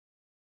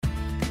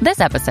This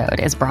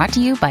episode is brought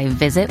to you by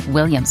Visit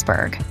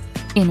Williamsburg.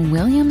 In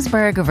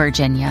Williamsburg,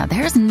 Virginia,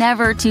 there's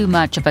never too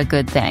much of a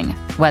good thing.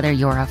 Whether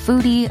you're a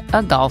foodie,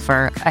 a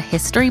golfer, a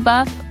history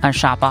buff, a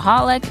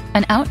shopaholic,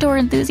 an outdoor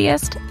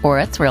enthusiast, or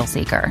a thrill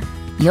seeker,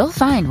 you'll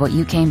find what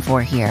you came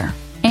for here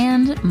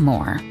and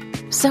more.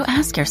 So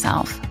ask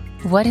yourself,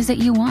 what is it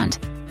you want?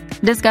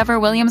 Discover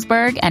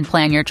Williamsburg and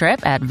plan your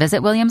trip at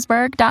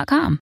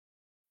visitwilliamsburg.com.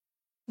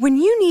 When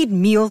you need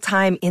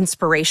mealtime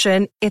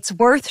inspiration, it's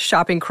worth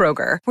shopping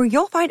Kroger, where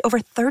you'll find over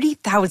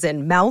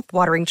 30,000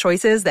 mouth-watering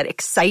choices that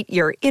excite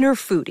your inner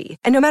foodie.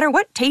 And no matter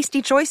what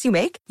tasty choice you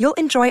make, you'll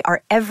enjoy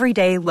our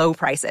everyday low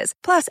prices,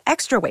 plus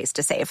extra ways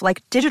to save,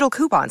 like digital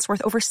coupons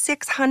worth over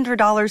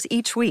 $600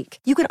 each week.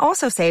 You can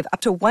also save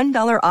up to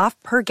 $1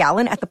 off per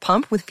gallon at the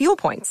pump with fuel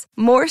points.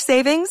 More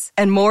savings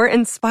and more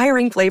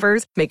inspiring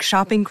flavors make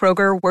shopping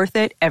Kroger worth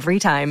it every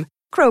time.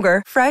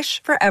 Kroger,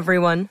 fresh for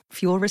everyone.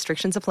 Fuel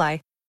restrictions apply.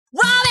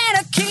 Rob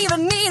and Akiva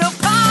need a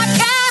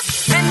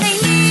podcast, and they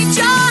need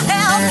your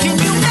help. Can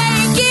you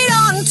make it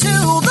onto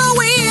the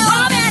wheel?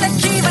 Rob and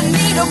Akiva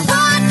need a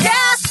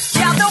podcast.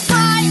 Yeah, they'll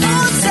buy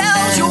or sell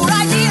your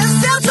ideas.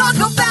 They'll talk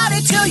about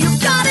it till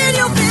you've got it,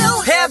 you'll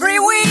bill. Every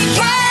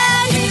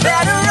weekend,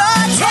 better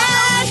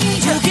attend.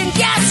 You can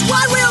guess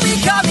what will be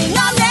coming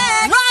up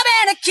next. Rob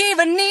and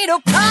Akiva need a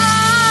podcast.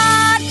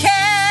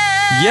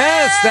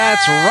 Yes,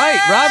 that's right.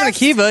 Rob and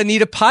Akiva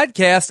Need a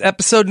Podcast,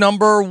 episode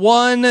number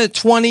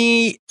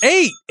 128.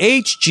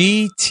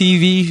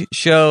 HGTV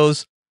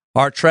shows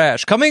are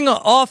trash. Coming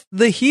off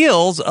the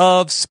heels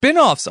of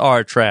spin-offs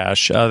are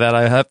trash that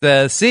I have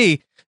to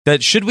see.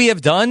 That should we have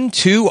done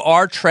 2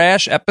 are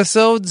trash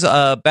episodes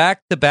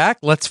back to back?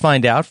 Let's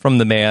find out from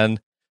the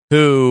man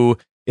who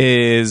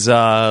is,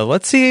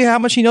 let's see how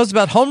much he knows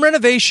about home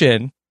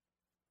renovation.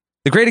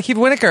 The great Akiva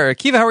Winokur.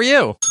 Akiva, how are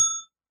you?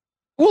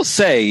 Will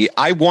say,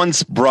 I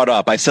once brought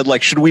up, I said,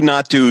 like, should we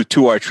not do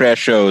 2 our trash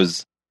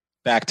shows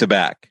back to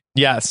back?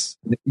 Yes.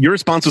 Your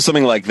response was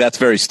something like, that's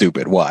very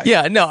stupid. Why?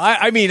 Yeah, no,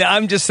 I mean,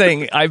 I'm just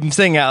saying, I'm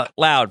saying out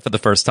loud for the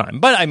first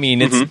time, but I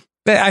mean,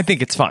 I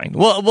think it's fine.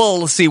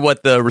 We'll see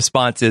what the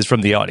response is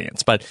from the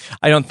audience, but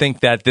I don't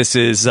think that this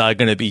is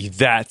going to be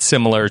that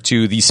similar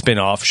to the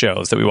spin-off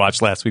shows that we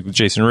watched last week with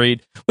Jason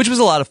Reed, which was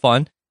a lot of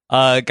fun.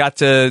 Got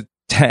to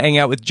hang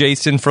out with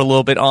Jason for a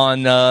little bit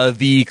on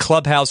the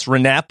Clubhouse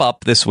Renap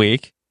Up this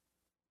week.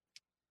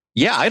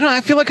 Yeah,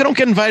 I feel like I don't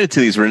get invited to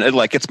these.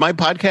 Like, it's my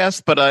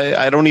podcast, but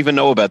I don't even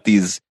know about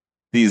these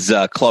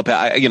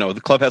Clubhouse.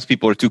 The Clubhouse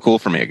people are too cool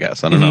for me, I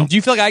guess. I don't know. Do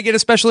you feel like I get a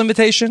special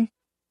invitation?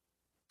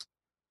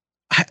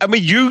 I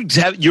mean,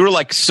 you're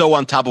like so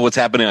on top of what's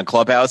happening on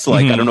Clubhouse.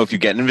 Like, I don't know if you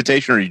get an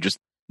invitation or you just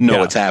know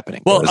what's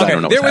happening. Well,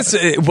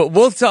 okay,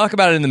 we'll talk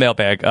about it in the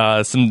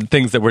mailbag. Some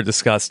things that were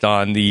discussed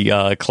on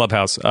the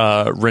Clubhouse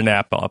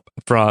Renap Up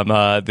from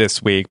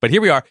this week. But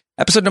here we are,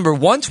 episode number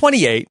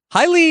 128,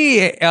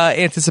 highly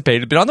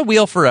anticipated, been on the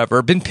wheel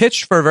forever, been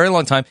pitched for a very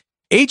long time.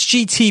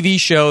 HGTV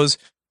shows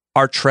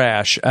are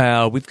trash.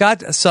 We've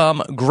got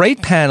some great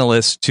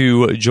panelists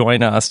to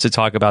join us to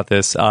talk about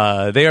this.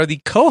 They are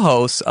the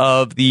co-hosts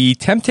of the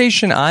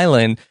Temptation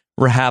Island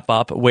Wrap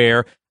Up,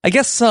 where I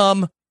guess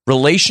some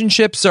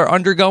relationships are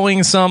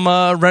undergoing some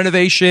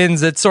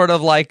renovations. It's sort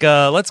of like,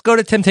 let's go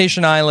to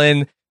Temptation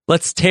Island.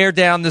 Let's tear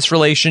down this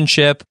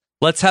relationship.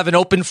 Let's have an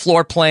open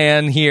floor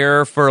plan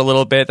here for a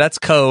little bit. That's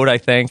code, I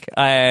think.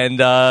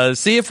 And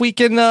see if we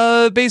can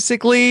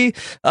basically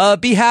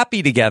be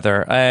happy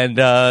together.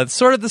 And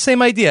sort of the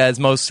same idea as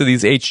most of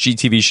these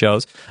HGTV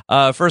shows.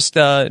 First,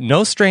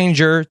 no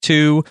stranger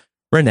to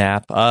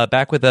Renap.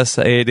 Back with us,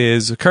 it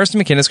is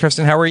Kirsten McInnes.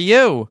 Kirsten, how are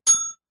you?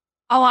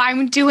 Oh,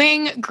 I'm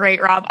doing great,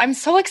 Rob. I'm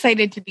so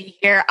excited to be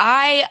here.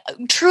 I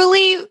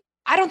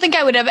don't think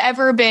I would have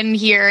ever been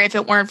here if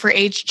it weren't for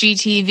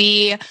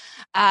HGTV.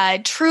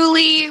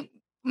 Truly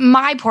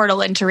my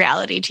portal into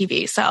reality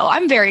TV. So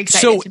I'm very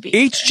excited to be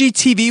here. So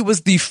HGTV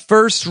was the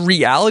first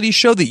reality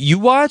show that you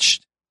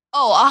watched?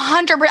 Oh,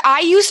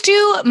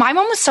 100%. My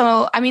mom was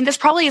this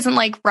probably isn't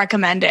like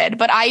recommended,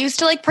 but I used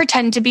to like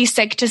pretend to be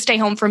sick to stay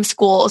home from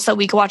school so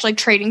we could watch like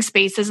Trading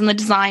Spaces and the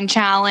Design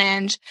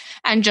Challenge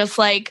and just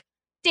like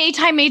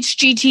daytime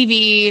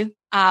HGTV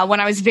when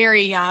I was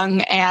very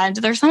young. And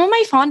they're some of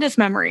my fondest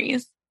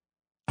memories.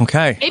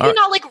 Okay. Maybe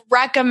not like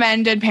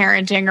recommended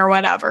parenting or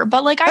whatever,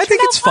 but like I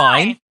think it's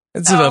fine.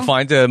 It's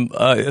fine to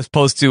as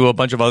opposed to a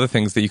bunch of other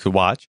things that you could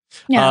watch.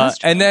 Yeah,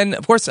 and then,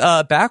 of course,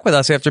 back with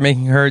us after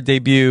making her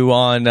debut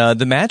on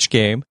The Match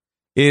Game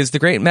is the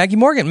great Maggie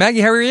Morgan. Maggie,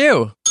 how are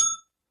you?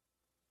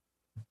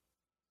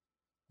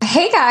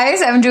 Hey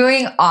guys, I'm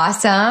doing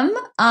awesome.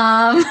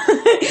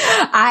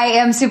 I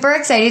am super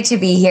excited to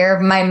be here.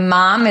 My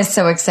mom is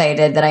so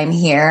excited that I'm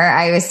here.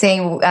 I was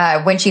saying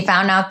when she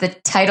found out the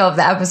title of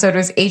the episode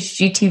was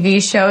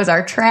HGTV shows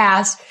are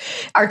trash,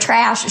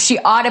 she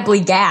audibly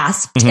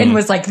gasped and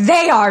was like,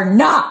 they are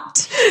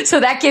not. So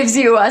that gives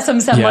you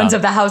some semblance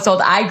of the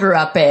household I grew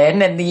up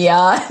in and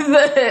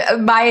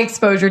my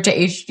exposure to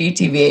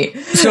HGTV.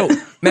 So,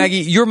 Maggie,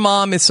 your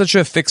mom is such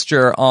a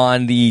fixture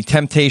on the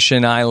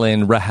Temptation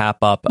Island Rahap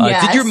Up.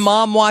 Yes. Did your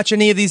mom watch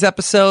any of these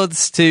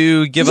episodes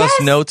to give us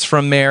notes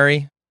from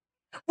Mary?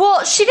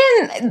 Well, she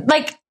didn't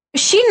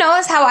she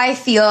knows how I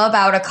feel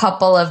about a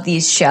couple of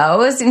these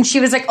shows. And she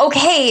was like,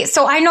 okay,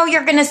 so I know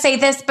you're going to say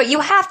this, but you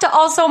have to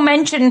also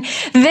mention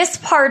this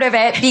part of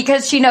it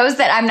because she knows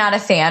that I'm not a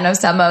fan of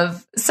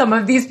some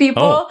of these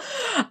people.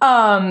 But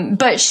I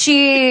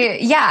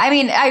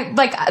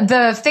like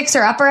the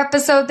Fixer Upper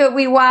episode that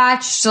we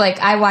watched, like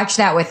I watched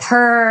that with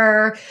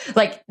her,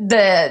 like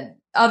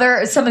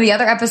some of the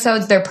other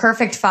episodes, they're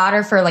perfect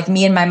fodder for like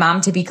me and my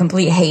mom to be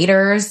complete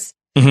haters.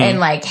 And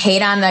like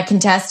hate on the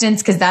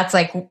contestants because that's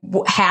like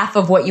half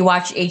of what you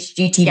watch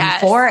HGTV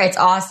for. It's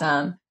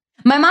awesome.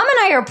 My mom and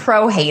I are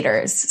pro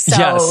haters,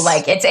 so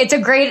like it's a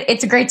great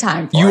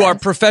time. For you us. are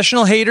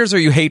professional haters, or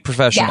you hate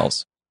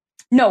professionals?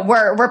 Yeah. No,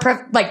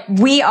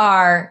 we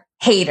are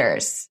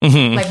haters.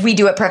 Like we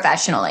do it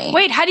professionally.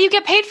 Wait, how do you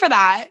get paid for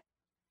that?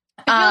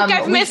 I feel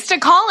like I've missed a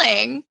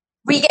calling.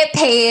 We get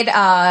paid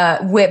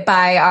by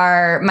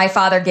my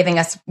father giving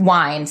us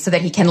wine so that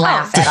he can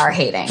laugh at our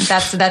hating.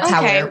 That's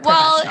how we're professional.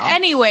 Well,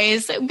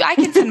 anyways, I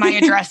can send my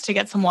address to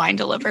get some wine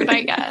delivered,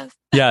 I guess.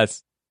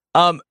 Yes.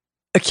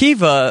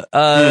 Akiva,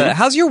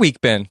 how's your week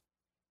been?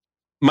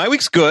 My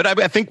week's good.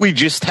 I think we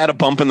just had a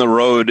bump in the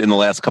road in the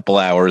last couple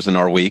hours in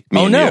our week.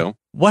 Me and you.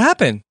 What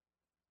happened?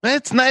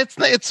 It's not.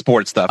 It's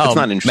sports stuff. It's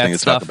not interesting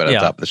to talk about at the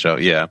top of the show.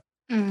 Yeah.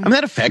 I mean,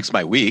 that affects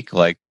my week.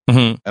 Like,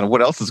 and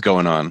what else is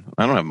going on?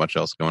 I don't have much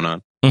else going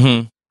on.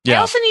 I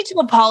also need to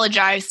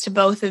apologize to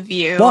both of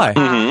you.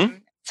 Why?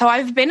 So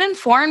I've been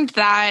informed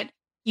that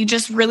you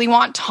just really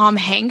want Tom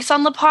Hanks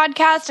on the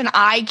podcast, and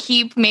I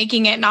keep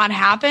making it not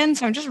happen.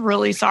 So I'm just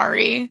really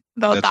sorry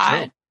about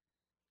that.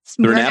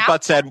 The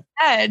Renapbot said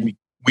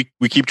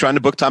we keep trying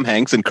to book Tom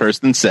Hanks, and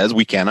Kirsten says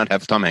we cannot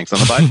have Tom Hanks on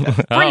the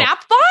podcast.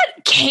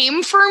 Renapbot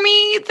came for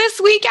me this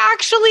week,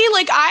 actually.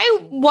 Like, I,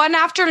 one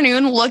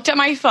afternoon, looked at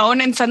my phone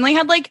and suddenly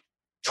had, like,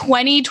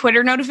 20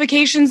 Twitter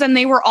notifications, and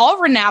they were all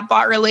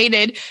Renapbot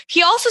related.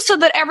 He also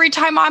said that every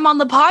time I'm on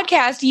the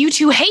podcast, you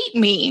two hate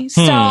me.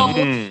 So,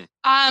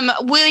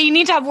 we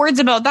need to have words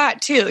about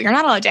that, too. You're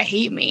not allowed to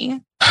hate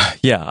me.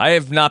 Yeah, I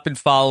have not been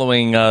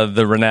following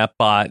the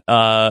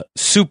Renapbot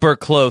super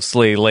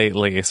closely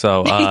lately.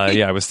 So,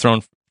 I was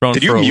thrown.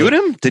 Did you mute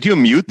him? Did you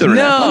mute the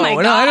Renapbot? Oh my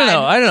God.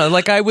 No, I don't know.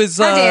 Like, I was...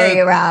 How dare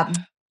you, Rob?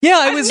 Yeah,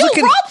 I was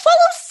looking... Rob follows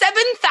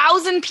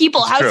 7,000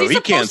 people. How's he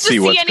supposed to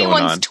see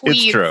anyone's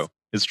tweets?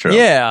 It's true.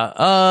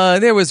 Yeah,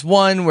 there was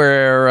one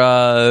where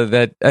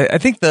I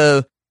think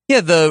the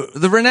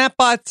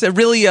Renapbot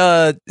really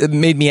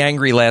made me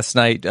angry last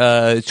night.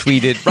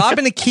 Tweeted, Rob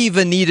and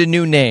Akiva need a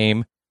new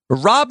name.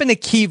 Rob and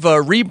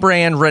Akiva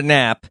rebrand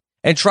Renap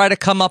and try to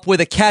come up with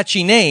a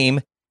catchy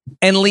name.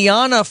 And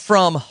Liana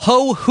from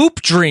Ho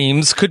Hoop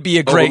Dreams could be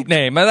a great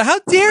name. How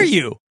dare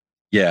you?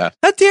 Yeah.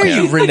 How dare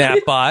you,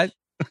 Renapbot?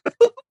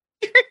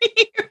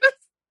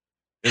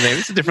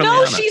 It's a different No,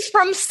 Liana. she's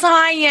from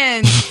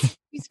Science.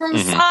 He's from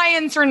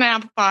Science,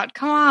 Renapbot.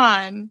 Come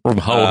on. From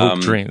Ho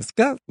Hoop Dreams.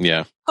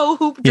 Yeah. Ho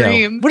Hoop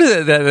Dream. What is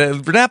it?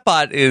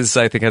 Renapbot is,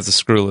 I think, has a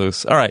screw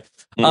loose. All right.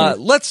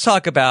 Let's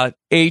talk about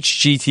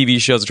HGTV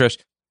shows. Trish,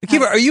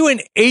 Akiva, are you an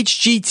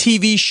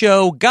HGTV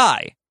show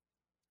guy?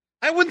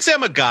 I wouldn't say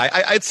I'm a guy.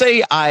 I'd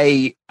say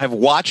I've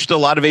watched a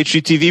lot of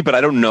HGTV, but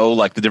I don't know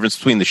like the difference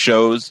between the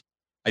shows.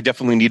 I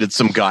definitely needed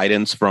some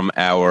guidance from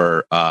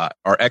our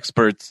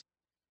experts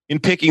in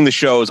picking the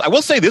shows. I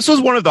will say this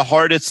was one of the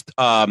hardest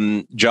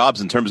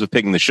jobs in terms of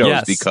picking the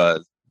shows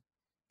because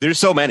there's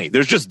so many.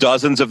 There's just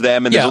dozens of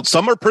them, and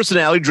some are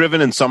personality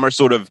driven and some are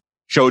sort of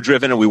show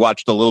driven. And we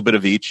watched a little bit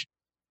of each.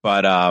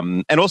 But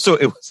and also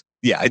it was.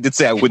 Yeah, I did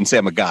say I wouldn't say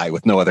I'm a guy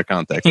with no other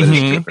context. That is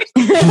true.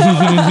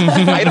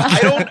 I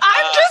don't.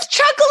 I'm just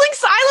chuckling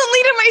silently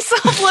to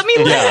myself. Let me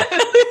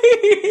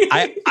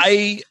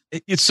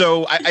live.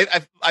 So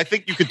I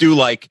think you could do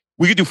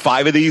we could do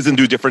 5 of these and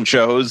do different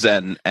shows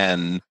and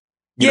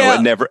you know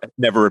and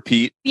never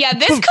repeat. Yeah,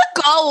 this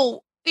could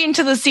go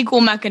into the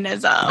sequel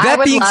mechanism. I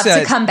would love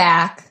to come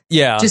back.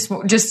 Yeah, just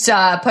putting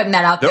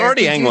that out there. They're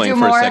already angling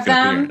for a second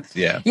appearance.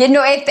 Yeah,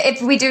 if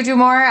we do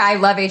more, I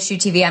love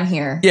HGTV. I'm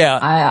here.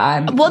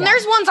 Yeah,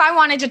 there's ones I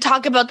wanted to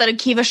talk about that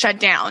Akiva shut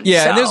down.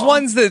 Yeah, and there's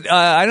ones that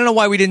I don't know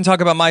why we didn't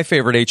talk about my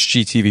favorite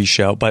HGTV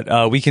show,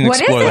 but we can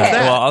explore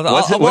that. Well,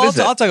 I'll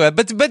talk about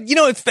it. But you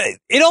know,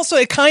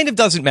 it kind of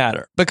doesn't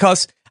matter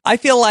because I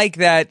feel like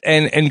that,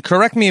 and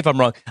correct me if I'm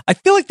wrong. I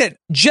feel like that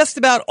just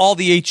about all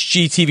the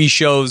HGTV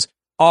shows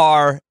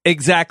are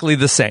exactly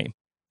the same.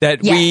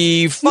 That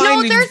we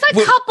find there's a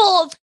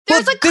couple.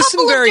 There's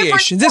some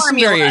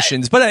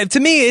variations, but to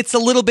me, it's a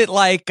little bit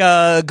like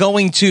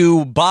going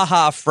to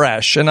Baja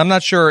Fresh, and I'm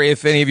not sure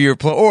if any of you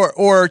are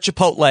or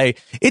Chipotle.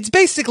 It's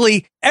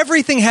basically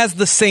everything has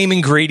the same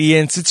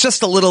ingredients. It's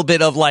just a little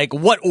bit of like,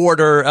 what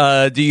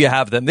order do you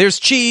have them? There's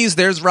cheese,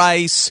 there's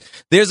rice,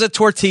 there's a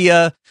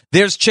tortilla,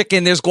 there's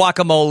chicken, there's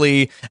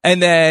guacamole,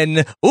 and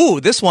then,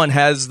 this one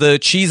has the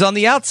cheese on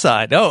the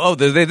outside.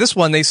 This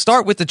one, they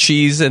start with the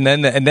cheese, and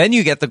then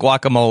you get the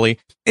guacamole.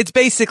 It's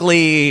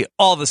basically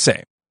all the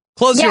same.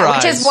 Close your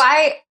eyes. Which is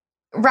why,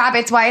 Rob,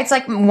 it's why it's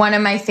like one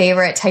of my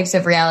favorite types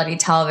of reality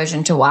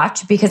television to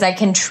watch, because I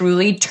can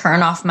truly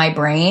turn off my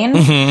brain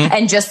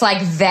and just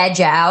like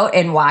veg out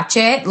and watch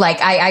it.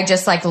 Like I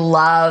just like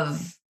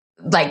love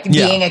like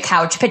being a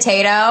couch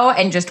potato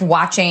and just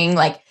watching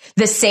like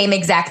the same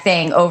exact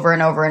thing over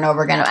and over and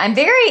over again. I'm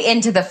very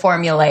into the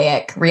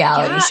formulaic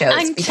reality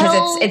shows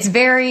because it's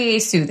very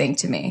soothing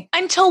to me.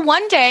 Until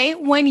one day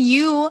when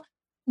you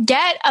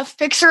get a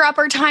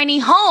fixer-upper tiny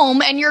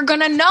home and you're going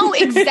to know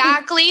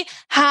exactly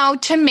how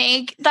to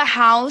make the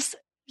house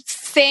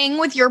sing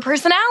with your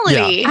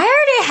personality. Yeah. I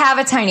already have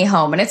a tiny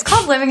home and it's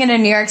called living in a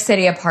New York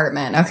City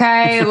apartment.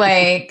 Okay.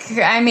 Like,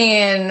 I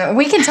mean,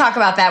 we can talk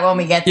about that when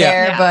we get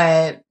there,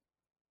 but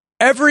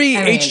every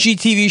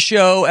HGTV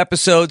show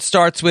episode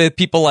starts with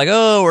people like,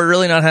 we're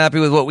really not happy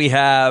with what we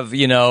have.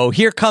 You know,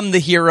 here come the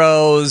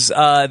heroes.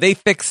 They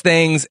fix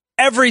things.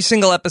 Every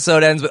single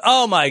episode ends with,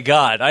 oh my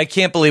God, I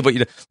can't believe what you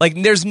did. Like,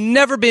 there's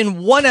never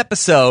been one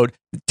episode,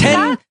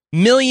 10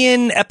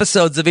 million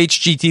episodes of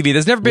HGTV.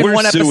 There's never been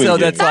one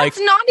episode that's like,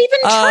 not even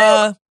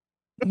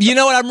true. You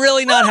know what? I'm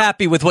really not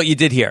happy with what you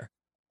did here.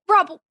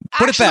 Rob,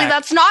 actually,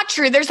 that's not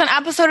true. There's an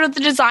episode of the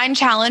Design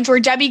Challenge where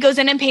Debbie goes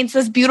in and paints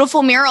this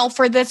beautiful mural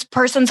for this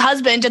person's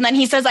husband, and then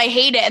he says, I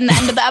hate it. And the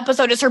end of the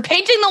episode is her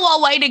painting the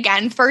wall white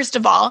again, first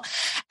of all.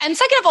 And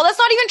second of all, that's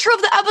not even true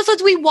of the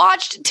episodes we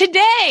watched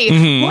today.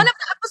 One of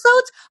the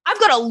episodes, I've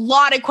got a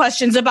lot of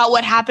questions about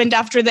what happened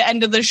after the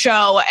end of the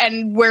show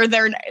and where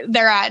they're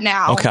at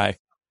now. Okay.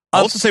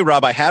 I'll also say,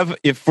 Rob, I have,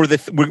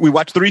 we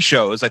watched 3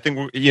 shows. I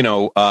think,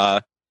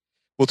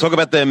 we'll talk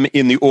about them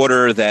in the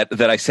order that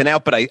I sent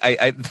out, but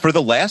I for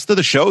the last of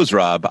the shows,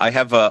 Rob, I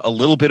have a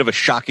little bit of a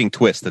shocking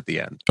twist at the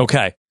end.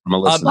 Okay. From a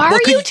listener. Why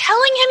are you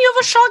telling him you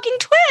have a shocking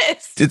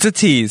twist? It's a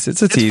tease.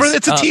 It's a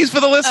tease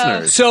for the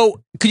listeners.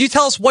 So could you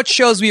tell us what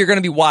shows we are going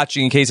to be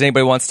watching in case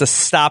anybody wants to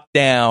stop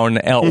down,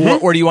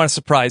 or do you want to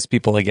surprise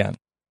people again?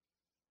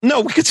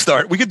 No, we could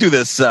start. We could do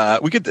this.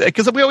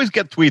 Because we always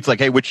get tweets like,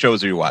 hey, which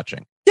shows are you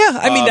watching? Yeah,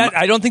 I mean,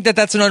 I don't think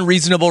that's an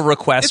unreasonable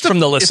request from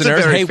the listeners.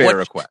 It's a very fair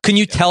request. Can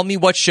you tell me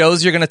what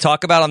shows you're going to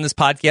talk about on this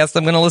podcast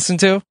I'm going to listen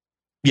to?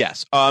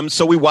 Yes.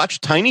 So we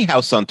watched Tiny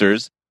House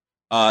Hunters,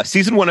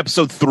 season 1,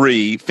 episode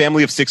 3,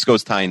 Family of 6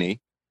 Goes Tiny.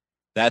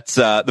 That's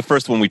the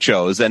first one we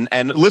chose.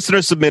 And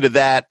listeners submitted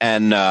that,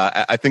 and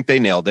I think they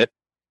nailed it.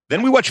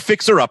 Then we watched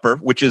Fixer Upper,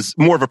 which is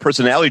more of a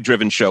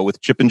personality-driven show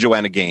with Chip and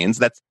Joanna Gaines.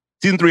 That's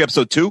season 3,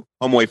 episode 2,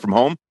 Home Away from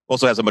Home.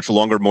 Also has a much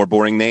longer, more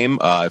boring name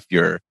if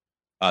you're...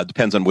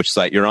 depends on which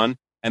site you're on.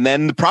 And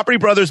then the Property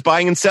Brothers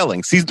Buying and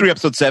Selling. Season 3,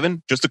 episode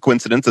 7. Just a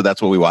coincidence that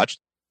that's what we watched.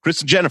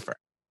 Chris and Jennifer.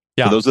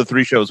 Yeah. So those are the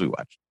 3 shows we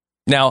watched.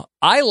 Now,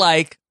 I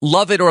like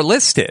Love It or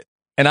List It.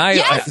 And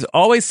I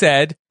always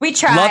said, we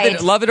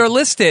tried. Love it or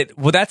List It.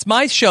 Well, that's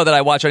my show that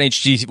I watch on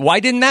HGTV. Why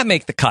didn't that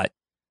make the cut?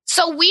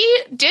 So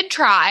we did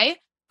try.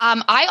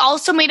 I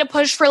also made a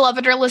push for Love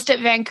It or List It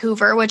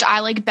Vancouver, which I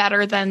like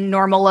better than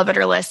normal Love It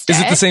or List It.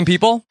 Is it the same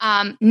people?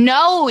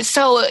 No.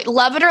 So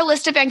Love It or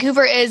List It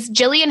Vancouver is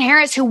Jillian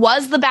Harris, who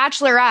was the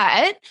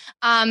Bachelorette,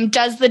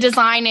 does the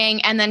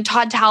designing, and then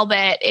Todd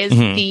Talbot is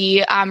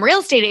the real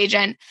estate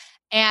agent.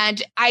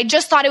 And I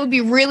just thought it would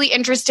be really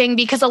interesting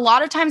because a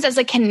lot of times as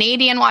a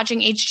Canadian watching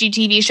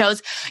HGTV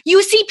shows,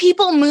 you see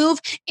people move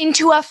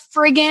into a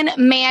friggin'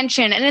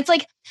 mansion. And it's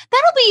like,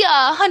 that'll be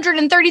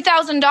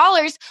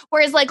 $130,000.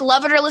 Whereas like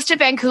Love It or List It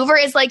Vancouver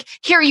is like,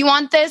 here, you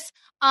want this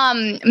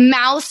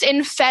mouse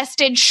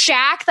infested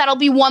shack? That'll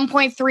be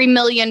 $1.3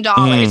 million.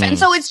 And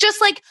so it's just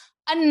like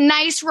a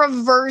nice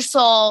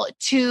reversal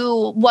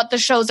to what the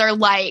shows are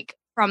like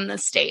from the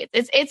States.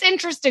 It's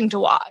interesting to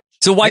watch.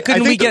 So why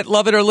couldn't we get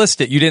Love It or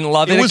List It? You didn't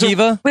love it,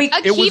 Akiva?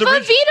 Akiva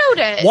vetoed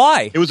it.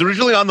 Why? It was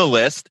originally on the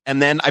list,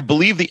 and then I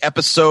believe the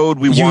episode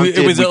we wanted,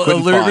 it was we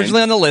couldn't originally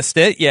find. on the list.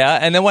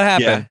 And then what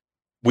happened?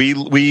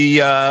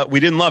 Yeah. We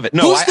didn't love it.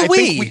 No, Who's the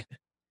we?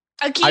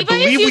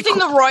 Akiva is using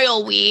the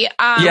royal we.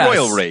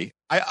 Royal we.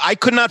 I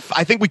could not.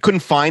 I think we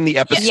couldn't find the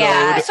episode.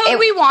 Yeah, the episode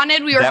we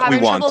wanted, we were having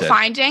trouble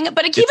finding.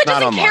 But Akiva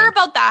doesn't care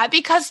about that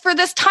because for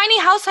this Tiny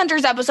House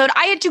Hunters episode,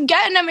 I had to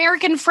get an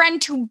American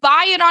friend to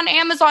buy it on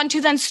Amazon to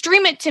then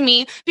stream it to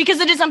me because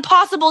it is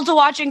impossible to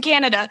watch in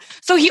Canada.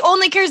 So he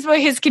only cares about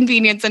his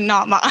convenience and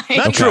not mine.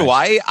 Not true.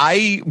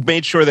 I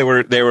made sure they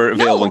were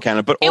available in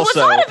Canada, but it was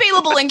not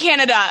available in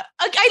Canada.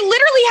 I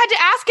literally had to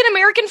ask an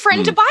American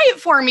friend to buy it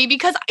for me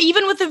because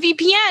even with a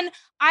VPN,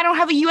 I don't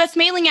have a U.S.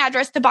 mailing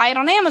address to buy it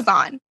on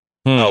Amazon.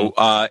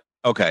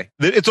 Okay.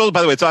 It's all.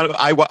 By the way, it's on.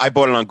 I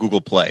bought it on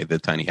Google Play. The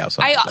Tiny House.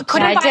 I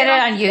couldn't buy it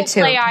on YouTube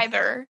Play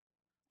either.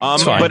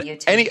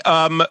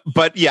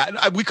 But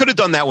yeah, we could have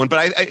done that one.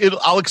 But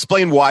I'll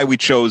explain why we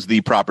chose the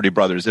Property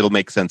Brothers. It'll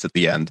make sense at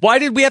the end. Why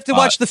did we have to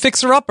watch the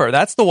Fixer Upper?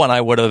 That's the one I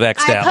would have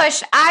X'd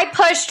out. I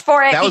pushed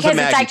for it because it's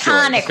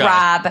iconic,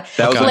 Rob.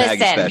 That was a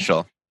Maggie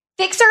special.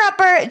 Fixer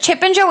Upper,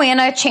 Chip and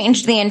Joanna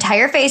changed the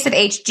entire face of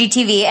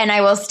HGTV, and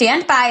I will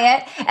stand by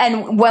it.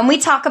 And when we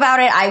talk about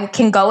it, I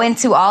can go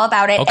into all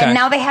about it. Okay. And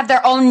now they have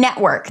their own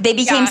network. They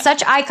became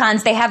such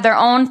icons. They have their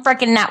own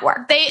freaking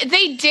network.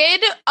 They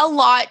did a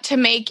lot to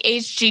make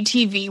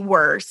HGTV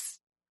worse.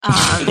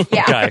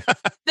 Okay.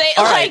 They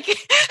All like.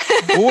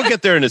 We'll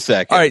get there in a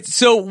second. All right,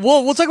 so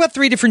we'll talk about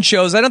 3 different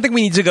shows. I don't think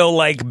we need to go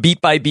like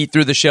beat by beat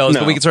through the shows,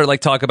 but we can sort of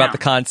like talk about the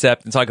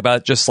concept and talk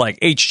about just like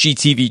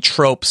HGTV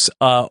tropes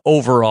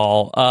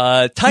overall.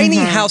 Tiny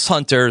House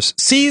Hunters,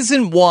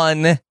 season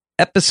 1,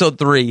 episode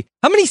 3.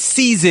 How many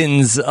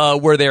seasons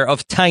were there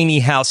of Tiny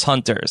House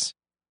Hunters?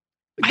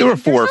 There were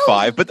 4 or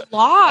 5, but a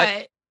lot.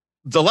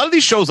 A lot of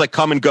these shows like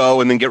come and go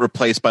and then get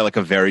replaced by like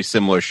a very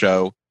similar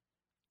show.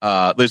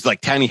 There's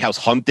like Tiny House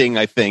Hunting,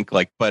 I think,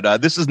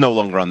 but this is no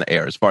longer on the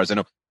air as far as I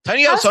know.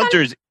 Tiny House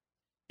Hunters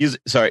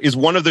is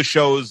one of the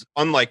shows,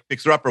 unlike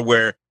Fixer Upper,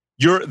 where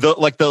you're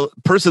the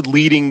person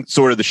leading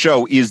sort of the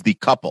show is the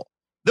couple.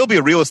 There'll be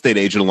a real estate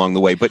agent along the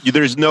way, but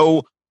there's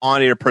no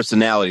on-air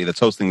personality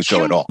that's hosting the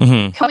show at all.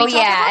 Can we talk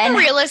about the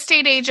real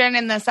estate agent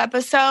in this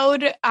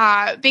episode?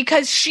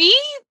 Because she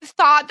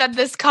thought that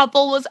this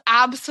couple was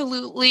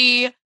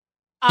absolutely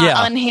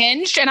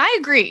unhinged, and I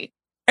agree.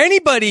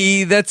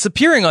 Anybody that's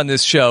appearing on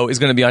this show is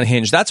going to be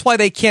unhinged. That's why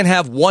they can't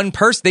have one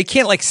person. They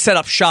can't like set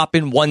up shop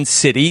in one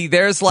city.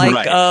 There's like,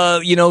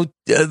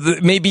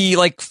 maybe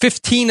like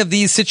 15 of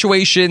these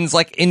situations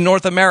like in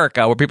North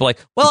America where people are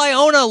like, well, I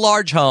own a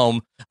large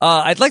home.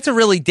 I'd like to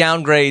really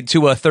downgrade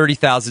to a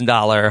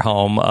 $30,000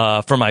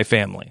 home for my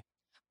family.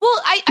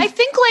 Well, I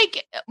think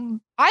like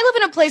I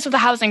live in a place with a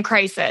housing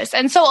crisis.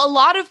 And so a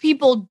lot of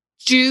people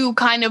do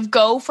kind of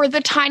go for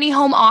the tiny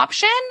home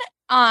option.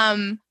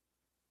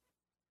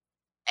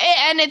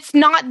 And it's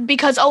not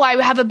because,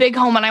 I have a big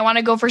home and I want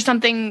to go for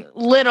something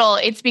little.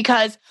 It's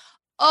because,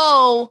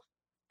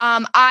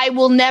 I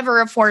will never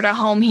afford a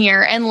home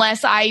here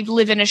unless I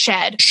live in a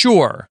shed.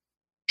 Sure.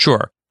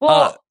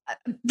 Well,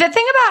 the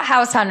thing about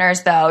House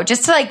Hunters, though,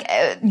 just to like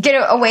get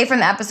away from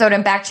the episode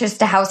and back just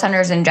to House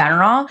Hunters in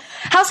general,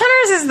 House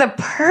Hunters is the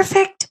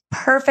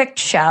perfect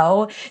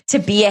show to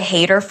be a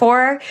hater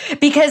for,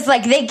 because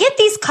like they get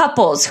these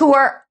couples who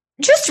are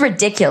just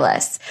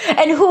ridiculous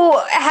and who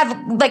have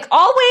like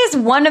always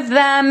one of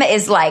them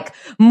is like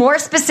more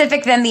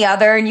specific than the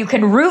other, and you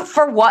can root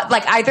for what,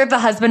 like either the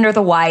husband or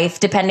the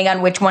wife, depending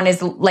on which one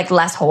is like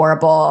less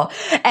horrible.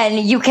 And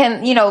you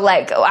can,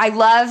 like I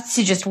love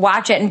to just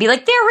watch it and be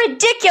like, they're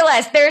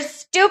ridiculous, they're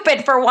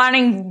stupid for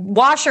wanting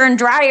washer and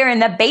dryer in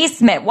the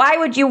basement. Why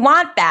would you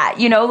want that?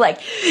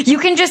 Like you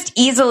can just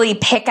easily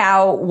pick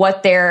out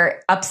what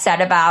they're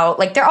upset about.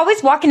 Like they're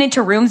always walking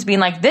into rooms being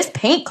like, this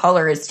paint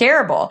color is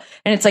terrible,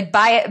 and it's like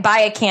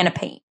buy a can of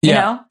paint.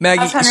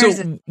 Maggie,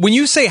 so when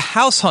you say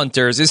House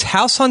Hunters, is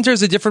House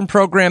Hunters a different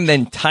program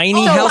than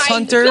Tiny House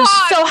Hunters?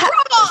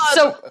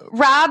 So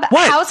Rob,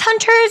 what? House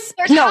Hunters?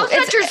 There's House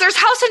Hunters. There's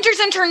House Hunters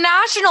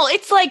International.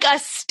 It's like a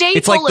staple.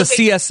 It's like the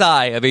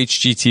CSI of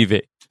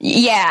HGTV.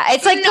 Yeah,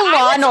 it's like the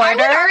Law and Order. I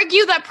would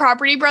argue that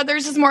Property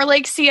Brothers is more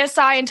like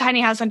CSI, and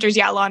Tiny House Hunters,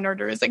 Law and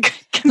Order is like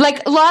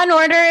like Law and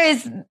Order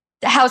is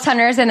House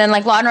Hunters, and then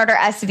like Law and Order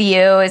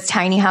SVU is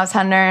Tiny House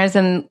Hunters,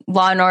 and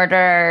Law and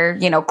Order,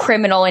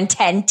 Criminal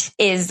Intent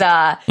is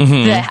the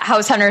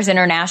House Hunters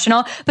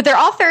International. But they're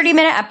all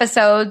 30-minute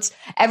episodes.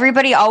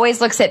 Everybody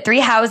always looks at 3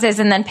 houses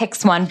and then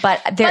picks one,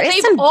 but there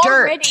is some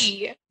dirt.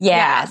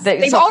 Yeah,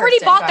 they've already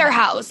bought their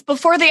house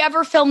before they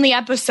ever film the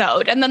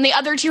episode, and then the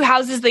other 2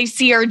 houses they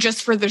see are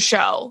just for the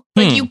show.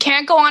 Like you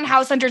can't go on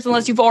House Hunters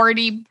unless you've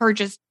already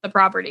purchased the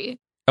property.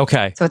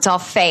 Okay, so it's all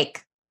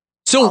fake.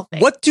 So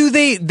what do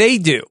they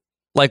do?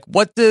 Like,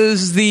 what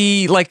does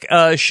the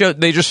show?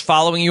 They just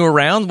following you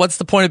around? What's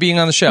the point of being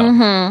on the show?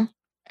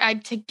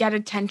 To get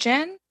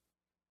attention.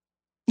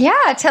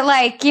 Yeah, to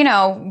like,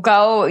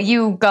 go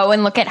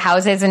and look at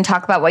houses and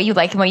talk about what you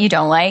like and what you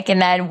don't like. And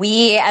then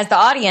we, as the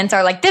audience,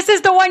 are like, this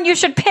is the one you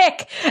should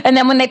pick. And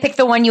then when they pick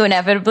the one you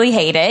inevitably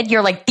hated,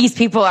 you're like, these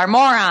people are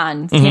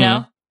morons,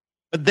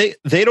 But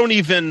they don't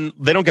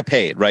get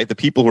paid, right? The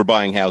people who are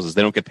buying houses,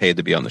 they don't get paid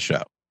to be on the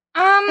show.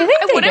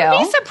 I wouldn't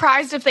be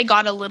surprised if they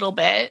got a little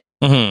bit.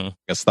 A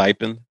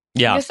stipend?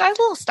 Yeah. Just a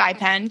little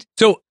stipend.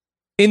 So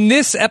in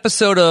this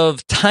episode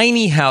of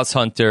Tiny House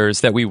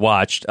Hunters that we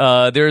watched,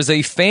 there's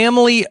a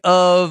family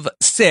of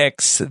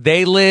 6.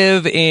 They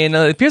live in,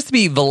 it appears to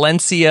be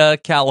Valencia,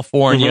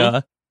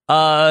 California.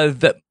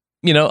 Husband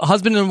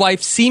and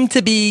wife seem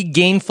to be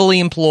gainfully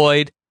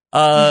employed.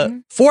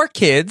 4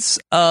 kids,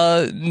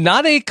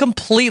 not a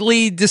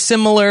completely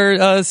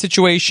dissimilar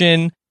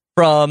situation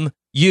from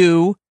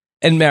you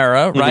and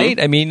Mara, right?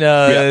 I mean,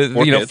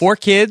 4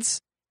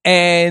 kids.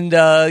 And,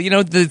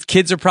 the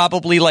kids are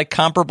probably like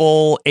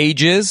comparable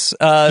ages.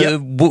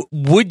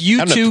 Would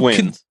you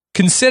two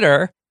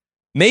consider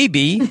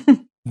maybe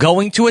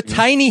going to a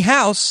tiny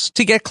house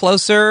to get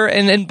closer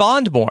and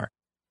bond more?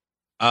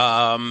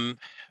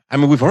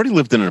 We've already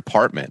lived in an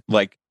apartment.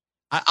 Like,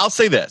 I'll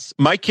say this.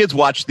 My kids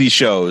watch these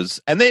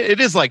shows, and it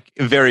is like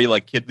very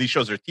like these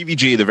shows are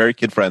TVG. They're very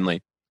kid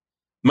friendly.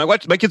 My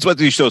kids watch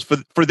these shows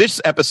for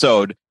this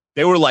episode.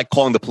 they were like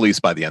calling the police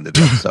by the end of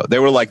the episode. They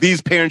were like,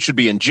 these parents should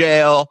be in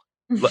jail.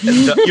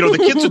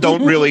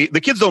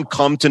 The kids don't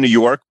come to New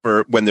York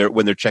for when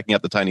they're checking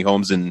out the tiny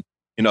homes in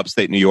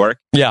upstate New York.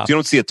 Yeah. So you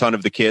don't see a ton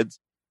of the kids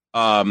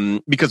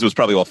because it was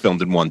probably all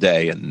filmed in one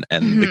day and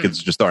the kids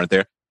just aren't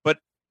there. But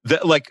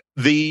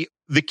the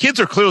kids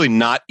are clearly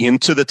not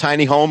into the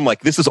tiny home.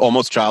 Like, this is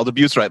almost child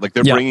abuse, right? Like,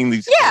 they're bringing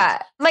these.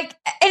 Yeah. Like,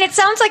 and it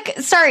sounds like,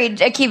 sorry,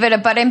 Akiva, to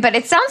butt in, but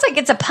it sounds like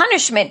it's a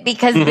punishment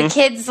because the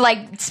kids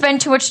like spend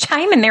too much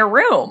time in their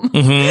room.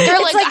 They're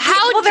It's like,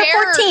 how they're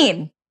dare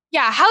 14.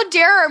 Yeah, how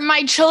dare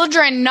my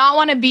children not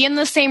want to be in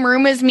the same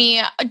room as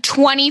me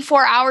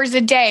 24 hours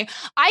a day?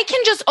 I can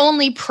just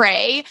only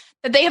pray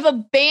that they have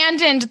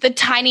abandoned the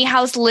tiny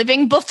house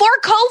living before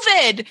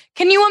COVID.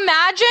 Can you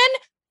imagine?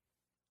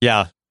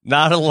 Yeah.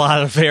 Not a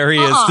lot of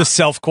areas to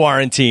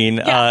self-quarantine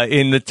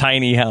in the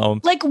tiny home.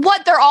 Like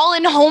what? They're all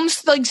in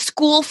homes, like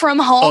school from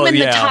home in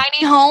the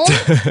tiny home?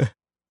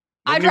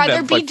 I'd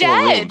rather be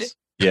dead.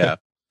 Yeah.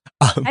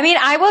 I mean,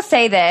 I will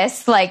say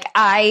this, like,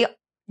 I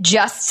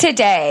just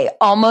today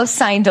almost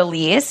signed a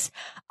lease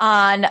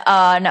on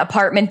an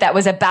apartment that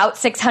was about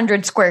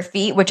 600 square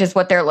feet, which is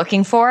what they're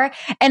looking for.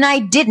 And I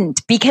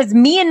didn't because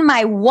me and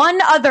my one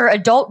other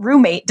adult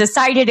roommate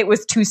decided it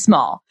was too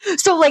small.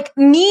 So like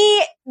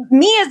me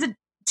as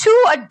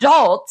two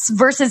adults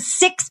versus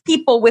 6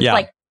 people with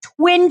like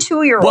twin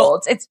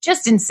 2-year-olds. It's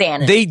just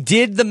insanity. They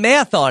did the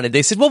math on it.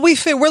 They said, well,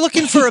 we're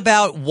looking for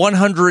about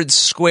 100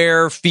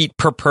 square feet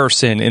per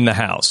person in the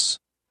house.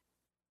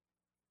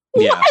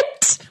 Yeah.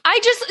 What?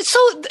 So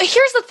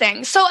here's the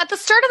thing. So at the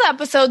start of the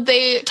episode,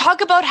 they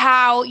talk about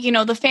how,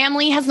 the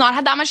family has not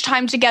had that much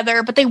time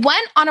together, but they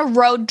went on a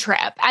road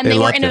trip and they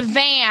were in a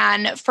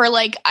van for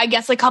I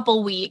guess a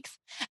couple weeks,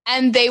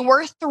 and they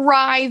were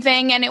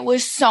thriving and it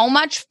was so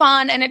much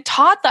fun, and it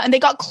taught them, and they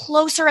got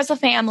closer as a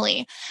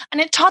family, and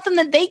it taught them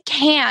that they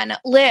can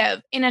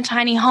live in a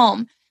tiny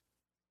home.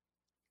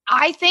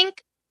 I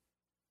think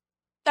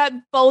that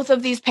both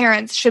of these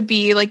parents should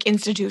be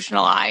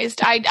institutionalized.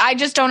 I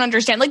just don't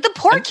understand. Like the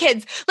poor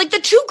kids, like the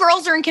 2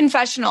 girls are in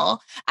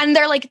confessional and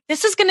they're like,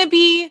 this is going to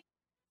be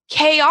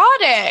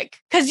chaotic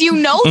because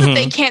that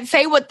they can't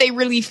say what they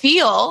really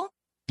feel.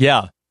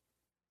 Yeah.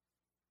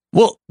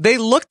 Well, they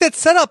looked at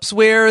setups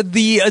where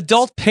the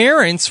adult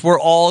parents were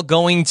all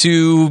going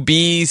to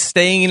be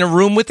staying in a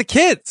room with the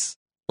kids.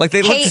 Like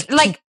they looked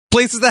at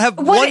places that have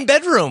one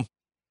bedroom.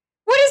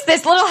 What is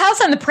this, Little House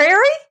on the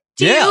Prairie?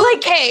 Do you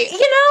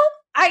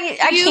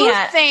I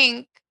can't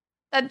think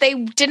that they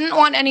didn't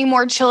want any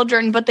more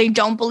children, but they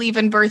don't believe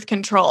in birth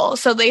control.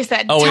 So they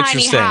said,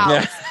 tiny house.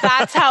 Yeah.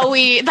 That's how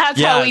we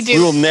do. We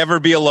will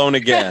never be alone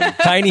again.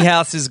 Tiny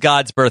house is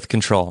God's birth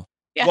control.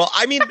 Yeah. Well,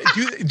 I mean,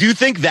 do you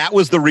think that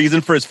was the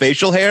reason for his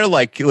facial hair?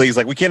 Like, he's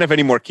like, we can't have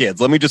any more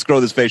kids. Let me just grow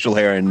this facial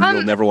hair and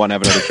you'll never want to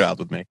have another child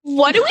with me.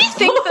 What do we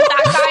think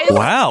that guy's...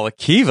 Wow,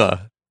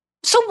 Akiva.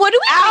 So what do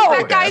we think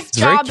that guy's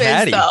job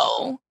is,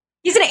 though?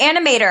 He's an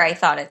animator, I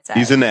thought it said.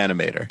 He's an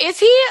animator. Is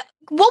he?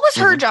 What was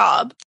her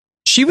job?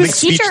 She was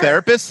speech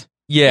therapist?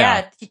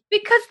 Yeah.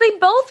 Because they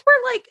both were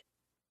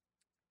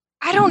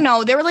I don't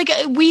know. They were like,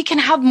 we can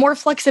have more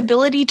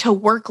flexibility to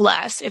work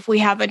less if we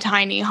have a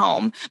tiny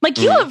home. Like,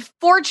 you have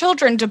 4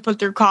 children to put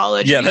through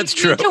college. Yeah, that's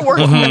true. To work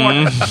more.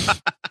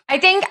 I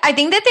think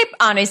that they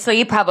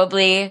honestly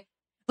probably,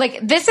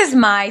 this is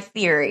my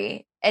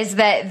theory, is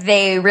that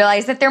they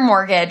realized that their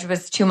mortgage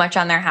was too much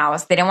on their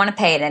house. They didn't want to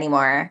pay it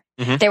anymore.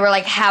 Mm-hmm. They were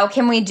like, how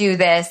can we do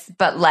this,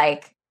 but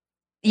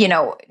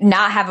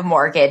not have a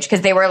mortgage? Because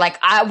they were like,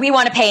 we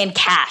want to pay in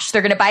cash.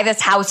 They're going to buy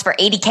this house for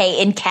 $80,000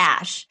 in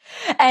cash.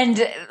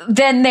 And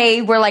then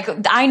they were like,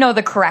 I know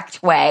the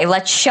correct way.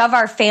 Let's shove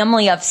our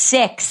family of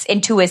 6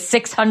 into a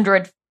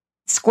 600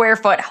 square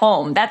foot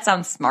home. That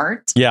sounds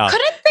smart. Yeah.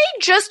 Couldn't they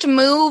just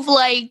move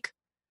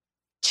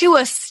to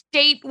a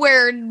state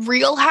where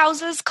real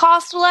houses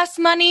cost less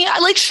money?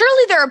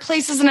 Surely there are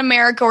places in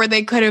America where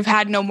they could have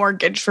had no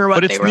mortgage for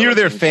what they were. But it's near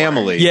their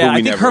family. Yeah,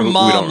 I think her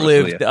mom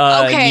lived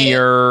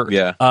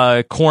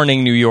near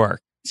Corning, New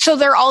York. So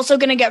they're also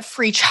going to get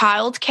free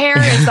childcare?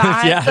 Is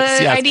that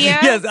the idea?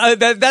 Yes,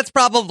 that's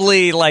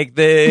probably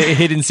the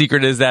hidden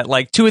secret is that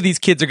 2 of these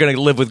kids are going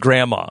to live with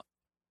grandma.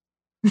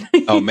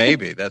 Oh,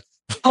 maybe. That's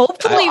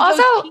hopefully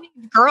also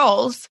those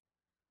girls.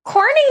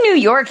 Corning, New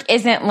York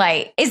isn't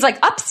is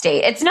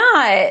upstate. It's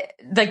not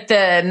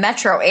the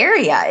metro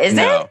area, is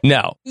it?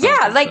 No.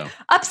 Yeah,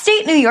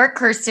 upstate New York,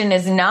 Kirsten,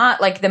 is not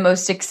the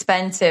most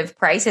expensive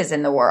prices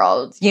in the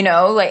world.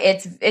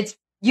 It's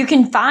you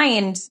can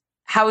find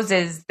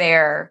houses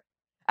there.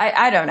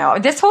 I don't know.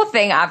 This whole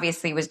thing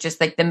obviously was just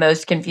the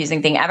most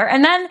confusing thing ever.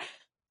 And then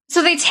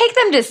so they take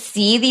them to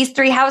see these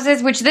 3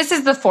 houses, which this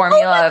is the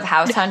formula of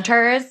house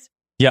hunters.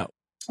 Yeah.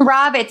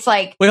 Rob, it's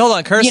wait, hold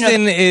on.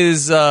 Kirsten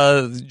is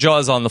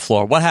jaws on the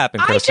floor. What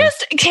happened, Kirsten?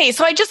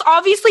 So I just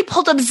obviously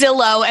pulled up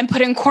Zillow and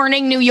put in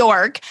Corning, New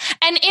York.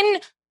 And in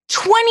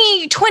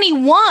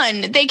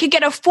 2021, they could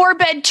get a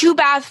 4-bed,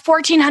 2-bath,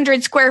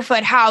 1,400 square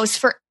foot house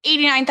for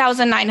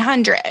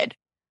 $89,900.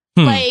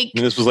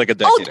 This was a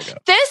decade ago.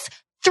 This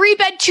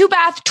 3-bed,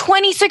 2-bath,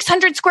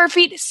 2,600 square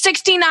feet,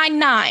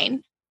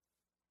 $69,900.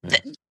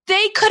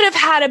 They could have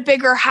had a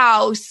bigger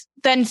house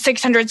than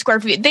 600 square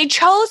feet. They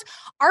chose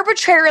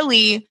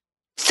arbitrarily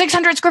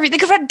 600 square feet. They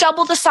could have had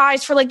double the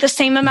size for like the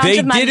same amount They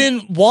of money.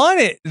 didn't want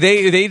it.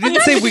 They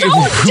didn't say we. so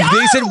dumb.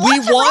 They said we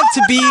What's want to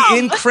wrong be with them?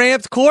 in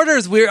cramped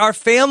quarters. Our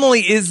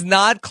family is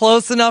not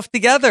close enough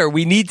together.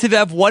 We need to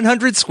have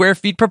 100 square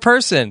feet per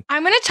person.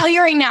 I'm going to tell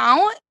you right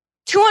now,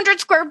 200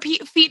 square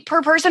feet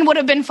per person would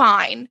have been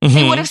fine. They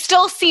Mhm. would have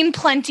still seen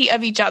plenty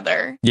of each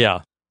other. Yeah.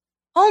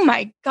 Oh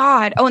my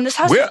God. Oh, and this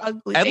house is Where,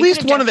 ugly. at They least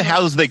could've one of the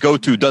definitely- houses they go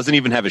to doesn't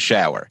even have a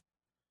shower.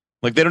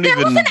 Like they don't There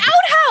even. was an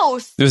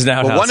outhouse. There's an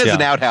outhouse. Well, one is yeah.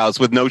 an outhouse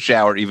with no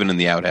shower even in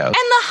the outhouse. And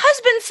the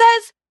husband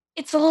says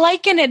it's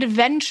like an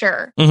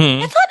adventure.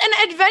 Mhm. It's not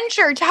an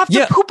adventure to have to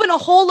Yeah. poop in a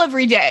hole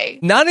every day.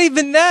 Not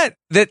even that.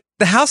 That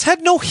the house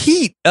had no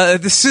heat.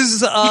 This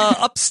is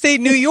upstate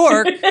New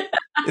York.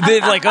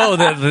 They're like,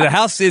 the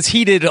house is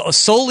heated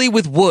solely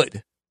with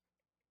wood.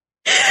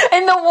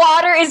 And the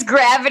water is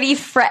gravity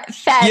fed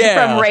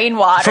Yeah, from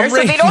rainwater, from so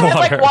they don't have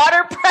like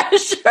rainwater. water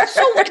pressure.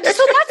 So that's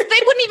they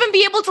wouldn't even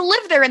be able to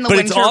live there in the But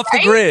winter. it's off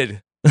right? the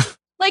grid.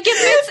 Like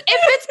if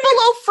it's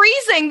below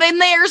freezing, then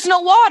there's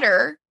no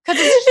water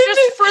because it's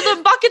just for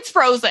the bucket's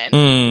frozen.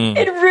 Mm.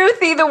 And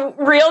Ruthie, the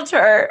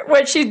realtor,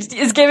 when she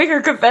is giving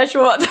her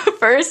confession about the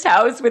first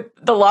house with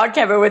the log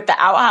cabin with the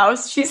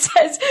outhouse, she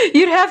says,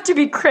 "You'd have to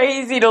be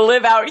crazy to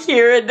live out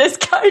here in this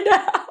kind of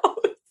house."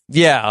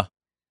 Yeah.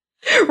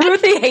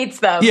 Ruthie hates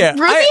them. Yeah.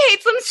 Ruthie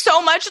hates them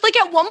so much. Like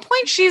at one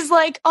point, she's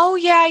like, "Oh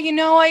yeah,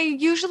 I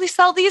usually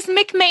sell these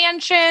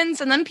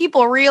McMansions," and then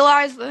people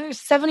realize there's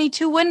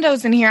 72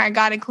 windows in here. I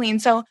gotta clean.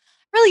 So I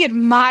really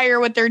admire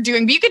what they're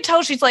doing. But you could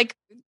tell she's like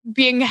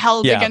being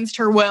held Yeah. against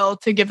her will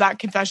to give that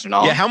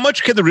confessional. Yeah, how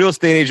much could the real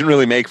estate agent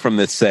really make from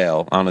this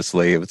sale?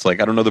 Honestly, it's like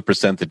I don't know the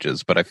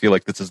percentages, but I feel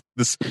like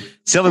this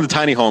selling the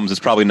tiny homes is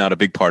probably not a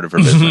big part of her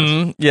business.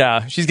 Mhm.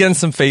 Yeah, she's getting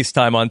some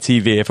FaceTime on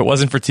TV. If it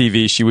wasn't for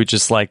TV, she would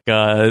just like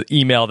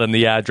email them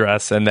the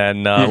address and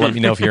then let me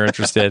know if you're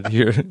interested.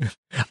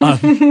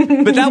 But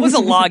that was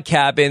a log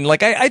cabin.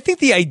 Like I think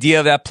the idea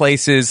of that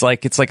place is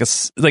like it's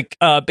like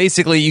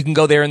basically you can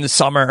go there in the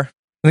summer.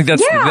 I think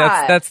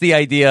that's the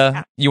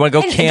idea. You want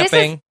to go And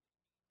camping.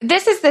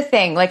 This is the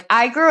thing. Like,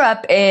 I grew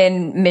up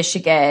in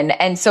Michigan,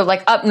 and so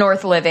like up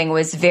north living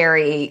was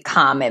very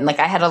common. Like,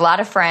 I had a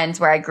lot of friends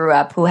where I grew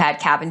up who had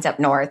cabins up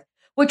north,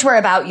 which were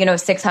about,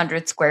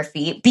 600 square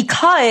feet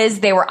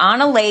because they were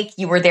on a lake.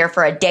 You were there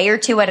for a day or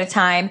two at a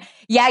time.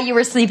 Yeah, you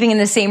were sleeping in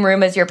the same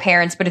room as your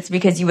parents, but it's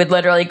because you would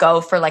literally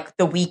go for like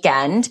the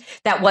weekend.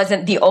 That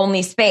wasn't the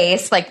only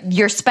space. Like,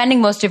 you're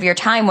spending most of your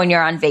time when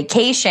you're on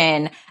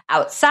vacation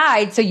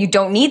outside, so you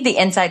don't need the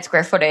inside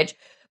square footage.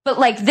 But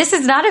like, this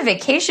is not a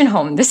vacation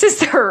home. This is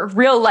their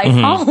real life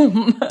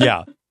home.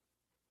 Yeah.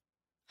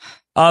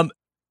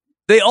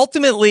 They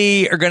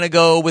ultimately are going to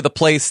go with a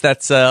place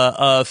that's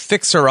a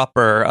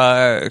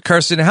fixer-upper.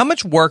 Kirsten, how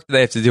much work do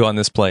they have to do on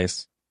this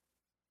place?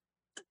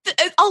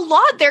 A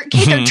lot. They're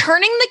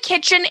turning the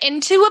kitchen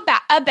into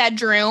a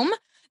bedroom.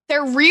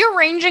 They're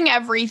rearranging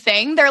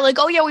everything. They're like,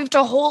 oh yeah, we have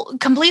to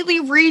completely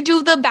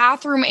redo the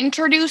bathroom,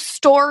 introduce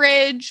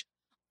storage.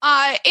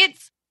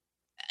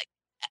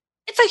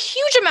 It's a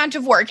huge amount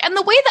of work. And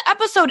the way the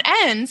episode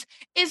ends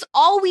is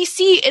all we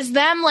see is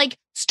them like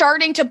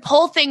starting to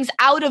pull things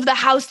out of the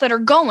house that are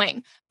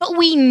going. But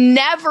we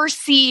never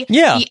see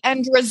the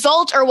end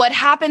result or what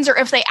happens or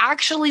if they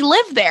actually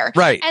live there.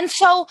 Right. And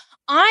so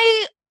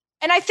I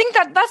think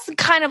that's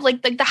kind of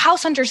like the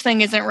house hunters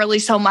thing isn't really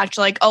so much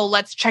like, oh,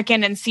 let's check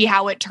in and see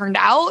how it turned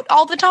out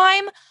all the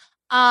time.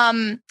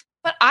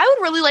 But I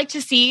would really like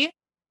to see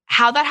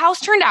how that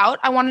house turned out.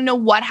 I want to know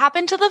what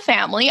happened to the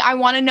family. I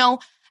want to know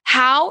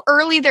how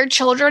early their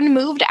children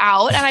moved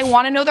out, and I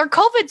want to know their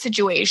COVID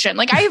situation.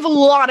 Like, I have a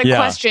lot of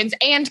questions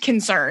and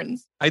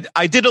concerns.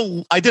 I did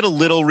a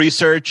little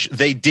research.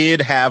 They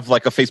did have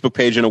like a Facebook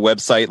page and a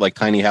website like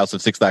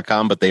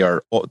tinyhouseof6.com, but they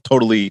are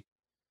totally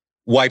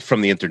wiped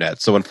from the internet.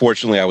 So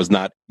unfortunately, I was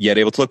not yet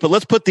able to look. But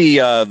let's put the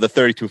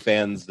 32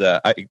 fans.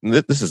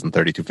 This isn't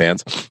 32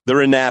 fans. The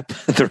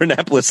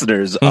Renap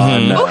listeners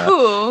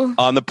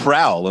on the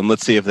prowl, and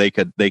let's see if they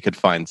could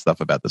find stuff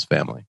about this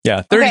family.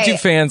 Yeah, 32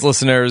 fans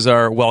listeners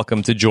are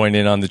welcome to join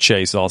in on the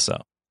chase.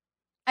 Also,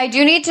 I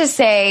do need to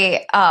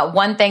say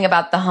one thing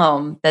about the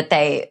home that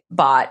they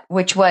bought,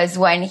 which was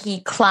when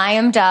he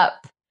climbed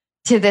up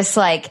to this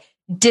like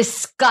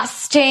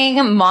disgusting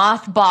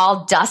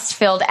mothball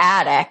dust-filled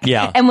attic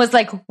and was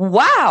like,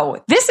 wow,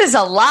 this is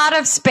a lot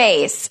of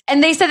space.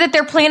 And they said that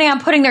they're planning on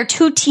putting their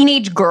 2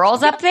 teenage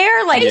girls up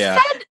there. Like, they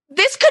said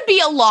this could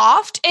be a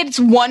loft. It's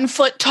 1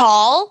 foot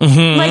tall.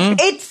 Like,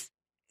 it's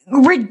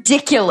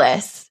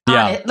ridiculous.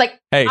 Yeah.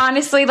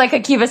 Honestly, like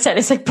Akiva said,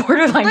 it's like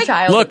borderline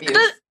child abuse.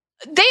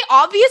 They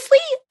obviously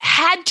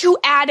had to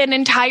add an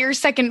entire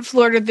second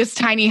floor to this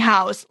tiny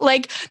house.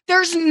 Like,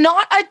 there's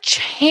not a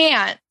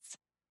chance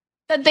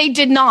that they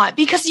did not,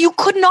 because you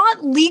could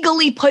not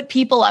legally put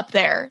people up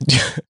there.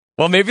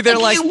 Well, maybe they're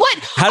like,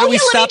 how do we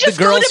stop the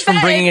girls from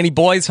bringing any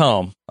boys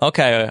home?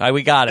 Okay,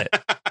 we got it.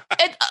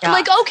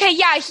 Like, okay,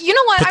 yeah, you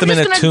know what? Put them in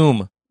a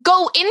tomb. Go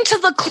go into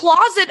the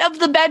closet of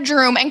the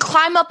bedroom and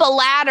climb up a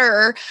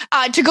ladder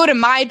to go to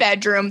my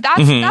bedroom.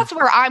 That's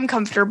where I'm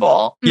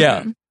comfortable.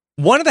 Yeah.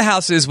 One of the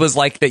houses was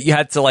like that you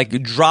had to like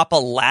drop a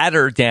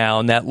ladder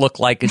down that looked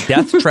like a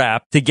death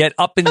trap to get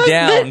up and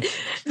down.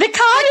 The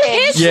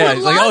cottage. Yeah,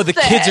 it's like, the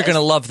kids are going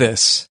to love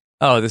this.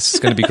 Oh, this is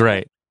going to be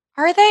great.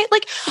 Are they?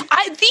 Like,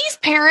 these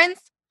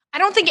parents, I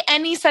don't think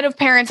any set of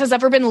parents has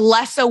ever been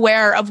less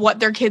aware of what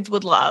their kids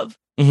would love.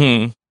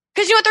 Mm-hmm.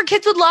 Because you know what their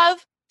kids would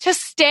love? To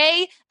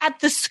stay at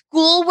the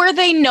school where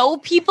they know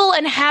people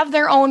and have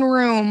their own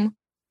room.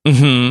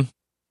 Mm-hmm.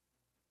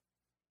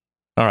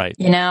 All right.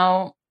 You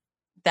know,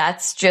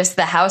 that's just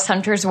the house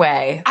hunter's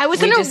way. I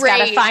was in a rage.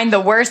 Got to find the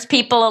worst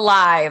people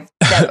alive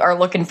that are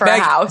looking for a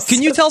house.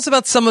 Can you tell us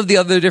about some of the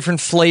other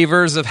different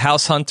flavors of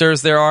house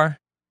hunters there are?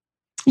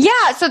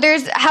 Yeah, so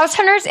there's House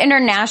Hunters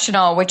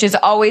International, which is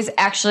always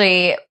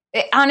actually,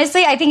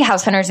 honestly, I think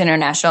House Hunters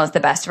International is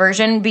the best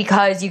version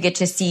because you get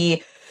to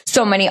see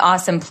so many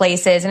awesome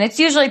places. And it's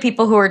usually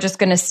people who are just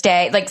going to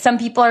stay. Like some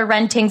people are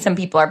renting, some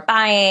people are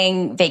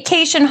buying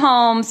vacation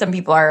homes, some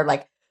people are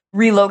like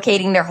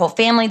relocating their whole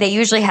family. They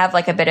usually have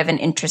like a bit of an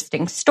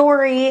interesting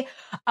story.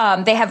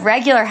 They have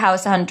regular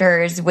House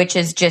Hunters, which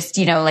is just,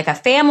 you know, like a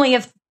family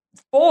of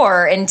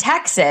 4 in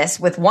Texas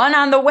with one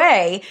on the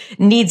way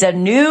needs a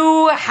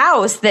new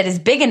house that is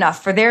big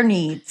enough for their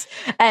needs.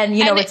 And,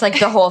 you know, it's like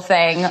the whole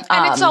thing.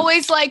 And it's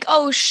always like,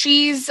 oh,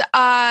 she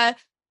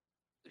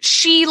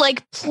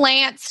like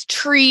plants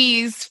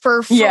trees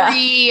for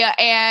free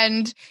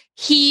and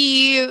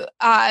he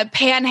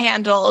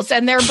panhandles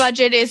and their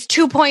budget is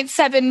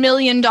 $2.7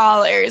 million.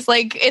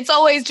 Like, it's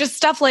always just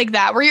stuff like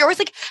that where you're always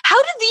like,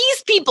 how do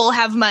these people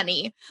have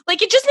money?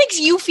 Like, it just makes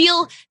you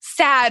feel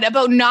sad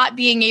about not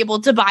being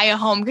able to buy a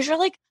home because you're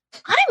like,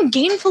 I'm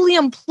gainfully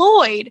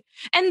employed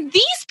and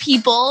these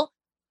people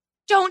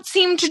don't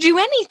seem to do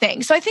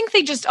anything. So I think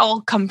they just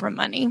all come from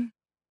money.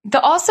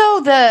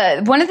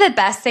 One of the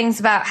best things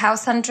about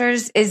House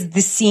Hunters is the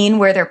scene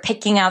where they're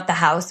picking out the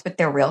house with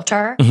their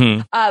realtor.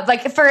 Mm-hmm.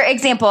 Like, for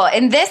example,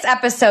 in this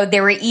episode,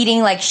 they were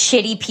eating like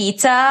shitty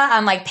pizza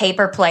on like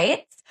paper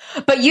plates.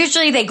 But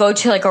usually they go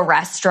to like a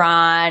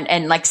restaurant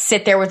and like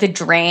sit there with a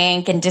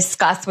drink and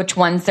discuss which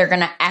ones they're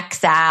going to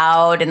X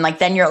out. And like,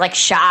 then you're like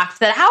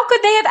shocked that how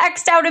could they have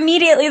X'd out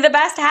immediately the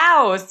best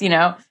house, you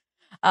know?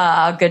 Good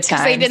times.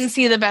 Because they didn't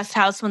see the best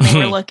house when they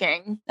were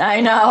looking. I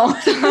know.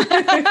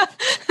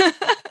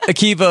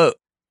 Akiva,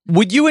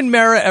 would you and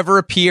Mara ever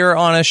appear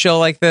on a show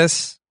like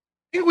this?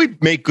 I think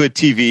we'd make good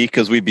TV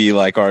because we'd be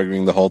like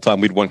arguing the whole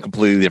time. We'd want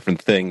completely different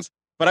things.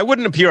 But I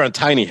wouldn't appear on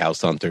Tiny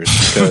House Hunters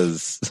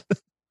because,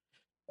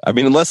 I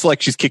mean, unless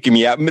like she's kicking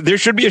me out. There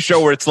should be a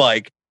show where it's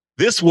like,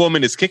 this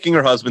woman is kicking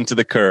her husband to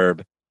the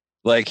curb.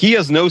 Like, he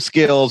has no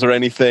skills or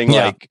anything,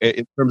 like,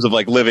 in terms of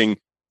like living.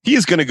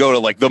 He's going to go to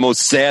like the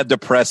most sad,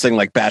 depressing,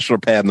 like bachelor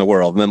pad in the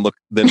world, and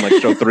then like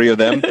show 3 of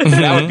them.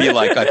 That would be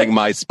like, I think,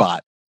 my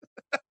spot.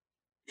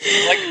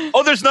 Like,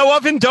 oh, there's no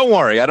oven? Don't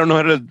worry. I don't know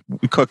how to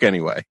cook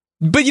anyway.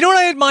 But you know what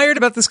I admired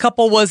about this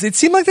couple was it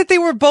seemed like that they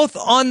were both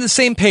on the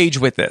same page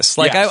with this.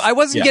 Like, yes. I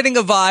wasn't getting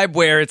a vibe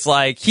where it's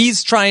like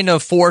he's trying to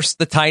force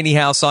the tiny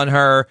house on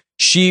her.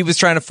 She was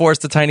trying to force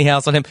the tiny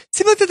house on him. It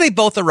seemed like that they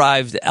both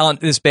arrived on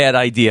this bad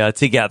idea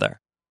together.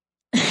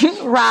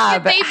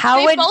 Rob, they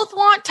both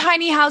want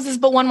tiny houses,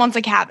 but one wants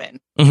a cabin.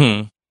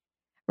 Mm-hmm.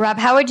 Rob,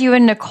 how would you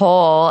and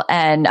Nicole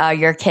and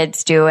your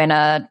kids do in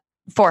a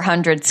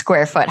 400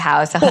 square foot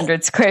house,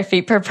 100 square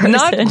feet per person?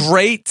 Not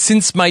great,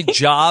 since my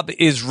job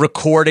is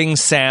recording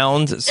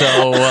sound.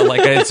 So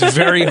like, it's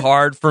very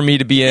hard for me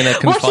to be in a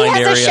confined area. Well,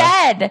 he has a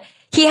shed.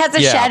 He has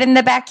a shed in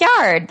the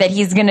backyard that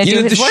he's going to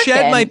do his work in. The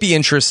shed might be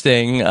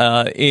interesting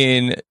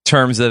in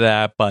terms of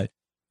that, but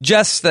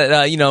just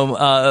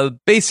that,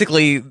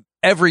 basically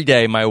every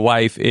day my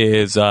wife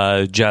is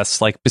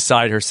just like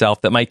beside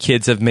herself that my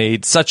kids have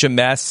made such a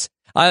mess.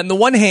 On the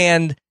one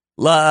hand,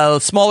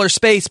 smaller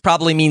space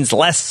probably means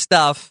less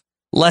stuff,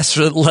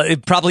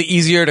 probably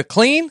easier to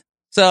clean.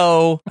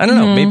 So I don't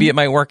know, maybe it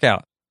might work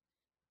out.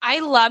 I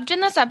loved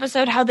in this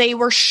episode how they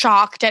were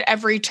shocked at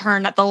every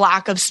turn at the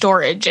lack of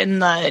storage in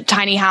the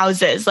tiny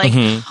houses. Like,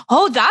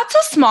 oh, that's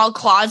a small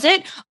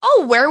closet.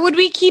 Oh, where would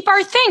we keep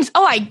our things?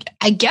 Oh,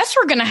 I guess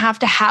we're going to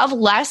have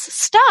less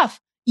stuff.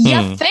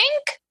 You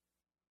think?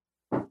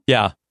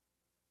 Yeah.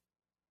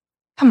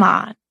 Come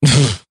on.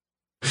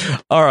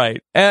 All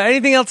right.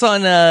 Anything else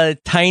on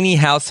Tiny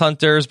House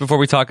Hunters before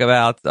we talk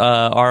about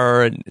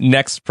our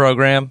next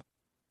program?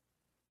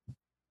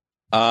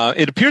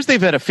 It appears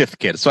they've had a 5th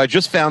kid, so I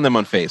just found them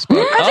on Facebook.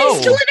 Are they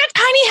still in a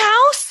tiny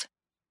house?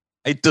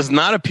 It does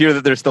not appear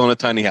that they're still in a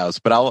tiny house,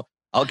 but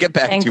I'll get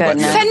back to you. By the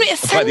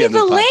Send me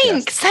the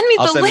link. Send me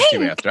the link. I'll send it to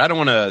you after. I don't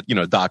want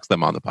to, dox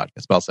them on the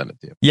podcast, but I'll send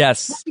it to you.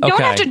 Yes. You don't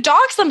have to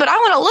dox them, but I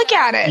want to look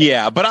at it.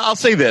 Yeah, but I'll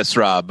say this,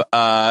 Rob.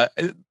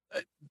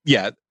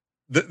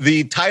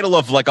 The title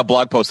of like a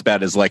blog post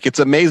about it is like, it's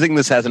amazing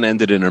this hasn't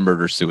ended in a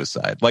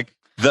murder-suicide. Like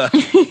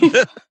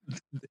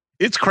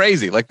it's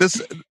crazy. Like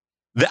this,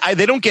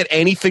 they don't get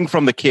anything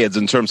from the kids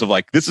in terms of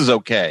like, this is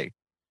okay.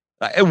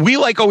 We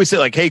like always say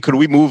like, hey, could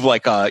we move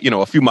like a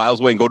few miles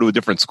away and go to a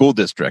different school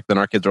district? And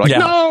our kids are like,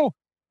 no.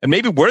 And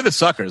maybe we're the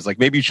suckers. Like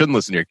maybe you shouldn't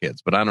listen to your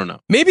kids, but I don't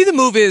know. Maybe the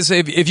move is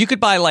if you could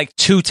buy like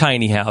 2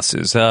 tiny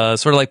houses,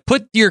 sort of like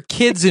put your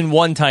kids in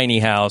one tiny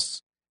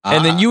house,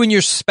 and then you and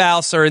your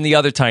spouse are in the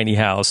other tiny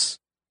house.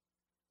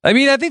 I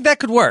mean, I think that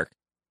could work.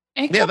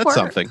 That's work.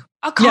 Something.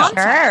 A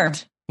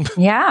concept.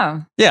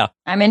 Yeah. Yeah.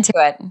 I'm into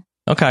it.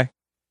 Okay.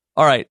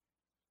 All right.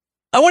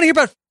 I want to hear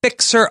about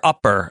Fixer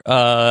Upper.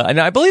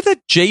 And I believe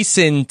that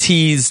Jason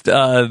teased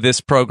this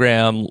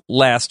program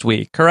last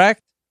week,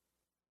 correct?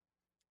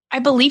 I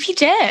believe he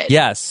did.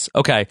 Yes.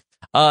 Okay.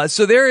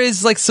 So there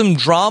is like some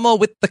drama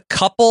with the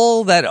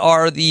couple that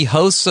are the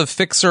hosts of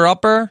Fixer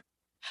Upper.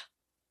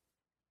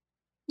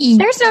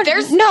 There's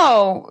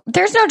no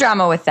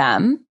drama with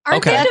them.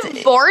 Aren't they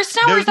divorced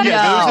now? Or is that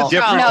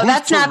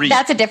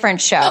that's a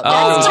different show.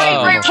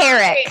 Right.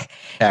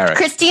 Tarek.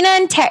 Christina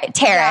and Tarek.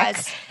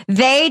 Yes.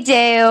 They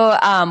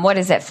do what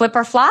is it? Flip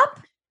or Flop?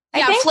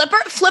 Yeah, Flip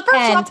or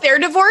Flop, they're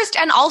divorced,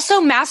 and also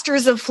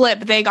Masters of Flip,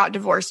 they got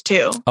divorced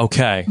too.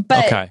 Okay.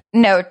 But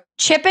no,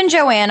 Chip and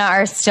Joanna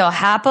are still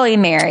happily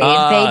married.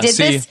 They did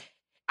this.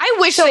 I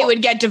wish they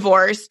would get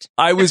divorced.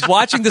 I was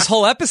watching this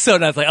whole episode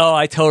and I was like, oh,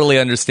 I totally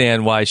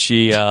understand why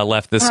she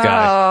left this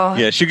guy.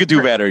 Yeah, she could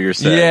do better, you're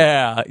saying.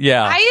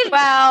 Yeah.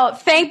 Well,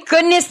 thank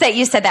goodness that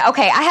you said that.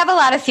 Okay, I have a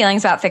lot of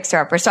feelings about Fixer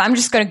Upper, so I'm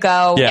just going to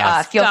go.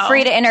 Feel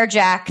free to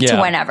interject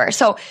whenever.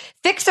 So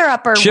Fixer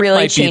Upper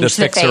really changed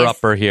the face. Fixer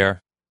Upper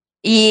here.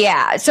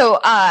 Yeah. So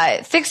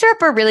Fixer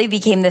Upper really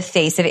became the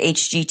face of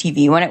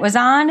HGTV when it was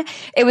on.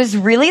 It was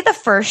really the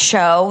first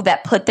show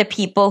that put the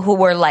people who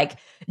were like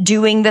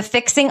doing the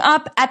fixing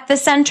up at the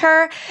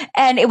center.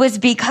 And it was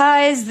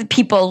because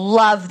people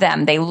love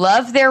them. They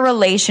love their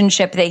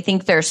relationship. They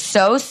think they're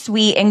so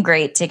sweet and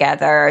great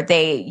together.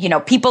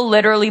 People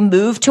literally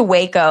moved to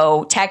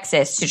Waco,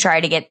 Texas to try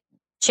to get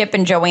Chip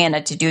and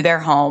Joanna to do their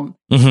home.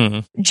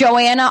 Mm-hmm.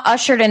 Joanna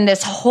ushered in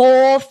this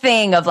whole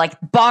thing of like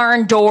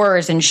barn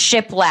doors and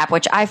shiplap,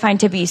 which I find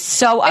to be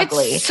so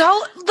ugly.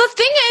 The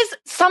thing is,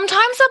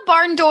 sometimes a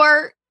barn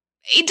door,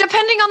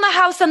 depending on the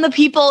house and the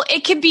people,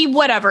 it could be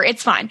whatever.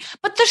 It's fine.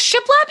 But the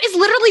shiplap is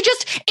literally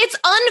it's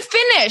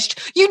unfinished.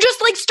 You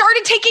just like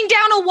started taking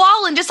down a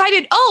wall and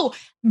decided, oh,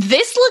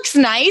 this looks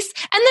nice.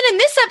 And then in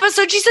this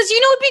episode, she says,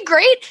 it'd be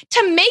great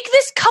to make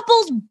this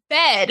couple's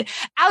bed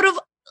out of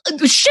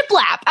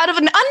shiplap, out of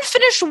an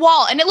unfinished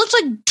wall. And it looks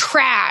like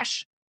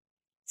trash.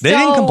 They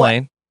didn't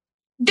complain.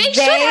 They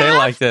should have. They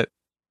liked it.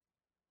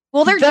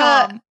 Well, they're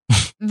dumb.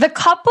 The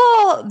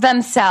couple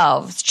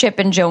themselves, Chip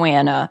and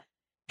Joanna,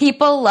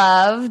 people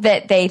love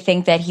that they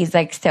think that he's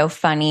like so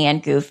funny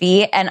and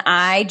goofy. And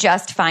I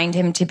just find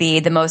him to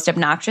be the most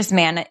obnoxious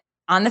man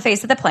on the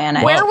face of the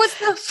planet. Where was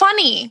the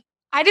funny?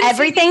 I didn't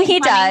everything he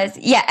does.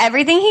 Yeah,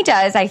 everything he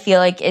does, I feel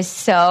like is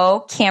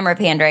so camera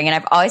pandering. And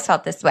I've always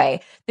felt this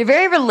way. They're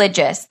very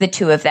religious, the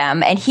two of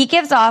them. And he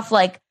gives off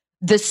like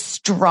the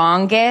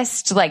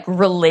strongest, like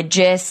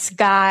religious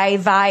guy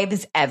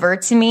vibes ever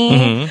to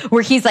me,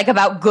 where he's like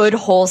about good,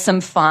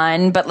 wholesome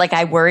fun, but like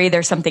I worry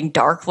there's something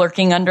dark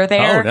lurking under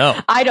there. Oh no,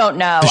 I don't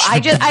know.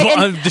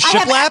 The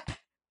shiplap.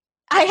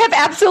 I have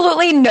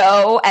absolutely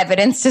no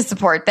evidence to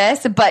support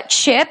this, but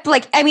Chip,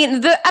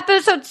 the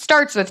episode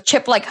starts with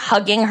Chip like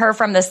hugging her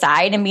from the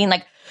side and being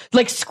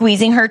like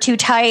squeezing her too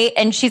tight,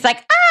 and she's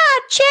like,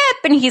 Chip,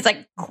 and he's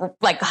like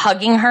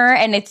hugging her,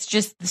 and it's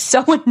just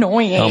so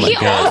annoying. Oh my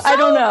God. Also, I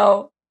don't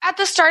know. At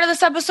the start of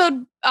this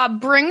episode,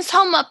 brings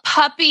home a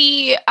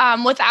puppy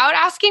without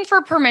asking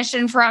for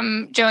permission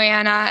from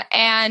Joanna,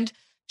 and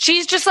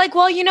she's just like,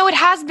 well, it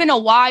has been a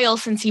while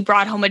since he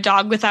brought home a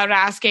dog without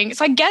asking.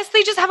 So I guess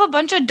they just have a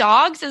bunch of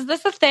dogs. Is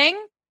this a thing?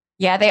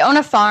 Yeah, they own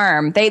a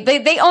farm. They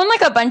own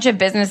like a bunch of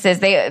businesses.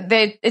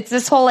 It's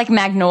this whole like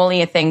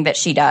Magnolia thing that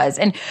she does.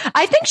 And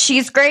I think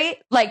she's great.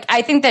 Like,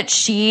 I think that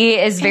she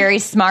is very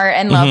smart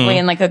and lovely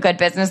and like a good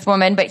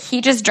businesswoman, but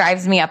he just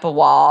drives me up a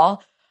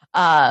wall.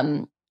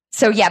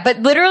 So yeah, but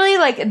literally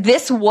like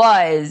this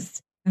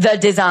was the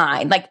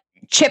design. Like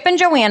Chip and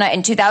Joanna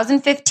in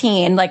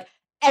 2015, like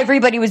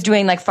everybody was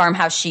doing like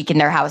farmhouse chic in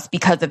their house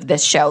because of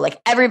this show. Like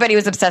everybody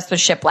was obsessed with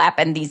shiplap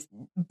and these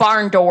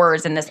barn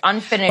doors and this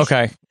unfinished,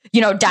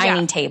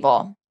 dining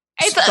table.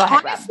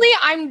 Honestly,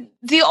 I'm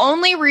the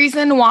only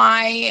reason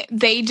why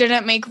they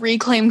didn't make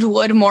reclaimed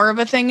wood more of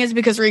a thing is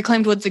because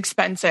reclaimed wood's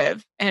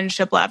expensive and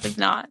shiplap is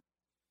not.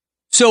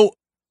 So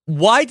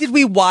why did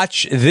we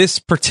watch this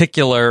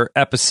particular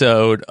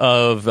episode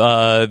of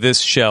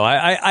this show?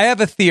 I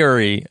have a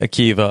theory,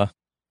 Akiva.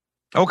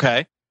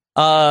 Okay.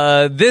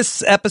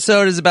 This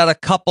episode is about a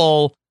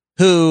couple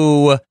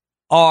who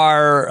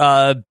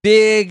are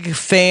big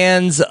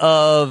fans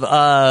of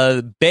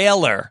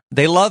Baylor.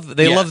 They love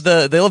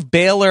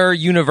Baylor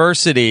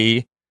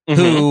University,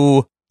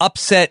 who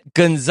upset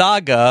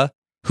Gonzaga,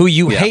 who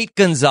you hate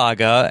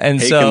Gonzaga, and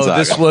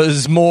this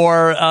was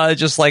more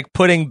just like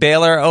putting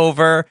Baylor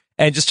over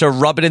and just to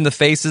rub it in the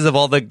faces of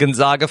all the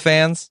Gonzaga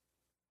fans.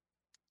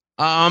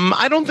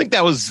 I don't think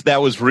that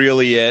was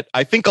really it.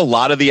 I think a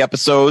lot of the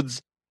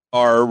episodes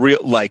are real,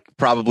 like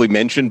probably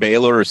mention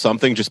Baylor or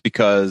something, just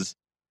because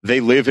they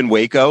live in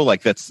Waco.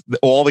 Like that's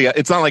all the.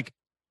 It's not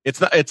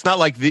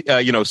like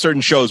the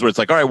certain shows where it's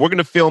like, all right, we're going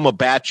to film a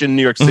batch in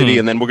New York City,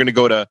 and then we're going to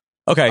go to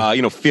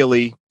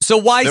Philly. So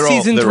why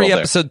season 3, all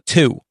episode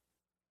 2?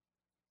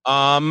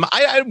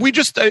 We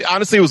just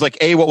honestly, it was like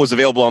A, what was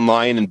available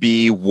online, and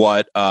B,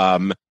 what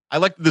I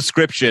like the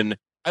description.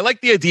 I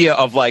like the idea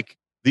of like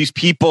these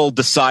people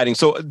deciding.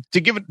 So to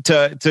give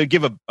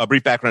a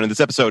brief background in this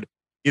episode,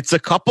 it's a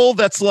couple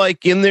that's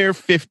like in their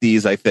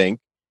 50s, I think,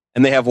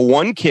 and they have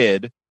one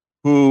kid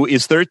who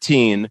is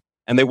 13,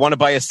 and they want to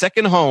buy a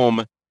second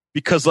home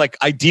because, like,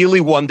 ideally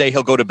one day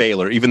he'll go to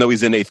Baylor, even though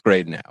he's in 8th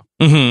grade now.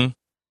 Mm-hmm.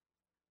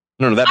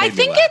 No, that I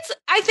think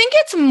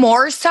it's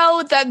more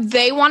so that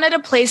they wanted a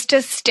place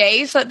to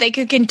stay so that they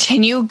could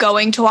continue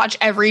going to watch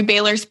every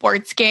Baylor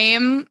sports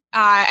game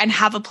and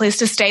have a place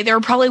to stay. They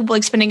were probably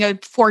like spending a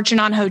fortune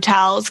on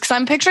hotels, because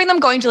I'm picturing them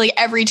going to like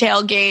every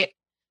tailgate.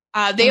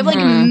 They have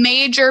like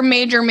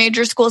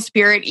major school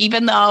spirit,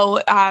 even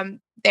though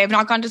they have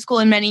not gone to school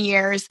in many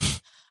years.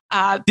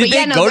 Did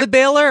they go to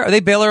Baylor? Are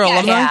they Baylor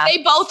alumni? Yeah,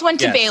 they both went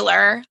to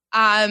Baylor. So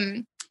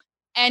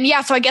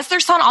I guess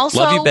their son also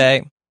love you,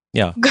 Bay.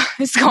 Yeah,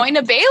 is going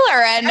to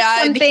Baylor,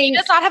 and he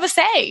does not have a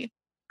say.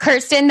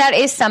 Kirsten, that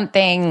is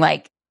something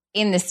like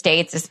in the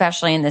States,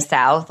 especially in the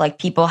South, like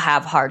people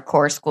have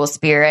hardcore school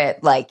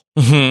spirit. Like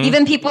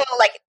even people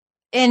like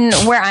in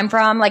where I'm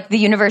from, like the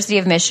University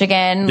of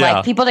Michigan,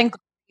 like people didn't go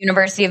to the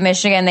University of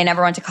Michigan. They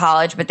never went to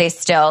college, but they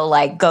still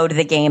like go to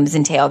the games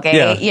and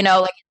tailgate,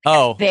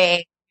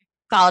 like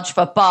college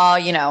football,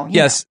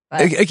 Yes.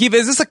 Akiva,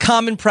 is this a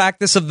common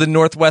practice of the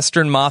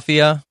Northwestern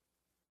Mafia?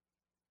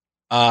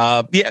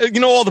 All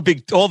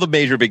the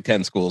major Big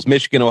Ten schools,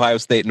 Michigan, Ohio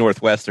State,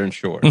 Northwestern,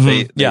 sure.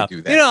 They do that.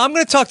 I'm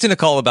going to talk to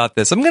Nicole about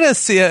this. I'm going to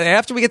see,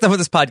 after we get done with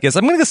this podcast,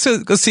 I'm going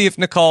to go see if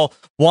Nicole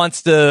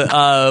wants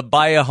to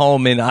buy a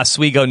home in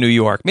Oswego, New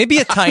York. Maybe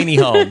a tiny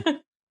home. I'm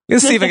going to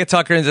see if I can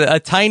talk her into a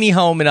tiny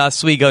home in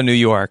Oswego, New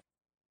York.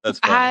 That's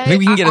fun. Maybe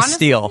we can get a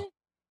steal.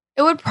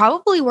 It would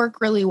probably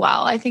work really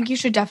well. I think you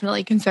should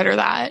definitely consider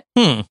that.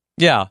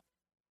 Yeah.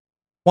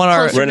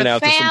 Renting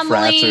out to some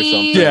frats or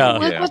something.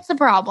 Yeah. What's the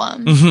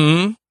problem?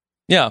 Mm-hmm.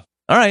 Yeah.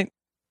 All right.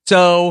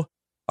 So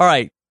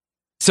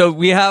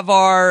we have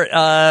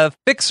our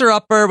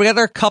fixer-upper. We got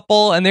our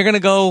couple, and they're going to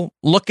go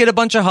look at a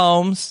bunch of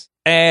homes.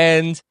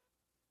 And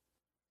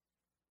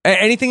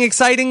anything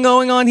exciting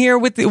going on here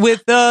with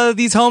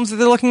these homes that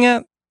they're looking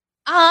at?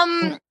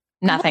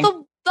 Nothing.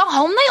 The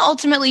home they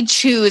ultimately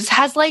choose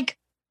has like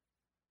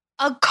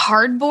a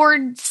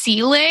cardboard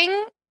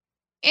ceiling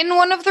in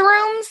one of the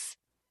rooms.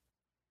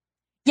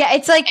 Yeah,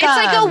 it's like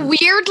a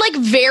weird, like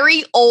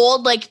very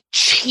old, like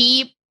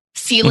cheap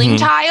ceiling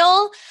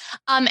tile,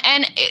 and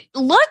it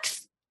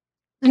looks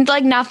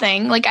like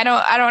nothing. Like I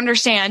don't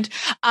understand.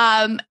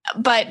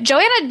 But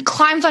Joanna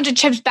climbs onto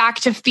Chip's back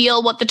to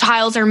feel what the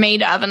tiles are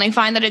made of, and they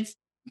find that it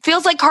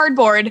feels like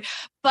cardboard,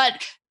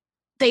 but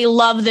they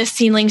love this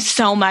ceiling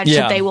so much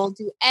that they will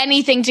do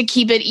anything to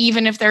keep it,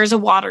 even if there's a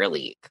water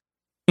leak.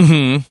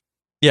 Mm-hmm.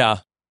 Yeah.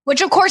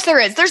 Which, of course, there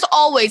is. There's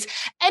always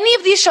any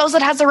of these shows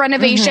that has a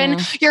renovation.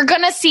 You're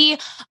going to see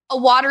a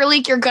water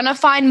leak. You're going to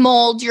find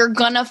mold. You're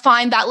going to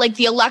find that like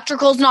the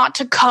electrical's not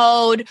to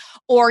code,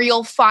 or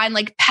you'll find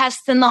like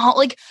pests in the home.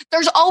 Like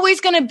there's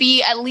always going to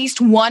be at least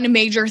one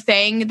major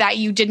thing that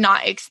you did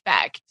not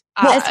expect.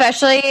 Well,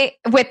 especially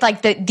with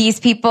like these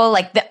people,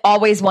 like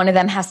always one of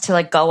them has to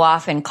like go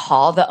off and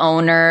call the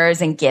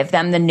owners and give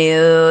them the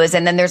news.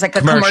 And then there's like a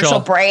commercial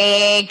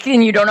break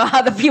and you don't know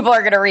how the people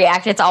are going to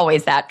react. It's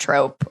always that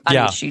trope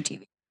on Shoe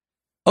TV.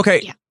 Okay.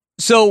 Yeah.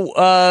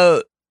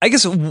 So, I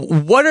guess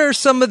what are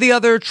some of the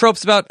other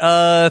tropes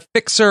about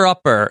Fixer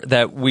Upper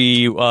that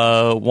we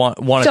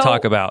want to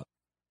talk about?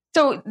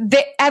 So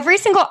every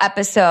single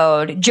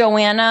episode,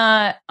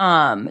 Joanna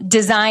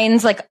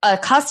designs like a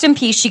custom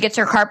piece. She gets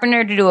her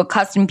carpenter to do a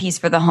custom piece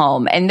for the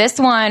home. And this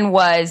one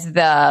was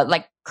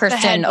like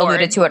Kirsten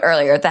alluded to it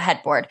earlier, the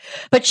headboard.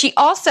 But she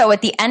also,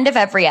 at the end of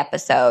every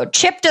episode,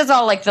 Chip does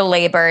all like the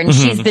labor and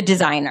she's the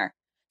designer.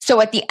 So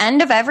at the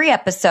end of every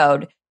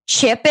episode,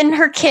 Chip and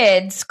her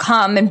kids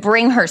come and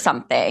bring her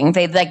something.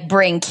 They like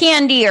bring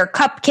candy or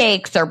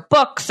cupcakes or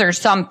books or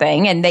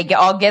something. And they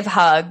all give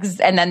hugs.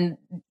 And then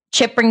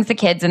Chip brings the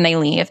kids and they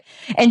leave.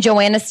 And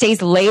Joanna stays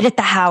late at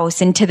the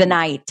house into the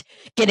night,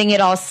 getting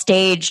it all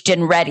staged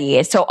and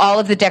ready. So all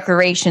of the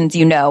decorations,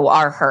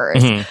 are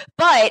hers.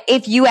 But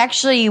if you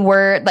actually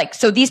were like,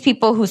 so these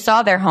people who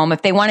saw their home,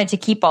 if they wanted to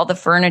keep all the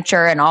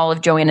furniture and all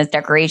of Joanna's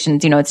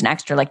decorations, it's an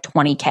extra like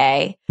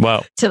 $20,000.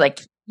 Wow. To like,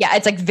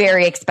 it's like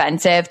very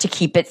expensive to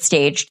keep it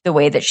staged the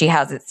way that she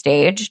has it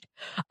staged.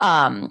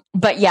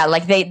 But yeah,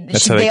 like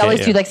they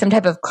always do like some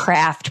type of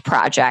craft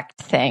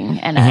project thing.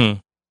 And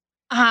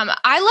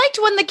I liked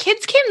when the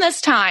kids came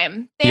this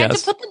time. They had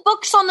to put the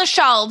books on the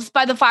shelves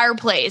by the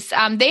fireplace.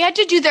 They had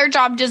to do their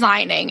job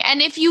designing.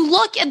 And if you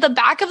look at the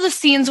back of the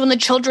scenes when the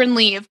children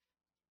leave,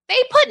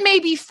 they put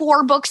maybe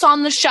 4 books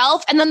on the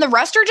shelf, and then the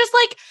rest are just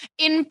like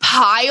in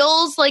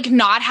piles, like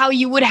not how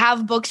you would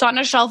have books on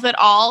a shelf at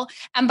all.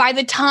 And by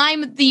the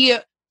time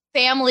the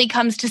family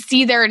comes to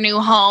see their new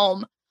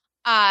home,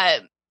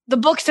 the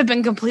books have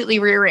been completely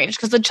rearranged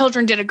because the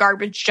children did a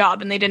garbage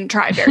job and they didn't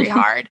try very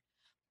hard.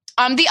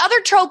 The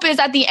other trope is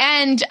at the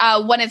end,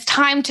 when it's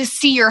time to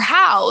see your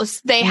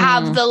house, they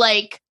have the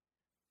like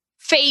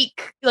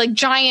fake, like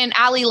giant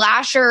Ali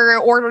Lasher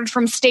ordered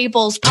from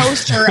Staples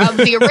poster of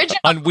the original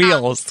on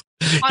wheels.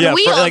 On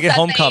wheels, like at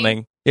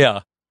Homecoming.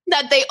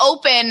 That they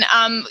open,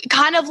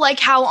 kind of like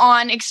how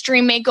on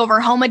Extreme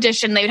Makeover Home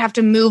Edition, they would have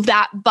to move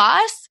that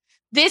bus.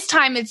 This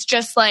time it's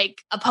just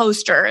like a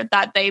poster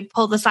that they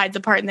pull the sides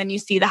apart and then you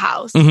see the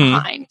house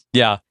behind.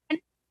 Yeah.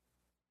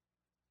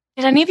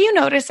 Did any of you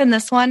notice in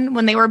this one,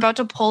 when they were about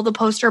to pull the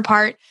poster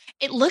apart,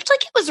 it looked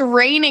like it was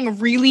raining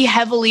really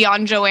heavily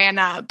on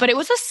Joanna, but it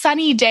was a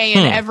sunny day in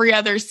every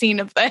other scene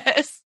of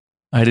this.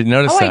 I didn't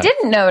notice that. I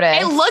didn't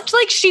notice. It looked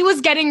like she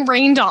was getting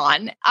rained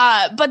on,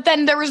 but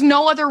then there was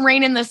no other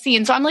rain in the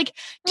scene. So I'm like,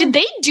 did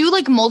they do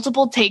like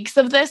multiple takes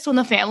of this when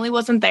the family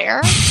wasn't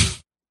there?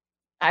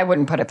 I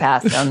wouldn't put it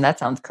past them. That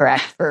sounds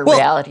correct for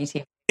reality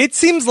TV. It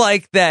seems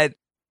like that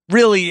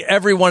really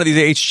every one of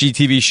these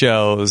HGTV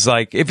shows,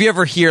 like if you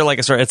ever hear like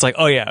a story, it's like,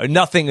 oh yeah,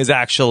 nothing is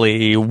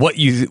actually what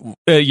you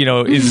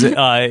is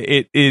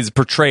it is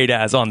portrayed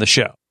as on the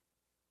show.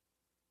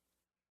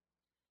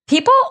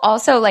 People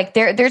also like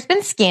there's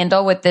been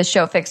scandal with this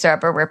show Fixer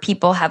Upper where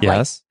people have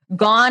like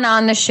gone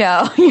on the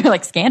show. You're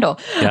like scandal.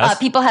 Yes.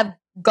 People have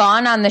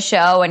gone on the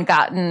show and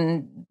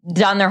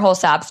done their whole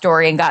sob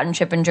story and gotten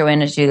Chip and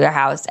Joanna to do their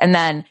house and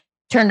then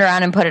turned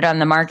around and put it on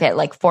the market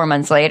like 4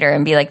 months later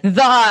and be like,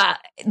 the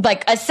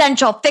like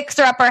essential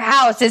Fixer Upper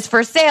house is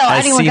for sale.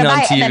 Anyone can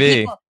buy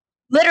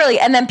it.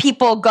 And then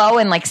people go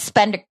and like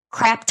spend a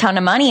crap ton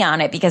of money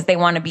on it because they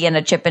want to be in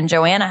a Chip and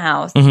Joanna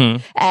house.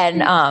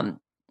 And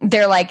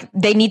they're like,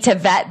 they need to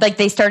vet, like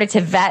they started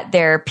to vet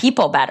their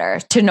people better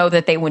to know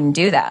that they wouldn't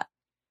do that.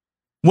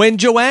 When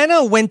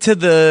Joanna went to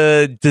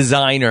the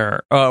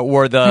designer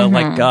or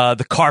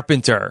the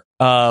carpenter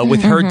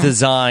with her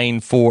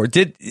design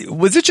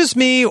was it just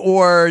me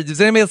or does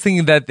anybody else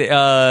think that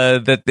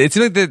that it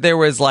seemed like that there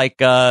was like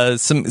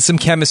some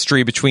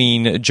chemistry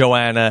between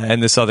Joanna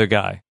and this other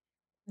guy?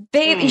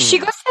 She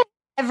goes to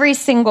every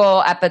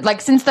single episode, like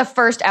since the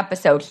first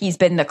episode, he's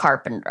been the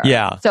carpenter.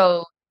 Yeah.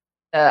 So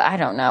I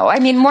don't know. I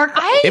mean,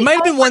 it might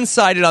have been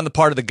one-sided on the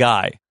part of the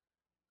guy.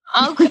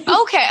 Okay.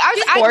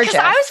 I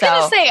was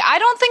going to say, I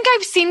don't think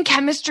I've seen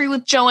chemistry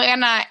with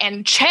Joanna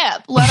and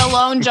Chip, let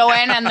alone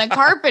Joanna and the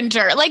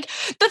carpenter. Like,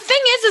 the thing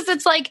is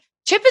it's like,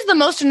 Chip is the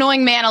most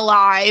annoying man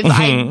alive.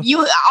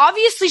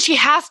 Obviously, she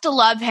has to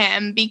love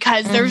him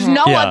because there's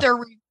no other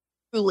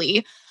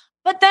truly.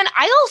 But then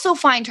I also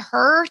find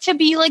her to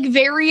be, like,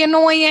 very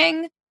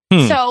annoying.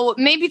 So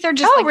maybe they're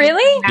just,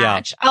 really?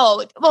 Match.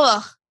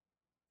 Yeah.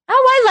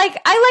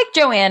 I like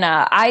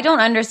Joanna. I don't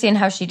understand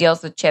how she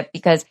deals with Chip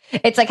because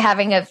it's like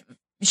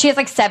she has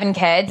like 7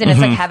 kids and it's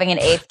like having an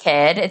 8th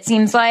kid. It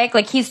seems like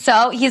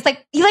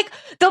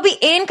they'll be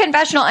in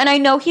confessional. And I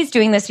know he's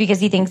doing this because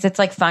he thinks it's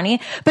like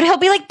funny, but he'll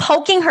be like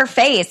poking her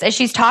face as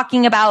she's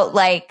talking about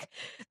like,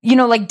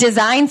 like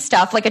design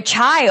stuff like a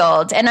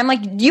child. And I'm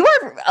like, you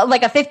are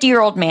like a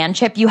 50-year-old man,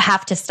 Chip. You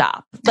have to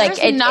stop. Like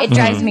it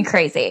drives me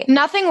crazy.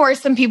 Nothing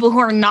worse than people who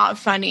are not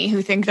funny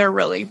who think they're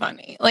really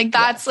funny. Like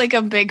that's like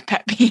a big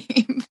pet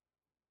peeve.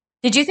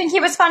 Did you think he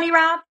was funny,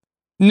 Rob?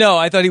 No,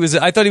 I thought he was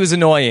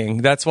annoying.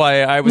 That's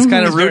why I was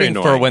kind of rooting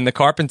for when the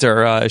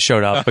carpenter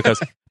showed up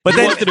because. But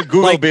then wanted to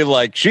Google be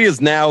like, she is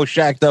now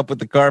shacked up with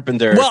the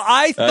carpenter. Well,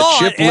 I thought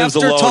Chip lives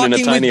after alone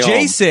talking with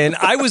Jason,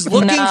 I was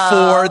looking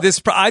for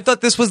this. I thought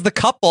this was the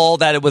couple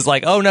that it was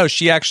like, oh no,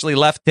 she actually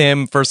left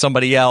him for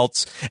somebody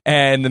else,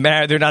 and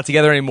they're not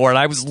together anymore. And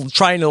I was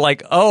trying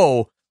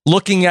to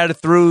looking at it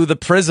through the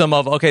prism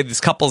of okay, this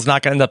couple's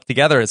not going to end up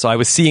together. And so I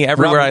was seeing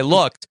everywhere I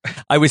looked,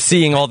 I was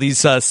seeing all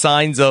these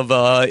signs of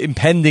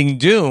impending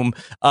doom,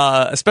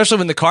 especially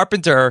when the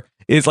carpenter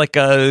is like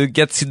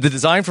gets the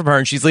design from her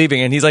and she's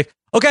leaving, and he's like,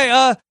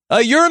 okay,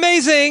 you're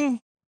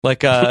amazing.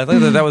 Like, I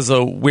think that was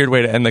a weird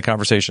way to end the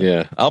conversation.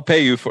 Yeah, I'll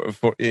pay you for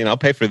I'll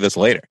pay for this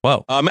later.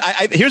 Whoa.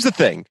 Here's the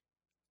thing: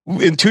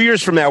 in 2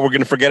 years from now, we're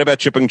going to forget about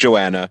Chip and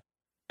Joanna,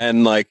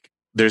 and like,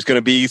 there's going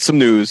to be some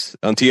news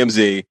on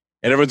TMZ,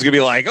 and everyone's going to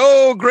be like,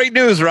 "Oh, great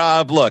news,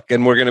 Rob! Look!"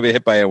 And we're going to be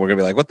hit by it. We're going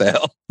to be like, "What the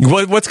hell?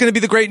 What's going to be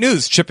the great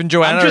news? Chip and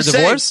Joanna are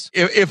divorced?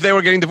 If they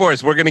were getting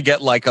divorced, we're going to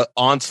get like an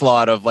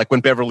onslaught of like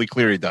when Beverly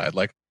Cleary died.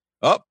 Like,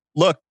 oh,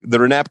 look, the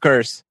Renap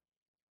curse."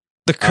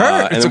 The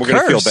curse, and then we're going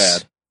to feel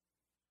bad.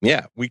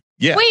 Yeah, Wait,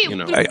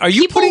 are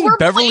you putting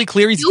Beverly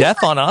Cleary's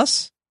death on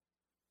us?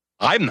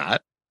 I'm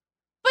not.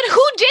 But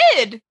who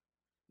did?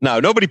 No,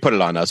 nobody put it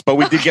on us. But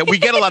we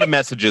get a lot of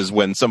messages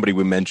when somebody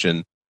we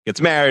mention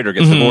gets married or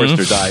gets divorced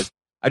or dies.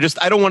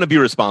 I don't want to be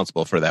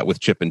responsible for that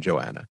with Chip and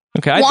Joanna.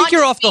 Okay, I think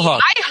you're off the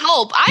hook.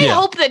 I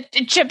hope that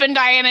Chip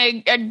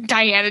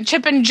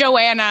and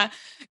Joanna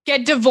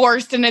get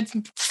divorced and it's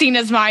seen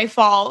as my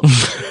fault.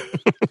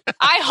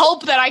 I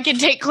hope that I can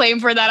take claim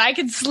for that. I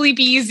can sleep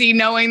easy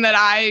knowing that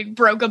I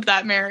broke up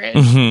that marriage.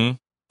 People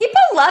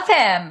love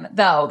him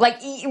though. Like,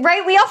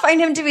 right? We all find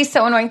him to be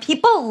so annoying.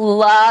 People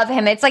love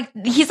him. It's like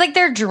he's like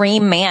their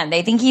dream man.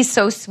 They think he's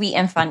so sweet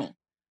and funny.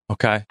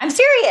 Okay. I'm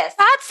serious.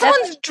 That's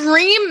someone's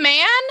dream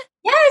man?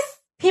 Yes.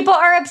 People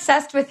are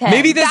obsessed with him.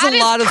 Maybe there's That a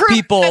is lot of proof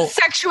people. that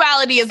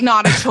sexuality is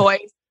not a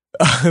choice.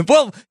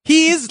 Well,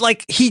 he is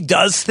like, he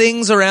does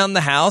things around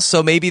the house.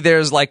 So maybe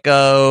there's like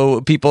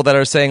people that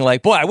are saying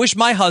like, boy, I wish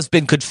my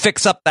husband could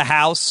fix up the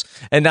house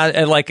and not,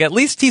 and like, at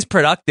least he's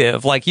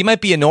productive. Like, he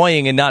might be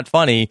annoying and not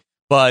funny,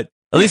 but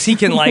at least he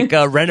can like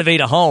renovate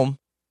a home.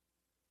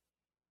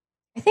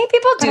 I think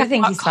people do But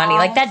think he's funny.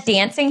 Like that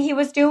dancing he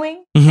was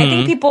doing. Mhm. I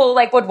think people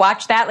like would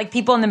watch that. Like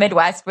people in the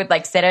Midwest would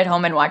like sit at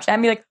home and watch that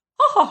and be like,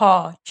 ha ha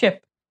ha,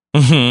 Chip.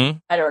 Mm-hmm.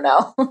 I don't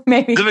know.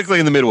 Maybe. Specifically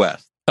in the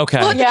Midwest.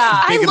 Okay. Look, Yeah.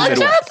 I Big in the looked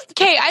Midwest. up.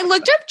 Okay, I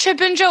looked up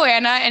Chip and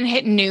Joanna and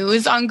hit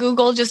news on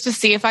Google just to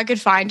see if I could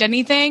find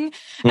anything.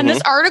 And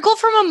this article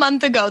from a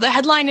month ago, the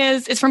headline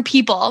is from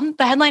People.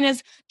 The headline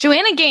is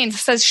Joanna Gaines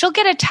says she'll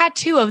get a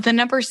tattoo of the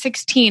number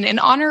 16 in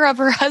honor of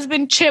her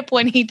husband Chip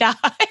when he dies.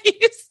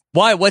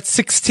 Why? What's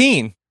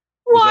 16? Was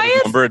that Why his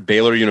is number at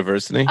Baylor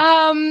University? Did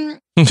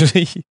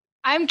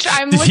I'm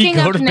he looking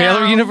go up to now.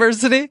 Baylor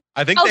University?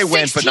 I think they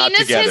went, but not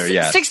 16 is together. his,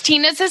 Yeah.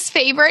 16 is his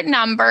favorite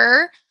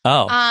number.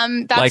 Oh.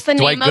 That's Like the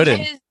Dwight name of Gooden.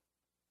 his.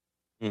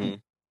 Mhm.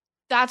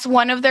 That's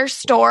one of their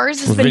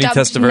stores. It's We're been reading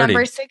dubbed Testaverde.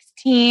 number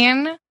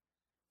 16.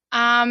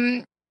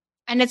 And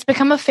it's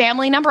become a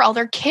family number. All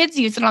their kids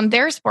use it on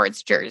their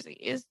sports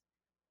jerseys.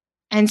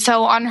 And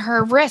so on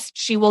her wrist,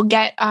 she will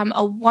get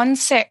a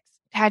 1-6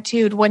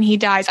 tattooed when he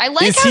dies. I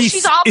like Is how he- she's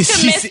is he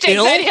optimistic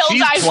ill? that he'll She's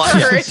die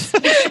plotting. first.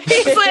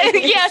 He's like,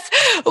 yes,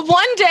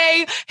 one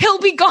day he'll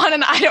be gone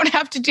and I don't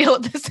have to deal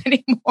with this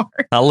anymore.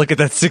 I'll look at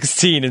that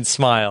 16 and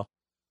smile.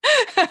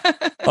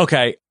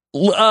 Okay.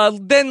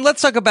 Then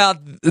let's talk about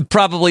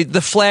probably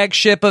the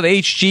flagship of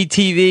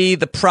HGTV,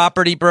 the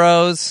Property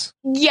Bros.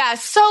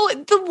 Yes. So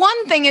the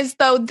one thing is,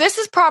 though, this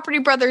is Property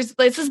Brothers.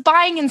 This is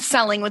buying and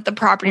selling with the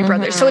Property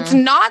Brothers. So it's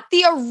not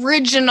the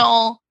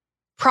original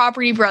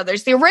Property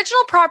Brothers. The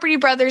original Property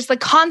Brothers, the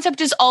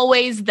concept is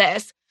always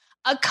this.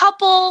 A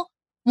couple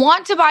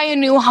want to buy a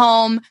new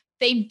home.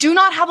 They do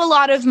not have a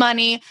lot of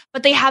money,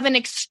 but they have an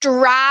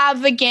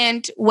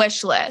extravagant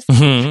wish list.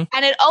 Mm-hmm.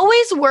 And it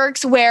always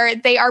works where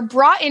they are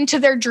brought into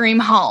their dream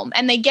home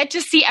and they get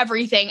to see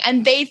everything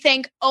and they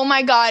think, oh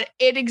my God,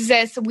 it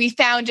exists. We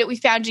found it. We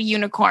found a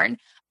unicorn.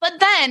 But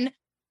then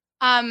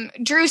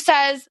Drew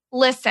says,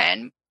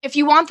 listen, if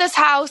you want this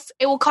house,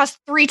 it will cost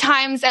 3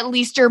 times at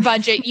least your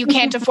budget. You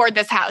can't afford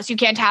this house. You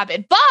can't have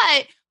it.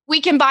 But we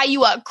can buy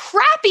you a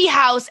crappy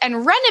house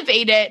and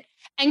renovate it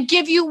and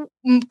give you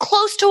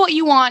close to what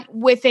you want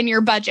within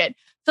your budget.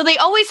 So they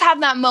always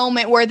have that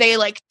moment where they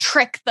like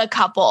trick the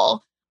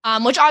couple,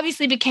 which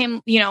obviously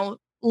became,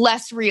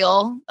 less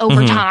real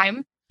over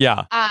time.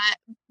 Yeah.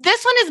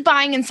 This one is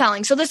buying and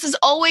selling. So this is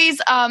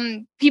always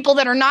people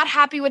that are not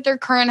happy with their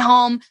current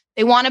home.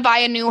 They want to buy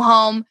a new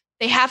home.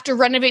 They have to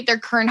renovate their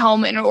current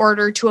home in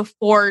order to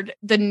afford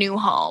the new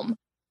home.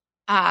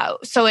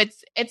 So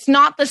it's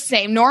not the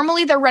same.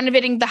 Normally they're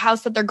renovating the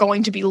house that they're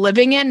going to be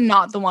living in,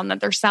 not the one that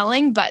they're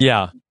selling, but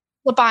Yeah.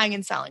 the buying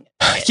and selling.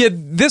 Yeah,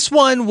 this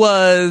one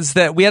was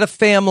that we had a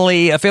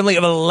family of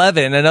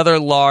 11, another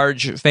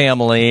large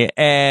family,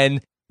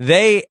 and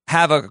they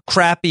have a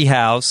crappy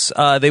house.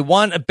 They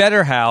want a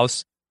better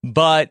house,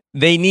 but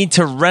they need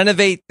to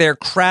renovate their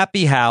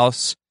crappy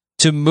house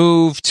to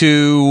move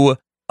to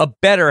a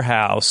better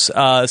house.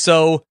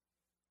 To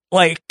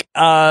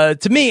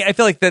me, I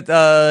feel like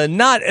that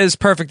not as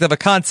perfect of a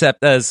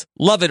concept as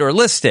Love It or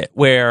List It,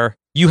 where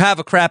you have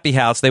a crappy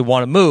house, they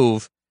want to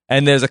move,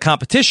 and there's a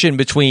competition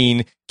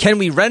between, can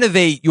we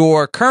renovate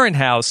your current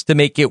house to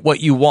make it what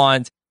you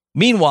want?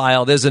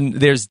 Meanwhile,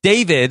 there's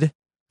David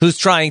who's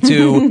trying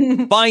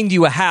to find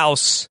you a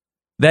house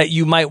that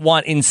you might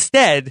want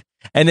instead,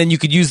 and then you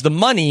could use the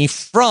money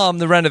from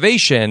the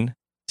renovation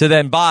to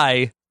then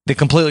buy the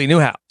completely new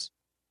house.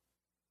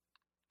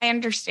 I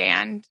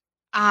understand.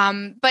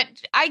 But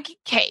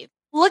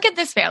look at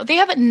this family. They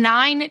have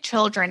 9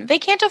 children. They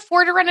can't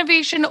afford a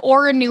renovation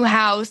or a new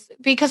house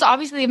because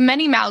obviously they have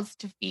many mouths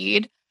to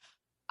feed.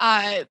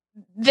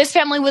 This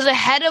family was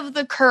ahead of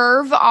the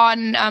curve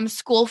on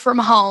school from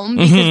home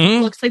because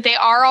it looks like they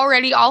are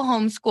already all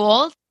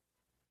homeschooled.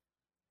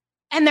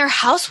 And their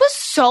house was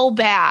so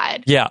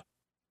bad. Yeah.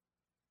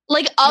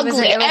 Like ugly. it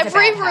was a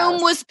Every bad room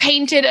house. was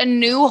painted a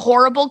new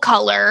horrible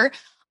color.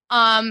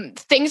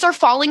 Things are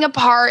falling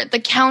apart. The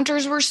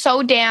counters were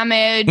so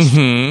damaged.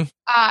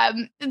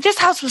 This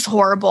house was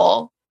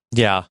horrible.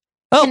 Yeah.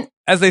 Oh,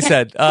 as they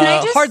said,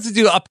 I just- hard to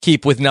do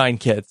upkeep with 9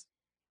 kids.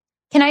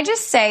 Can I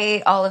just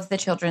say all of the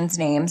children's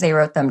names? I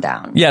wrote them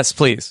down. Yes,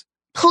 please.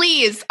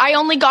 Please. I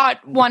only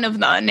got one of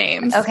the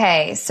names.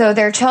 Okay, so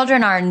their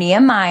children are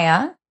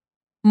Nehemiah,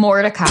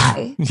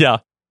 Mordecai. Yeah.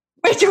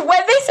 Which, when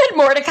they said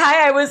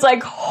Mordecai, I was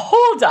like,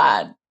 hold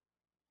on.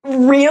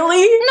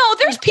 Really? No,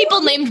 there's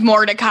people named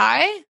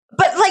Mordecai.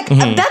 But like,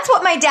 Mhm. that's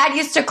what my dad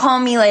used to call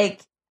me,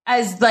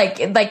 as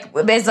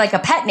a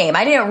pet name.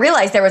 I didn't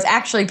realize there was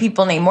actually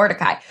people named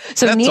Mordecai.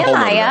 So That's a whole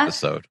nother Nehemiah,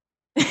 episode.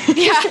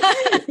 Yeah.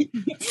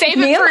 Save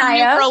it for a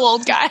Nehemiah. neutral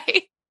old guy.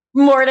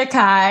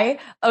 Mordecai,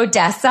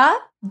 Odessa,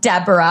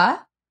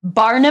 Deborah,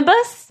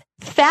 Barnabas,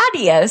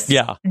 Thaddeus,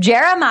 Yeah.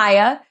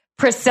 Jeremiah,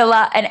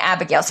 Priscilla, and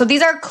Abigail. So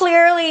these are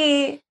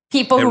clearly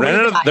people They who ran read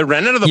out the of, they Bible.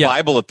 ran out of the Yeah.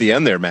 Bible at the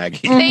end there,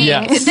 Maggie.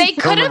 Yeah. They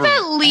could have Remember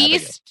at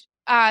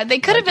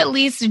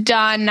least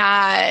done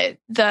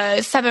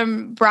the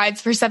 7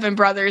 brides for 7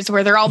 brothers,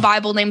 where they're all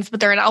Bible names, but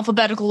they're in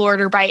alphabetical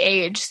order by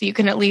age, so you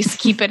can at least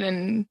keep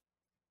it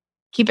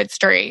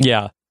straight.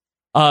 Yeah.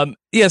 So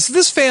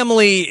this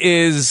family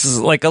is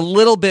like a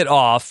little bit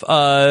off.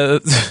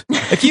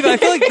 Akiva, I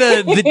feel like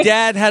the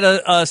dad had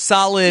a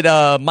solid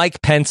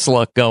Mike Pence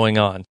look going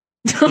on.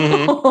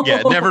 Mhm.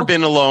 Yeah, never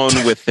been alone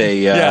with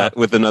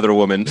with another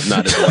woman,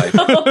 not his wife.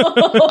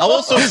 I'll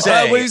also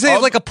say, what do you say?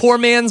 Like a poor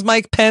man's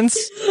Mike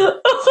Pence?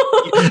 Not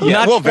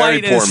well, quite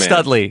very poor as man.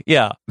 Studley.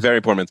 Yeah.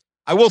 Very poor man.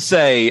 I will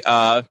say,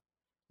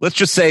 let's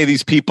just say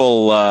these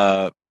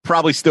people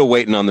probably still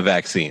waiting on the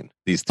vaccine.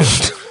 These two.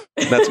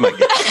 That's my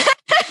guess.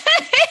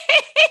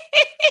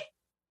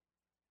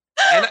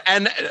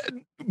 And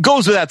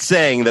goes without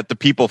saying that the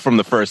people from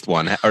the first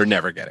one are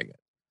never getting it.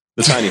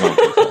 The tiny home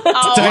people.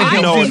 I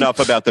know enough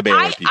about the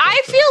Baylor people.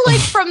 I feel like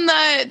from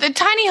the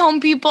tiny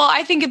home people,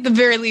 I think at the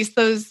very least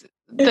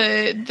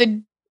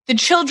the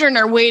children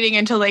are waiting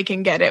until they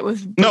can get it.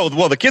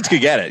 The kids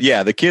could get it.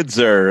 Yeah, the kids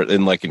are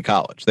in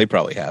college. They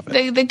probably have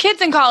it. The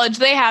kids in college,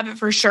 they have it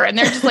for sure, and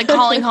they're just like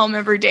calling home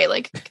every day,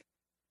 like,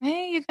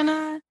 "Hey, you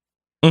gonna?"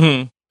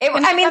 Mm-hmm.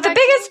 The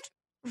biggest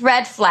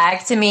red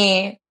flag to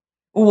me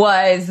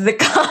was the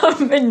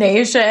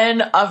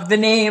combination of the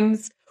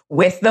names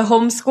with the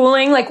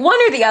homeschooling, like one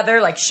or the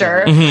other, like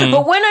sure. Mhm.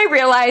 But when I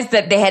realized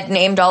that they had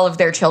named all of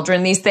their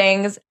children these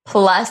things,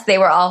 plus they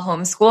were all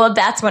homeschooled,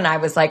 that's when I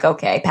was like,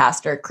 okay,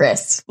 Pastor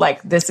Chris,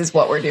 like this is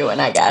what we're doing,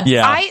 I guess.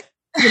 Yeah. I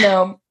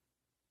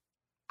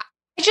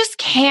just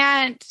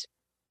can't.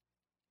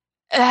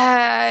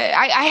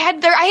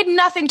 I had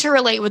nothing to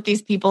relate with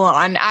these people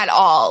on at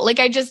all. Like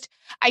I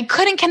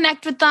couldn't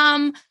connect with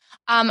them.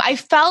 I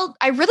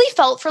really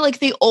felt for like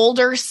the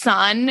older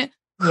son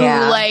who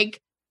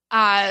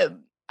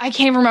I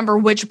can't remember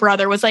which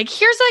brother was like,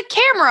 here's a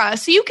camera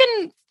so you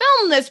can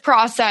film this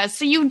process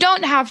so you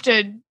don't have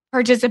to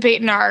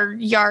participate in our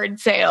yard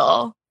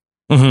sale.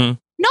 Mm-hmm.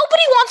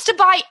 Nobody wants to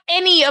buy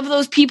any of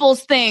those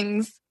people's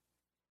things.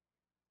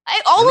 They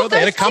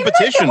had a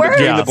competition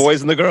between the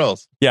boys and the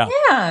girls. Yeah.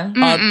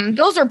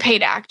 Those are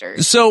paid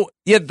actors. So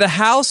yeah, the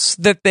house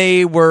that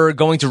they were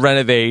going to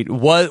renovate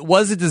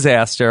was a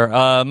disaster.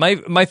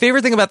 My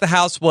favorite thing about the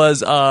house was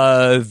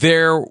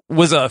there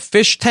was a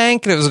fish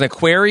tank. There was an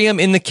aquarium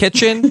in the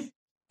kitchen.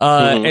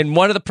 And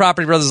one of the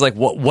property brothers was like,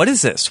 what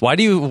is this? Why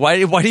do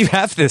you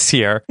have this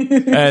here?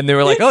 And they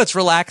were like, oh, it's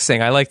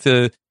relaxing. I like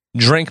to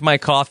drink my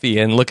coffee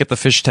and look at the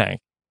fish tank.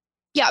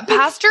 Yeah,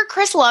 Pastor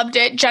Chris loved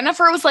it.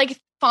 Jennifer was like,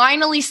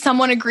 finally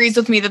someone agrees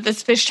with me that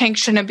this fish tank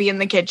shouldn't be in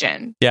the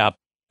kitchen. Yeah.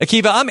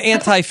 Akiva, I'm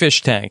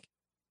anti-fish tank.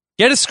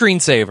 Get a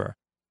screensaver.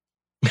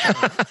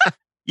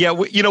 Yeah,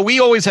 we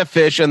always have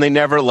fish and they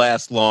never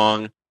last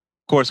long. Of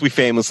course, we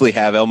famously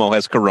have Elmo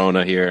has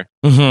Corona here.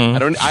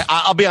 Mm-hmm.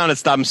 I'll be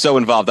honest, I'm so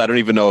involved. I don't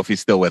even know if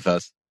he's still with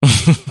us.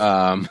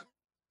 Haven't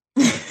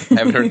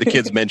heard the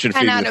kids mention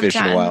feeding the fish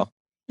in a while.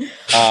 But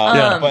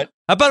how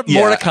about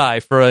Mordecai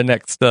for a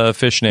next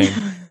fish name?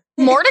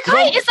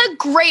 Mordecai is a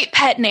great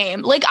pet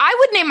name. Like, I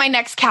would name my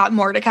next cat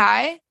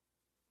Mordecai.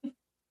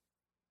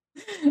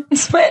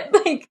 But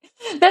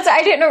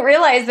I didn't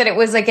realize that it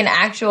was like an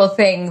actual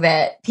thing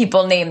that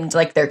people named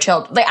like their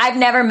children. Like I've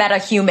never met a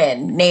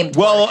human named.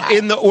 Mordecai.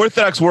 In the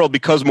Orthodox world,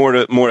 because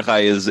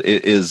Mordecai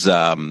is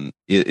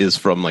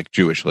from like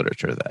Jewish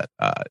literature, that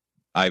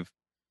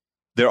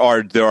there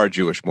are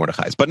Jewish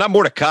Mordecais, but not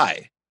Mordecai.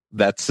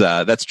 That's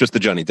just the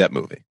Johnny Depp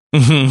movie.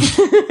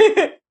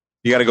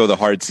 You got to go the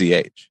hard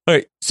CH. All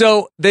right.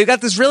 So they've got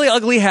this really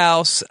ugly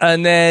house,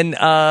 and then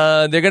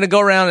they're going to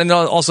go around and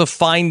also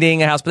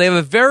finding a house, but they have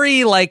a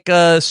very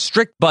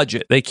strict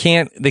budget. They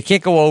can't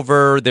go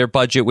over their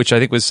budget, which I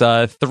think was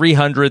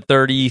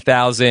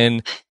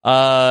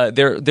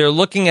 $330,000. They're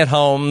looking at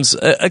homes.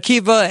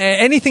 Akiva,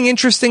 anything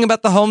interesting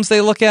about the homes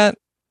they look at?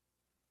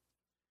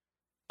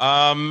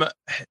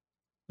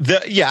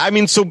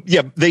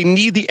 They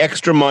need the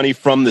extra money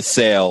from the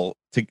sale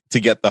to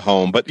get the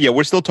home, but yeah,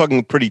 we're still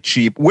talking pretty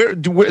cheap. Where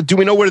do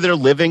we know where they're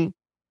living?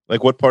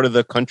 Like what part of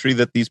the country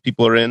that these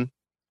people are in?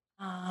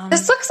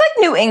 This looks like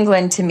New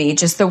England to me,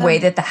 just the way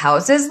that the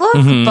houses look,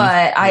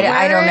 but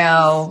I don't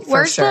know for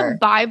where's sure. the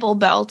Bible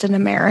Belt in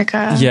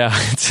America? Yeah,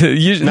 it's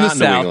usually in the Not New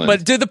South. England.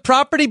 But do the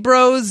property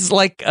bros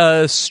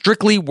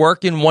strictly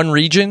work in one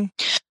region?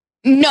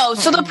 No,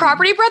 so the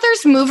Property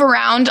Brothers move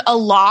around a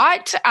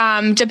lot,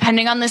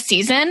 depending on the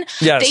season.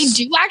 Yes. They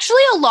do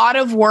actually a lot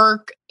of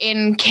work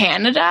in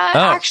Canada,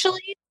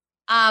 actually.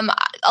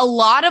 A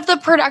lot of the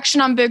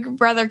production on Big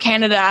Brother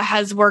Canada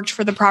has worked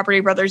for the Property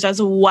Brothers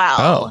as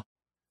well.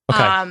 Oh,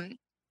 okay.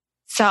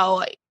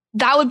 So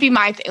that would be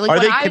my thing. Like, Are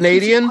they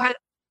Canadian? Are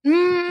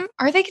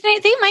they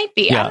Canadian? They might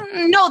be. Yeah. I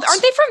don't know.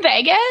 Aren't they from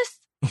Vegas?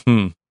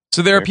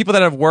 So there are people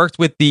that have worked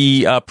with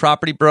the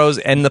Property Bros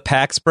and the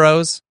Pax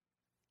Bros.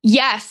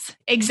 Yes,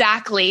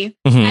 exactly.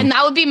 Mhm. And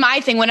that would be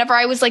my thing. Whenever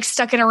I was like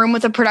stuck in a room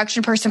with a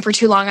production person for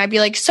too long, I'd be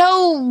like,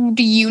 so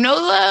do you know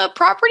the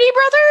Property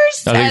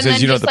Brothers? I think it And says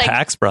then you know just, the like,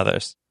 Pax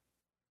Brothers.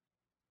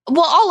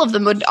 Well, all of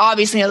them would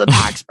obviously know the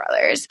Pax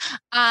Brothers.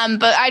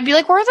 But I'd be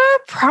like, where are the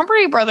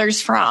Property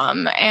Brothers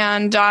from?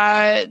 And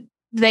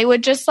they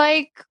would just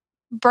like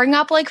bring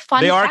up like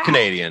fun They are facts.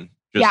 Canadian.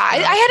 Yeah, I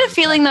had a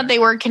feeling that they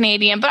were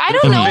Canadian, but I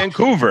don't know.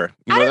 Vancouver.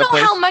 You I don't that know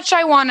place? how much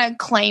I want to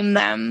claim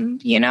them,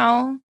 you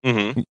know?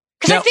 Mhm.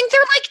 Because I Now- think they're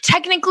like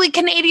technically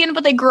Canadian,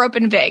 but they grew up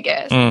in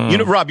Vegas. You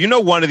know, Rob,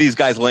 one of these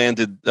guys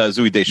landed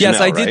Zooey Deschanel,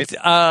 Yes, I right? did.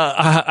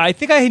 I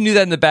think I knew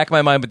that in the back of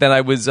my mind, but then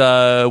I was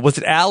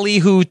it Ali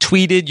who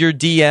tweeted your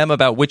DM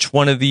about which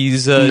one of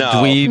these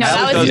dweebs? No, that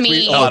Ali was does me.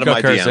 tweet a lot of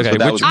my DMs, Okay, but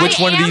that which was-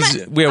 one of I these?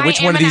 am-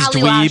 Which I one am of these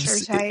an Ali Lasher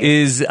dweebs type.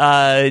 is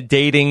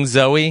dating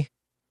Zoe?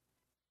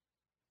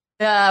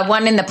 The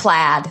one in the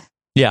plaid.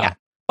 Yeah.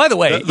 By the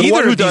way, The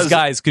one either who of these does-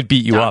 guys could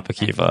beat you up,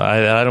 Akiva.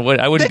 I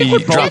wouldn't They be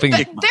would both dropping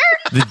kick-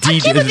 the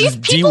D, Yeah, but these the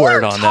D people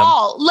word are on them.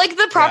 tall. Like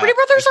the Property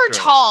Yeah, Brothers are that's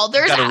true. tall.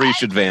 There's Got a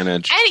reach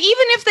advantage. and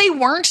even if they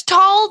weren't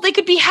tall, they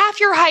could be half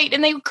your height,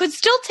 and they could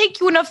still take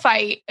you in a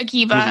fight,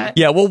 Akiva. Mm-hmm.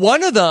 Yeah, well,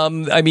 one of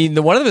them,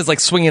 the one of them is like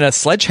swinging a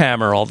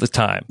sledgehammer all the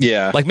time.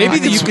 Yeah. Like maybe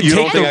You you could don't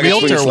take think the I could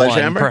swing a realtor one,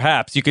 sledgehammer?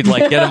 perhaps. You could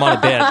like get him on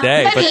a bad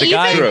day. And But the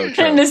guy, True.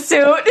 In a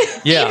suit.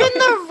 yeah. Even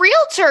the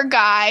realtor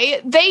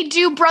guy, they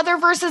do brother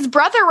versus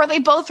brother, where they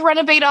both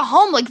renovate a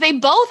home. Like they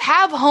both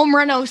have home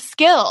reno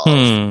skills.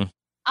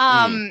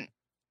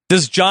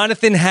 Does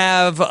Jonathan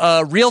have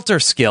realtor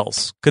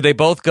skills? Could they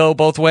both go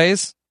both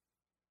ways?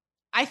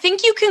 I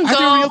think you can Are there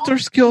go realtor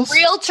skills?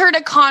 realtor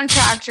to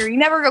contractor. You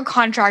never go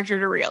contractor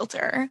to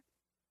realtor.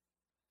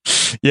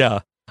 Yeah.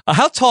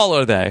 How tall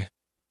are they?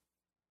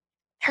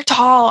 They're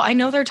tall. I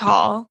know they're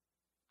tall.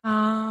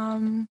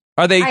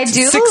 Are they I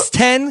do-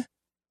 6'10"?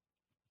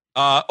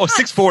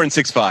 6'4" and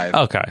 6'5".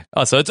 Okay.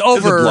 Oh, so it's This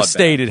is a bloodbath.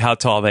 overstated how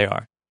tall they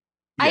are.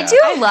 I Yeah.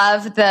 do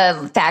love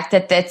the fact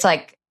that it's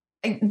like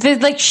the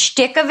like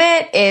shtick of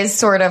it is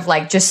sort of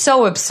like just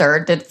so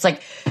absurd that it's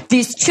like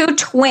these two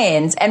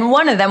twins and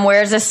one of them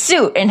wears a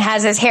suit and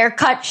has his hair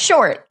cut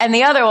short and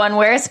the other one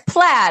wears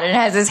plaid and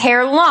has his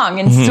hair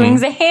long and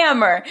swings a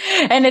hammer,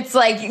 and it's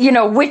like, you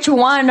know, which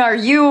one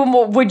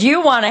would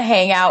you want to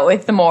hang out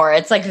with more?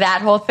 It's like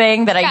that whole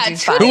thing that I Yeah, do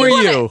it's find. Who are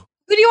you?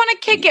 Who do you want to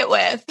kick it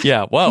with?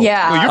 Yeah. Whoa.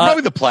 Yeah. Well, you're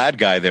probably the plaid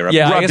guy there.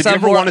 yeah, I Rob, guess did you I'm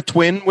ever more- want a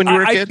twin when you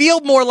were a I kid?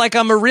 feel more like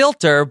I'm a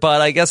realtor, but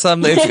I guess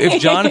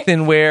if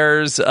Jonathan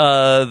wears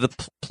the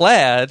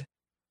plaid,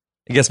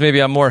 I guess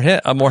maybe I'm more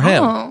him.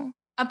 Oh,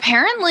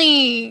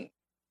 apparently,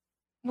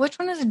 which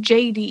one is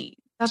JD?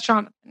 That's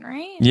Jonathan,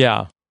 right?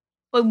 Yeah.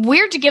 But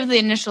weird to give the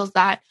initials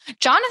that.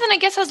 Jonathan, I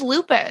guess, has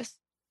lupus.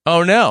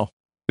 Oh no.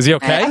 Is he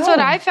okay? That's what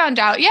I found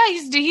out. Yeah,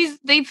 he's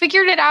they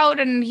figured it out,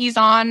 and he's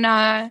on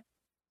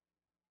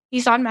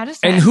medicine.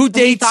 And who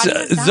But he dates thought he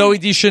was dying. Zoe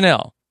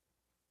Deschanel?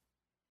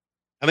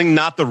 I think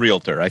not the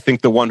realtor. I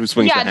think the one who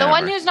swings Yeah, the the hammer.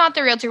 one who's not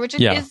the realtor, which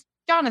Yeah. is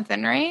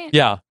Jonathan, right?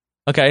 Yeah.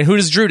 Okay. And who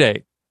does Drew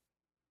date?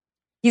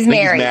 He's I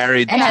think married, he's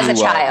married and has to,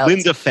 a child.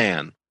 Linda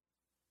Fan.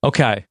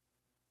 Okay.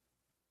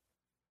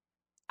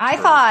 I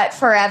thought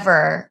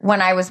forever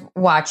when I was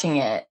watching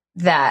it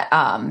that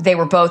they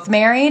were both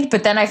married,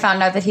 but then I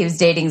found out that he was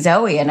dating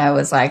Zoe, and I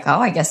was like, oh,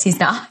 I guess he's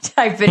not.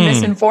 I've been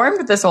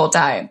misinformed this whole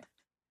time.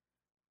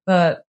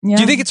 But yeah.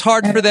 Do you think it's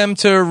hard for them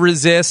to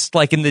resist,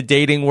 like in the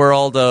dating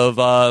world,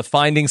 of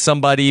finding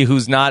somebody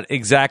who's not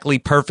exactly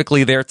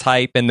perfectly their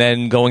type and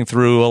then going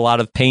through a lot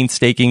of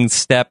painstaking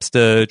steps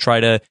to try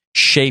to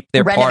shape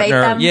their Renovate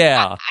partner? them?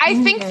 Yeah.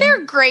 I think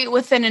they're great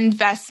with an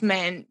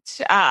investment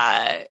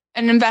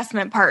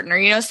partner.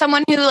 You know,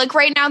 someone who, like,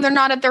 right now they're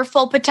not at their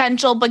full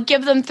potential, but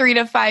give them 3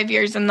 to 5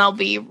 years and they'll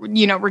be,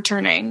 you know,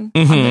 returning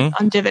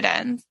on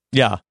dividends.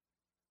 Yeah.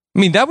 I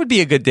mean, that would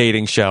be a good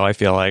dating show, I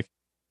feel like.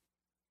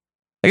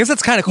 I guess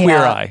that's kind of Queer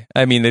Yeah. Eye.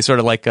 I mean, they sort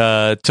of like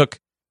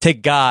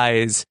take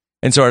guys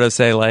and sort of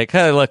say like,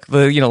 hey, look,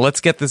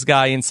 let's get this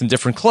guy in some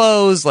different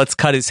clothes. Let's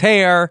cut his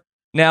hair.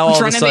 Now all Let's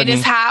of a renovate sudden,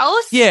 his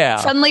house. Yeah.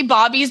 Suddenly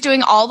Bobby's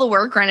doing all the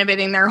work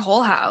renovating their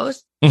whole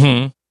house.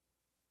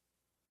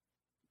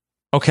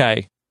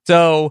 Okay.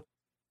 So,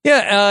 yeah.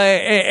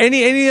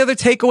 Any other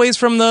takeaways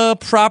from the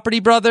Property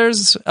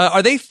Brothers?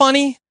 Are they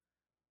funny?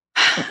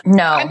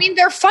 No. I mean,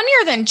 they're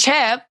funnier than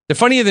Chip, They're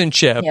funnier than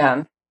Chip.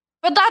 yeah.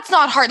 but that's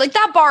not hard. Like,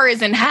 that bar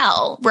is in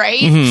hell, right?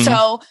 Mhm.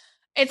 So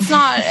it's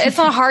not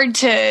hard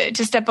to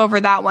step over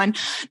that one.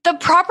 The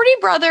Property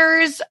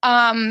Brothers,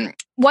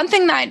 one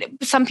thing that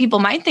some people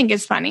might think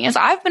is funny is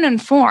I've been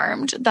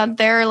informed that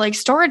their like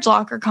storage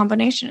locker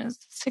combination is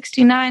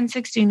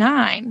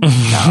 6969.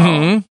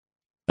 Mhm.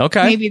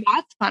 Okay. Maybe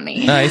that's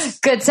funny. Nice.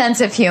 Good sense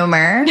of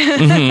humor.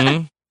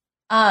 Mhm.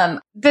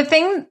 The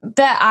thing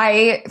that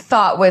I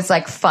thought was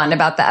like fun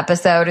about the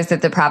episode is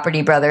that the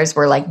Property Brothers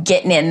were like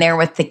getting in there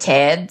with the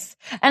kids.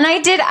 And I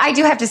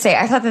do have to say,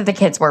 I thought that the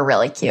kids were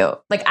really cute.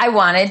 Like, I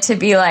wanted to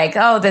be like,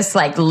 oh, this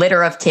like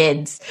litter of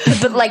kids,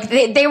 but like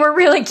they were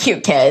really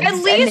cute kids. At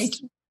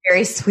least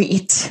very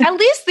sweet. At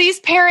least these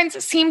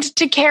parents seemed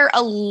to care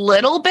a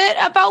little bit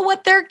about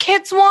what their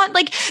kids want.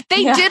 Like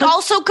they did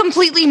also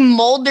completely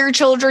mold their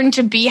children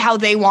to be how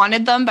they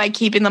wanted them by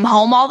keeping them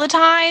home all the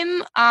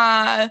time.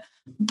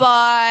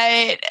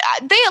 But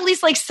they at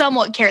least like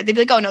somewhat cared. They'd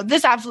be like, oh no,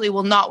 this absolutely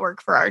will not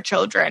work for our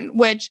children,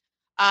 which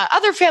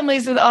other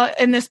families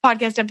in this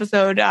podcast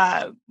episode,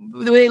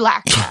 they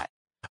lack that.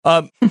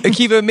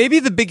 Akiva, maybe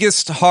the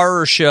biggest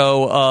horror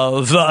show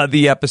of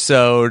the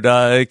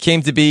episode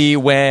came to be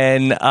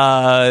when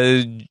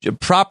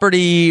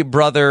property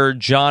brother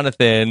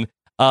Jonathan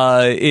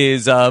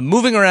is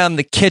moving around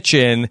the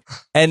kitchen,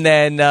 and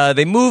then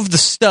they move the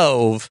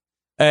stove.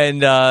 And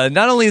not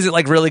only is it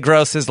like really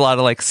gross, there's a lot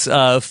of like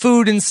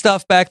food and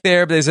stuff back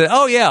there, but they said,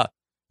 oh yeah,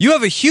 you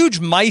have a huge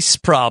mice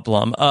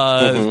problem.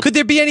 Could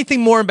there be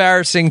anything more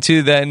embarrassing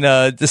to than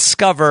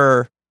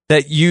discover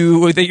that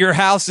your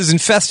house is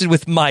infested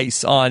with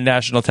mice on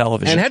national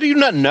television? And how do you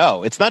not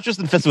know? It's not just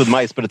infested with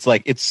mice, but it's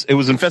like it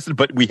was infested,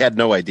 but we had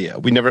no idea.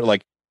 We never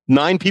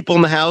 9 people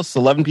in the house,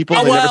 11 people.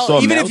 Oh, never saw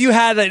a even mouse. if you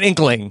had an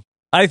inkling,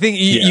 I think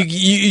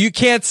you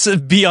can't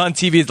be on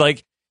TV. It's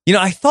like,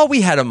 I thought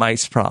we had a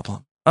mice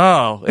problem.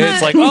 Oh,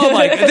 it's like, oh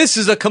my, this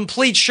is a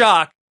complete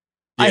shock.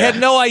 I had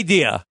no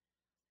idea.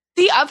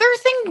 The other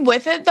thing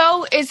with it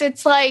though is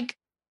it's like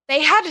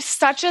they had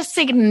such a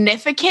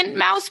significant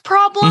mouse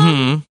problem.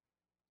 Mm-hmm.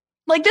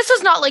 Like, this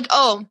was not like,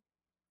 oh,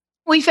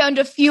 we found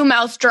a few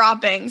mouse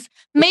droppings.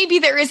 Maybe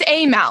there is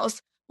a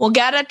mouse. We'll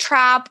get a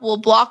trap. We'll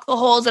block the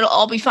holes. It'll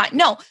all be fine.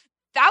 No,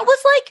 that was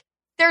like,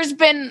 there's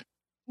been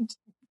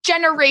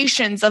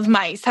generations of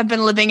mice have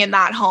been living in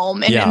that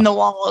home and in the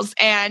walls.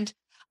 And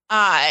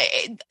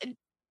there's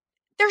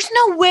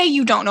no way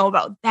you don't know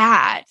about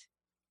that.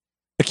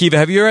 Akiva,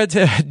 have you ever had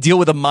to deal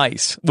with a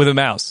mouse?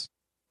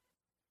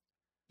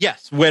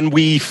 Yes. When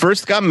we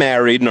first got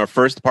married in our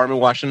first apartment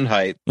in Washington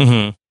Heights,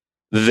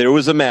 there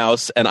was a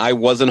mouse, and I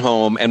wasn't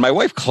home. And my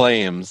wife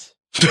claims,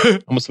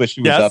 I almost wish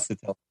she was up to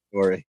tell the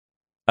story.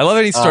 I love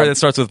any story that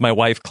starts with my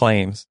wife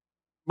claims.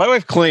 My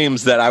wife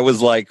claims that I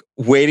was like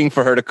waiting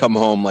for her to come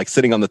home, like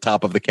sitting on the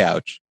top of the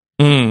couch.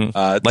 Like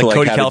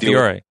Cody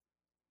Calafiore.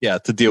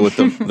 To deal with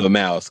the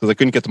mouse, because I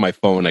couldn't get to my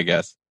phone, I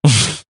guess.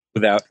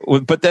 But that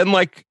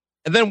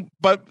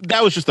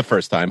was just the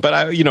first time.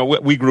 But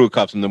we grew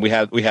accustomed, and we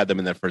had them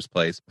in that first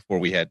place before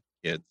we had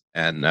kids.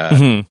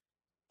 And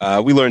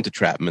we learned to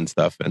trap them and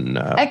stuff. And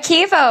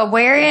Akiva,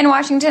 where in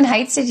Washington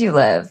Heights did you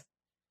live?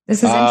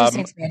 This is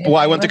interesting to me. Well,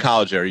 I went to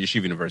college there,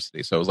 Yeshiva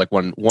University, so it was like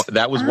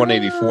that was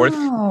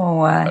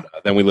 184th.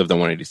 But, then we lived on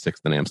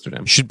 186th in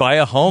Amsterdam. You should buy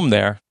a home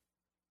there.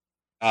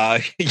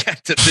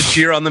 To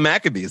cheer on the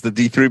Maccabees, the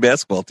D3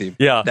 basketball team.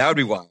 Yeah, that would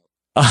be wild.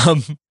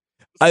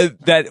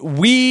 That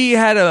we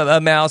had a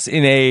mouse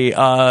in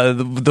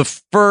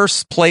the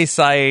first place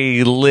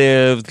I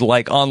lived,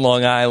 like on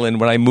Long Island,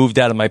 when I moved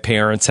out of my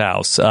parents'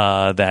 house.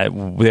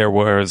 That there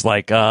was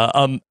like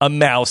a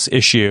mouse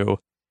issue,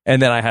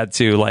 and then I had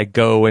to like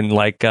go and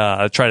like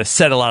try to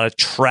set a lot of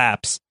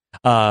traps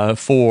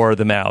for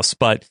the mouse.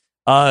 But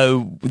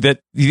that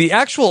the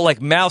actual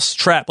like mouse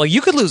trap, like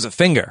you could lose a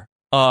finger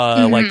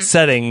like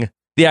setting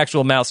the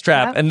actual mouse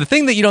trap. And the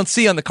thing that you don't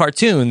see on the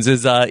cartoons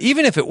is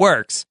even if it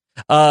works,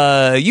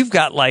 you've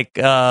got like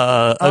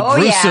a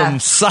gruesome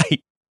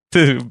sight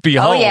to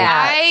behold.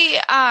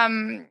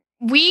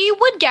 We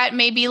would get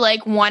maybe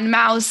like one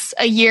mouse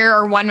a year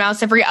or one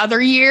mouse every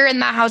other year in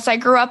the house I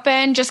grew up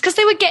in, just because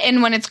they would get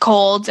in when it's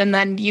cold and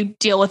then you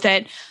deal with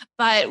it.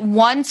 But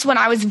once when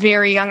I was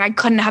very young, I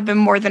couldn't have been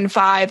more than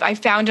 5. I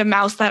found a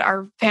mouse that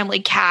our family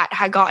cat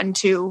had gotten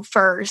to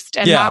first.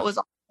 And that was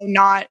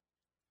not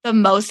the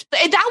most.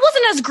 That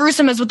wasn't as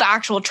gruesome as with the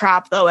actual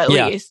trap, though, at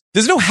least.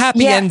 There's no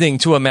happy ending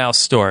to a mouse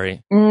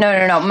story.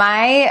 No.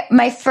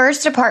 My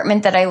first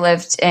apartment that I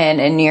lived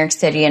in New York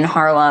City in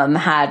Harlem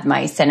had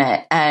mice in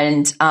it.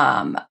 And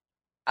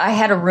I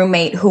had a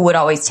roommate who would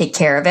always take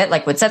care of it,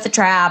 like would set the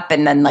trap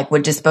and then like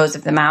would dispose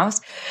of the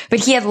mouse.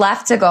 But he had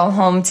left to go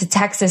home to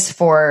Texas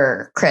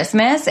for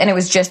Christmas, and it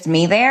was just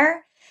me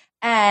there.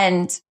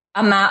 And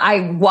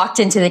I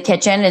walked into the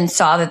kitchen and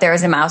saw that there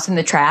was a mouse in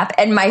the trap.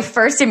 And my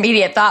first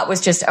immediate thought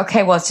was just,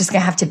 okay, well, it's just going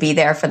to have to be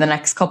there for the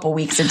next couple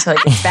weeks until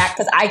it gets back,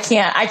 because I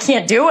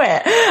can't do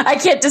it. I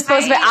can't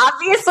dispose of it.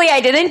 Obviously, I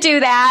didn't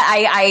do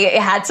that.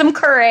 I had some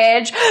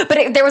courage,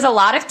 but there was a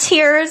lot of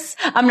tears.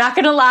 I'm not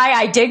going to lie.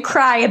 I did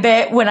cry a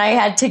bit when I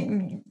had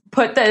to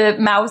put the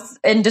mouse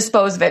and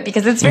dispose of it,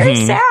 because it's very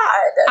sad.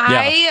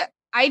 I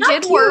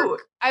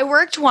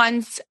worked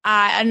once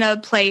in a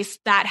place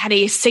that had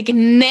a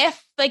significant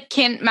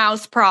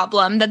mouse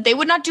problem that they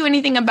would not do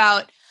anything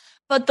about.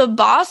 But the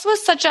boss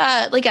was such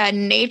a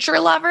nature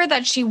lover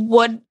that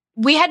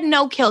we had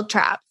no kill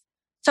traps.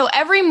 So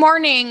every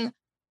morning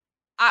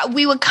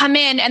we would come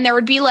in and there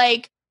would be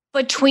like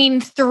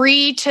between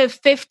 3 to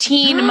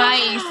 15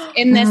 mice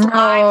in this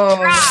live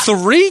trap.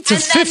 3 to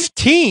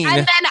 15? And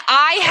then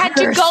I had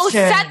to go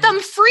set them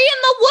free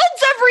in the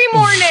woods every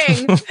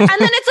morning. And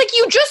then it's like,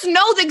 you just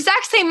know the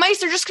exact same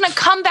mice are just going to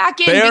come back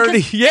in. They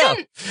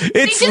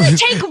didn't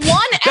take one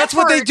effort. That's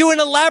what they do in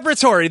a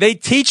laboratory. They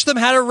teach them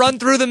how to run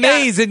through the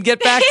maze and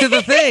get back to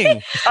the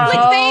thing.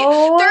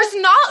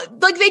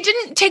 They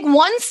didn't take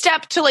one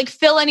step to like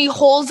fill any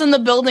holes in the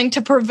building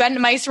to prevent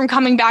mice from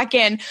coming back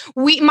in.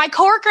 My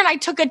coworker and I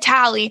took a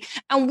tally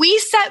and we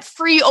set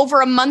free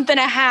over a month and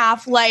a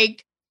half,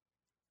 like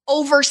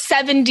over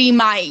 70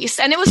 mice.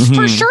 And it was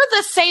for sure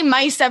the same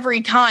mice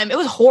every time. It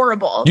was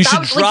horrible. You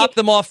should drop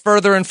them off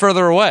further and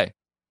further away.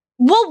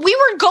 Well, we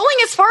were going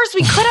as far as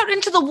we could out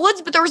into the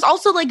woods, but there was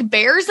also like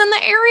bears in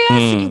the area,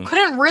 so you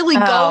couldn't really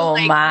go.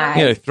 Oh my!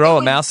 Yeah, throw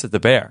a mouse at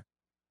the bear.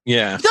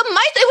 Yeah, the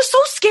mice. It was so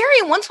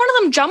scary. Once one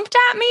of them jumped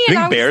at me, and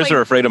I think bears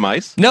are afraid of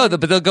mice. No,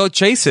 but they'll go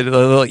chase it.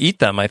 They'll eat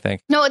them. I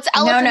think. No, it's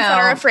elephants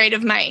that are afraid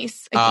of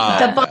mice.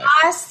 The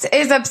boss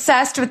is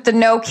obsessed with the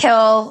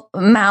no-kill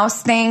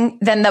mouse thing.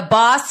 Then the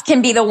boss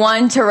can be the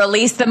one to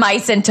release the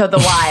mice into the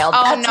wild.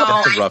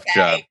 That's a rough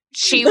job.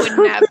 She would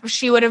never.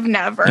 She would have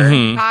never.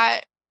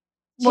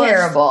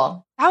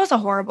 Terrible. That was a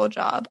horrible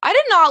job. I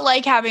did not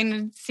like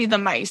having to see the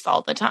mice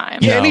all the time.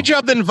 Yeah, any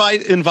job that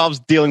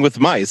involves dealing with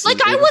mice.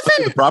 Like I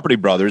wasn't the Property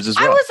Brothers as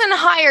well. I wasn't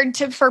hired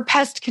for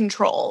pest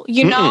control.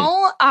 You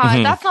know,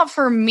 that's not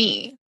for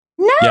me.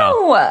 No.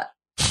 Yeah.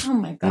 Oh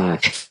my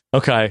god.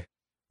 Okay.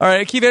 All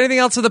right, Keith. Anything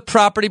else of the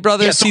Property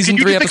Brothers season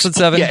 3, episode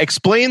 7? Yeah,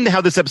 explain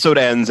how this episode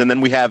ends, and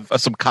then we have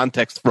some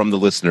context from the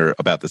listener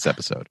about this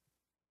episode.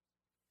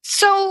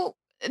 So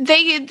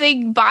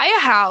they buy a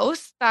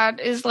house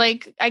that is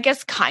like, I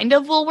guess, kind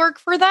of will work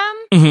for them.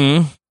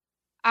 Mm-hmm.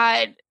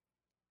 I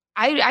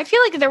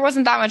feel like there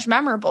wasn't that much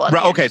memorable.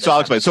 Right, okay, so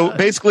I'll explain. So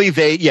basically,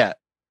 they get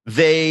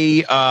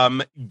the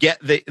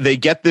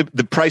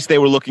price they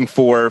were looking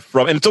for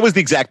from, and it's always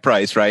the exact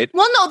price, right?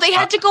 Well, no, they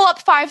had to go up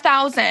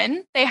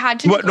 5,000. They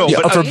had to. For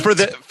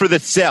the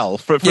sale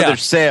for their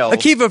sale,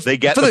 Akiva, they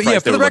get for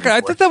the record.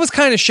 I thought that was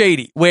kind of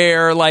shady.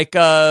 Where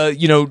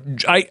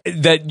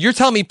that you're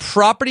telling me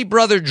Property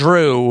Brother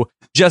Drew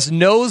just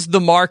knows the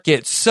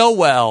market so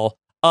well.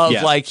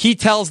 Like he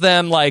tells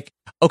them like,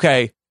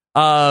 okay.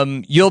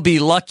 You'll be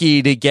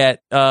lucky to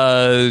get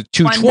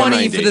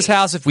 $220 for this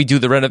house if we do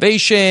the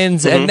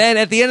renovations. And then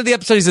at the end of the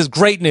episode, he says,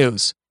 "Great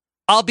news.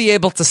 I'll be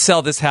able to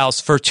sell this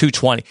house for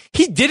 $220."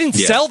 He didn't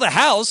sell the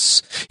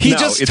house. He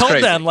just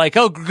told them like,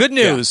 "Oh, good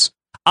news.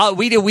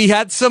 We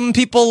had some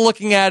people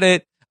looking at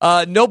it.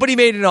 Nobody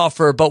made an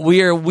offer, but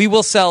we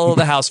will sell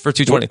the house for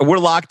 $220." We're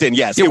locked in.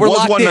 Yes, it was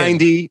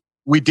 $190.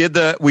 We did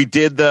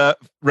the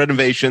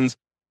renovations.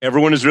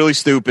 Everyone is really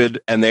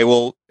stupid, and they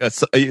will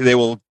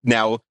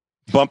now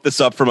bump this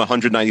up from a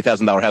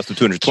 $190,000 house to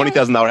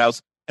 $220,000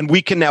 house, and we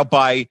can now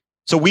buy.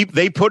 So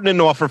they put in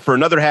an offer for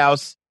another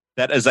house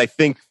that is, I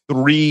think,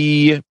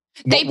 $3.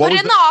 They put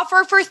in the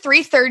offer for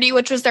 $330,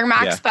 which was their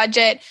max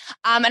budget,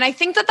 and I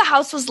think that the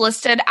house was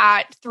listed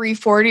at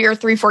 $340 or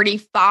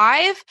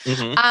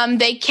 $345.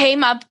 They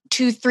came up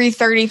to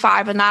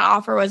 $335, and that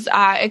offer was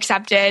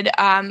accepted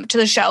to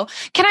the show.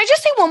 Can I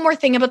just say one more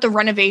thing about the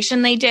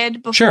renovation they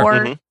did before?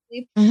 Sure.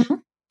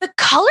 The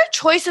color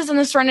choices in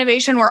this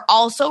renovation were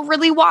also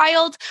really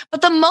wild,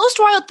 but the most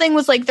wild thing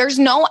was like there's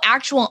no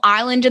actual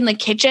island in the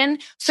kitchen,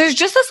 so there's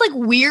just this like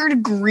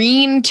weird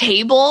green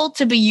table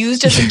to be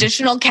used as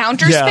additional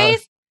counter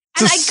space.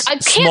 And I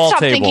can't stop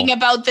thinking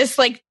about this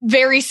like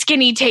very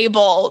skinny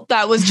table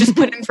that was just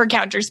put in for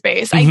counter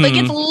space. Like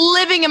it's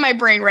living in my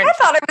brain right now. I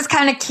thought it was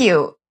kind of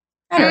cute.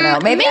 I don't know.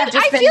 Maybe I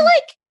feel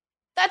like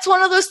that's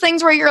one of those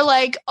things where you're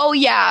like, oh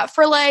yeah,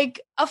 for like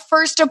a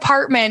first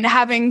apartment,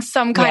 having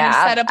some kind of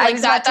setup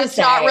like that's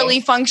not really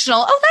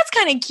functional. Oh, that's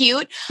kind of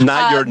cute.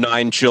 Not your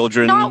 9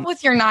 children. Not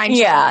with your 9 children.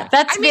 Yeah,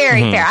 that's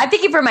very fair. I'm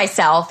thinking for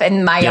myself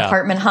and my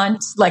apartment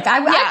hunt. Like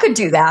I could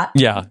do that.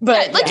 Yeah.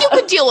 But you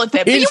could deal with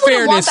it. But in you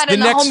fairness, want that the in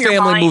the next home you're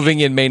family buying. moving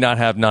in may not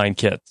have 9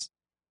 kids.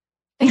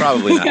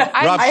 Probably not.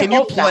 Rob,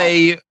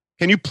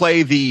 can you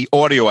play the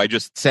audio I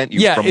just sent you?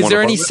 Yeah, from is one there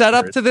of any our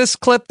setup listeners? to this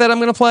clip that I'm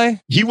going to play?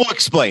 He will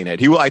explain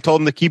it. I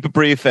told him to keep it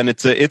brief, and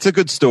it's a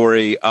good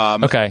story.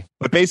 Okay.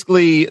 But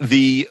basically,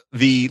 the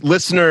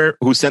listener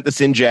who sent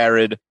this in,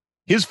 Jared,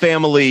 his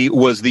family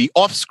was the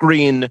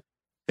off-screen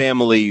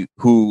family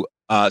who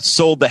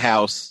sold the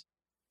house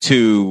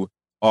to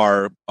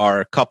our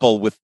couple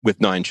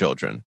with 9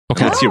 children.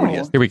 Okay, let's hear what he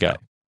has. Here we go.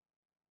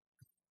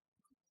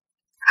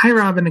 Hi,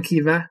 Rob and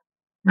Akiva.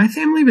 My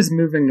family was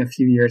moving a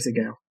few years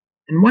ago,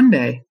 and one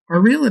day, our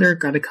realtor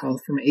got a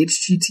call from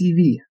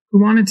HGTV who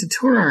wanted to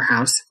tour our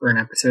house for an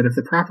episode of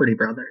The Property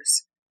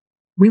Brothers.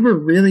 We were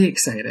really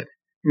excited,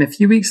 and a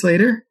few weeks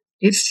later,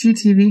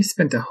 HGTV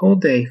spent a whole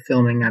day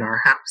filming at our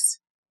house.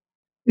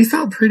 We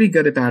felt pretty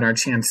good about our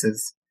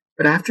chances,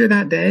 but after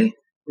that day,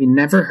 we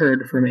never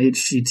heard from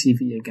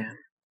HGTV again.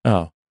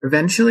 Oh.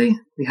 Eventually,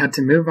 we had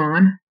to move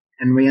on,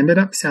 and we ended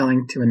up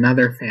selling to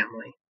another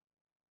family.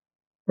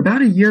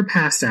 About a year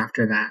passed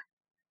after that,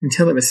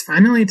 until it was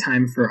finally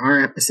time for our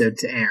episode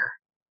to air.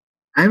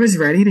 I was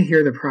ready to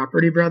hear the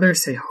Property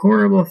Brothers say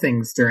horrible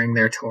things during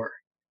their tour.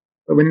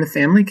 But when the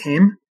family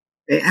came,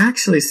 they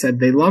actually said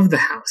they loved the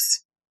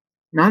house.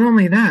 Not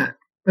only that,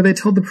 but they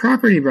told the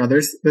Property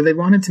Brothers that they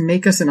wanted to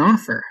make us an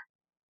offer.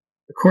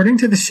 According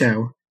to the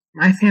show,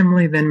 my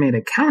family then made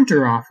a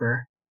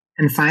counter-offer,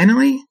 and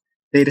finally,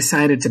 they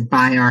decided to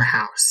buy our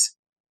house.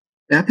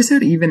 The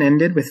episode even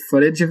ended with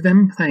footage of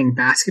them playing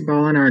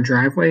basketball in our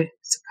driveway,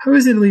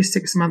 supposedly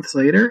 6 months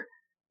later,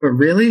 but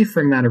really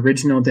from that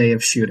original day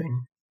of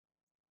shooting.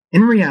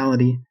 In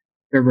reality,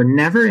 there were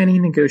never any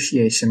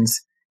negotiations,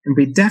 and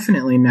we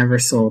definitely never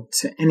sold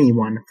to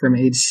anyone from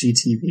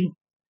HGTV.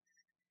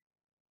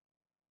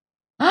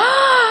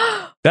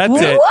 That's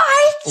it.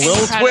 What? Little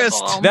Incredible.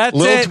 twist. That's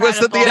Little it.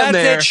 twist at the Incredible. end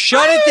That's there. it.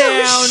 Shut it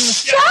down.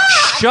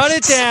 shocked. Shut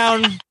it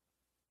down.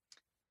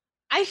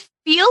 I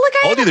feel like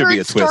I Told you have there'd be a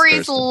heard twist, stories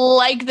Kirsten.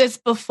 like this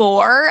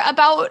before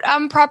about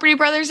Property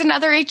Brothers and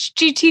other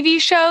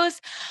HGTV shows.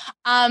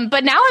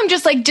 But now I'm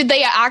just like, did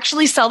they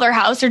actually sell their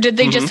house, or did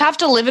they just have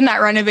to live in that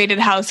renovated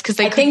house because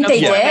they I think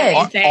couldn't they afford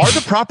did. anything? Are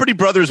the Property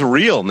Brothers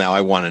real now?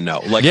 I want to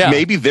know. Like, Yeah.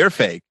 maybe they're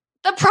fake.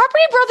 The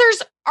Property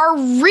Brothers are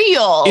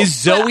real. Is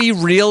Zoe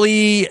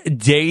really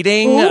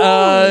dating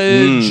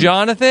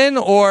Jonathan,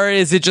 or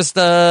is it just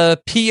a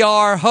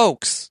PR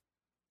hoax?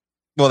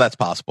 Well, that's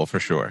possible for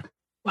sure.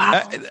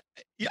 Wow.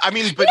 I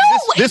mean, but No,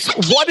 this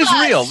Akiva, what is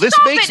real? This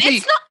stop makes it. me.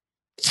 It's not.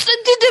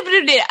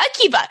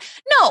 Akiva,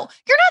 no,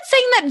 you're not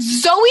saying that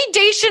Zoe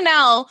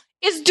Deschanel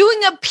is doing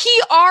a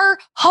PR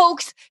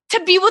hoax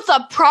to be with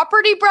a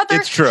Property Brother.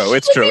 It's true.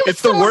 It's She would true. be with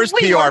It's the someone worst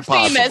way PR more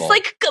possible. famous.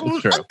 Like,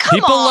 It's true. come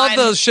People on. love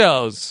those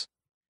shows.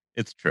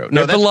 It's true.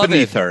 No, They're that's beloved.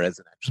 beneath her as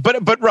an actress.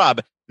 But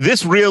Rob,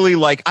 this really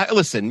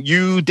listen.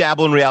 You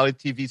dabble in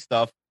reality TV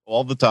stuff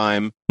all the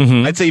time.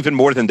 Mhm. I'd say even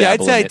more than Yeah, I'd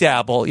dabble. say in it.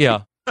 dabble.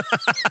 Yeah.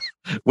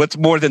 What's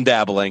more than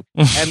dabbling?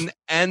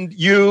 and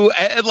you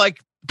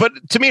but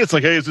to me, it's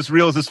like, hey, is this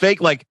real? Is this fake?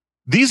 Like,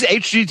 these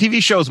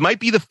HGTV shows might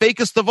be the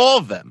fakest of all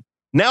of them.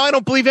 Now I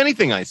don't believe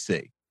anything I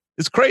see.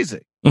 It's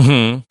crazy.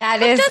 Mm-hmm.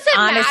 That is does it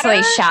honestly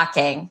matter?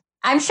 shocking.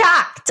 I'm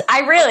shocked.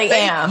 I really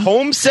am.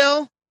 Home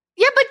sell?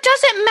 Yeah, but does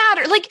it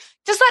matter? Like,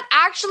 does that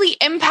actually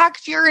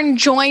impact your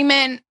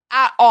enjoyment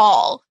at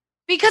all?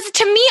 Because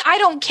to me, I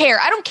don't care.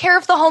 I don't care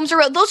if the homes are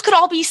real. Those could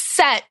all be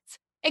sets.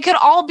 It could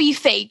all be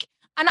fake.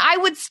 And I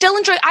would still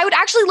enjoy. I would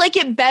actually like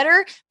it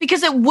better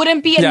because it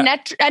wouldn't be Yeah.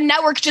 a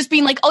network just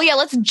being like, oh yeah,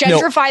 let's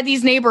gentrify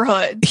these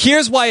neighborhoods.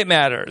 Here's why it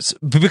matters.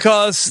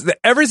 Because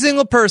every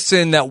single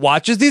person that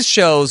watches these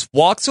shows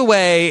walks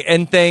away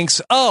and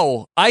thinks,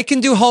 oh, I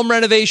can do home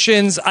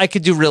renovations. I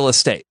could do real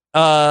estate.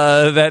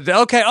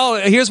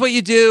 Here's what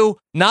you do.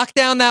 Knock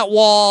down that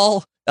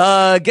wall.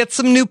 Get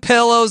some new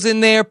pillows in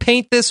there.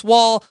 Paint this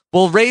wall.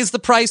 We'll raise the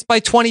price by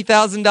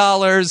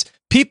 $20,000.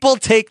 People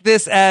take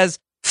this as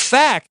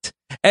fact.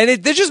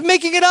 And they're just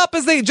making it up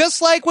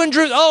just like when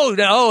Drew.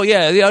 Now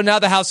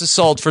the house is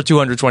sold for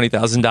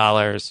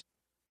 $220,000.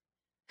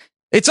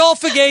 It's all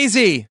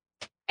fugazi.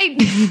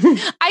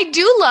 I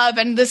do love,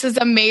 and this is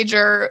a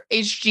major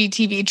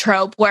HGTV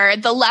trope, where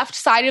the left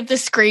side of the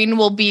screen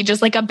will be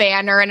just like a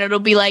banner, and it'll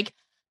be like,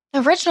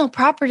 the original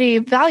property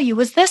value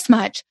was this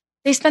much.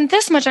 They spent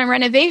this much on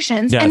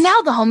renovations, Yes. and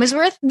now the home is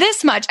worth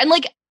this much. And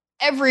like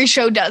every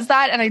show does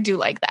that, and I do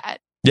like that.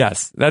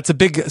 Yes, that's a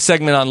big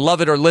segment on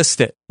Love It or List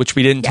It, which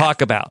we didn't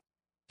talk about.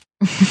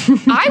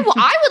 I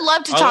would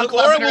love to talk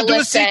Laura about it or will do a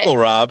list it. sequel,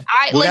 Rob.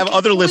 We'll have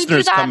other can we do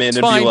listeners that? come in It's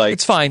and fine. be like,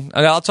 It's fine.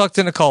 I'll talk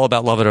to Nicole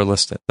about Love It or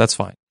List It. That's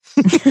fine.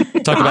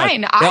 Talk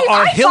Fine. about I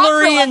are fought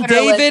Hillary for and Love It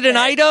or List David an It.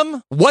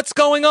 item? What's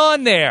going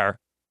on there?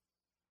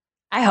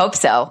 I hope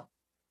so.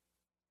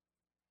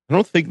 I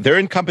don't think they're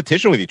in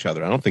competition with each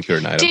other. I don't think they're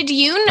an item. Did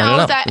you I don't know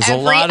know. that There's a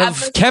every lot of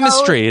episode-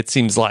 chemistry. It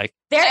seems like.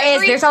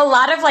 There's a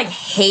lot of like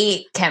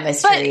hate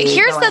chemistry. But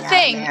here's the going on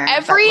thing: there,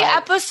 every but, like,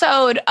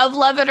 episode of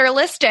Love It or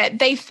List It,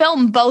 they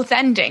film both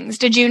endings.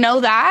 Did you know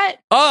that?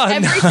 Oh,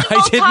 Every no, single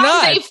I did time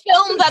not. they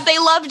filmed that they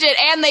loved it,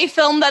 and they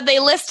filmed that they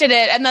listed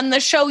it, and then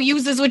the show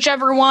uses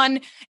whichever one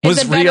is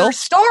Was a better real?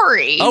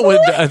 story. Oh,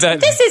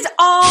 this is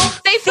all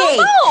they film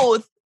fake.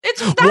 both.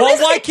 well,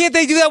 why can't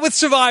they do that with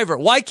Survivor?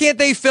 Why can't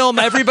they film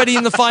everybody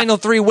in the final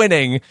three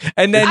winning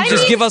and then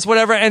give us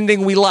whatever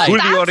ending we like? Who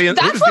do the audience,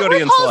 who does the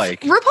audience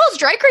like? RuPaul's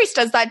Drag Race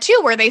does that too,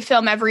 where they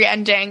film every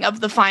ending of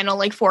the final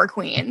four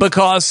queens.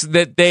 Because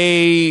that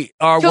they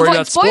are To worried avoid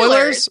about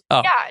spoilers?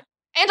 Oh. Yeah.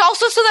 And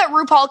also so that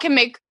RuPaul can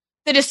make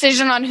the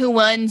decision on who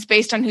wins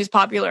based on who's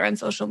popular on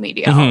social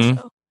media. Mhm.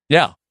 Also.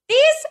 Yeah.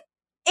 These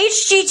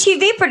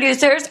HGTV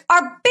producers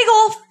are big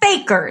old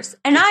fakers,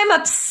 and I'm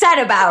upset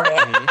about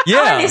it.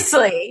 Yeah.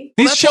 Honestly.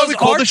 These That's shows why we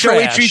call are the show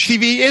trash.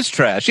 HGTV is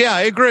trash. Yeah,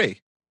 I agree.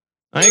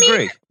 I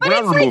agree. We're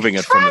not removing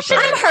it from the Trash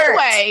in title. a good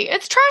way.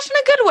 It's trash in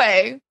a good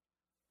way.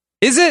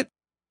 Is it?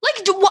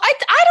 Like,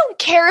 I don't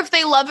care if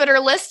they love it or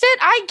list it.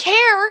 I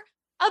care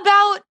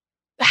about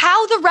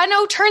how the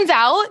reno turns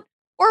out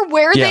or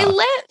where Yeah. they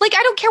live. Like,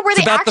 I don't care where It's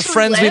they about actually the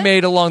friends we live.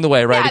 made along the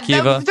way, right,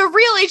 Yeah, Akiva? the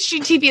real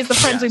HGTV is the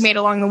friends we made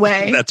along the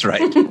way. That's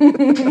right.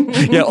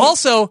 Yeah.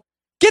 Also,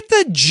 Get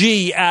the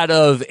G out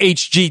of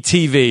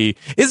HGTV.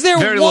 Is there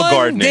Very little one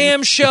gardening.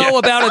 damn show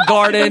about a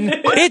garden?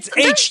 It's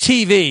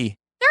HTV.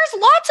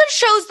 There's lots of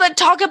shows that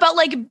talk about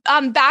like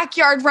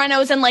backyard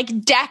renos and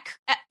like deck.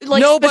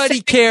 Like Nobody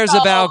specific cares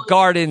shows. about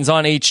gardens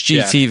on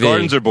HGTV. Yeah,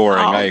 gardens are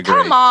boring. Oh, I agree.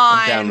 come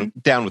I'm on.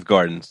 down with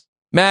gardens.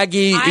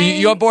 Maggie,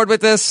 you on board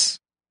with this?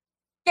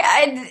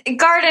 Yeah,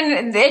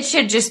 garden, it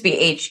should just be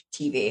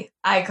HTV.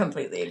 I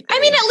completely agree. I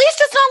mean, at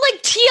least it's not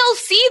like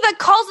TLC that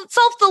calls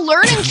itself the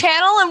Learning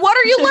Channel. And what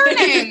are you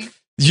learning?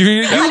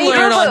 You Honey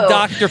learn Boo on Boo.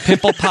 Dr.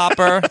 Pimple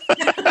Popper.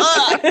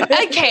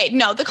 Okay,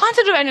 no, the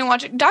concept of anyone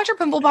watching Dr.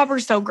 Pimple Popper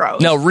is so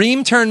gross. No,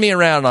 Reem turned me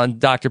around on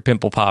Dr.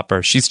 Pimple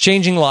Popper. She's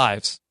changing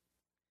lives.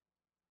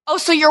 Oh,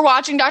 so you're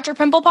watching Dr.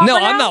 Pimple Popper No,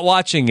 now? I'm not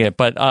watching it,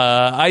 but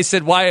I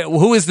said, "Why?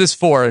 Who is this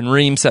for?" And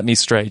Reem set me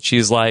straight.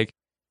 She's like,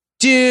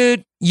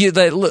 "Dude,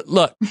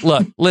 look,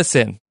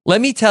 listen. Let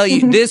me tell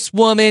you, this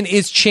woman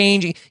is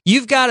changing.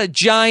 You've got a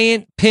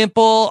giant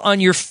pimple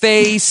on your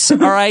face, all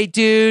right,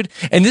 dude?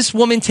 And this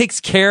woman takes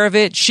care of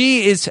it.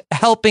 She is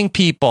helping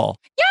people."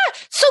 Yeah,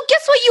 so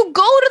guess what? You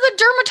go to the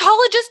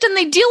dermatologist and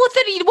they deal with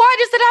it. Why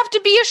does it have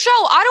to be a show?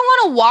 I don't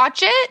want to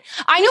watch it.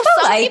 I know People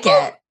some like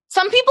people. it.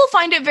 Some people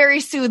find it very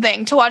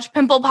soothing to watch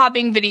pimple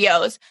popping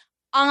videos.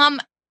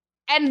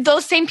 And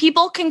those same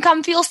people can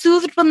come feel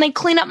soothed when they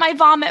clean up my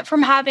vomit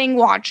from having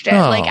watched it.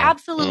 Oh. Like,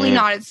 absolutely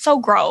not. It's so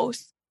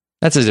gross.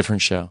 That's a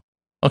different show.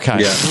 Okay.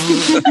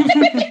 Yeah.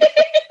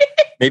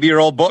 Maybe your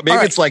old boss. Maybe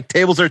All it's like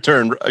tables are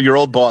turned. Your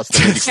old boss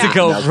Just to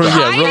go,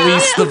 Now-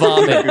 release the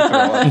vomit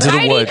into the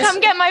Heidi, woods. come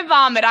get my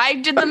vomit. I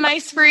did the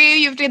mice for you.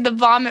 You did the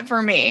vomit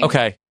for me.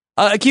 Okay.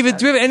 Akiva,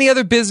 do we have any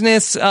other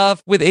business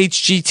with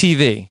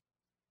HGTV?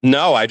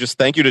 No, I just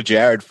thank you to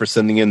Jared for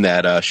sending in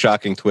that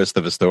shocking twist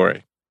of a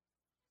story.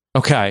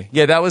 Okay.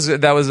 Yeah, that was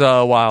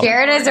wild.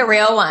 Jared is a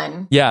real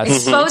one. Yes.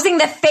 Exposing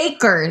the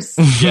fakers.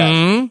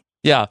 Mhm.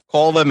 Yeah.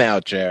 Call them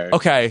out, Jared.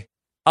 Okay.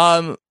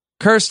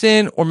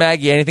 Kirsten or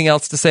Maggie, anything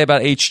else to say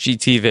about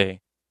HGTV?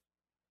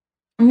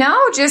 No,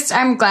 just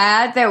I'm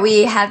glad that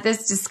we had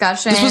this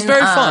discussion. This was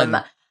very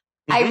fun.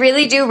 I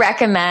really do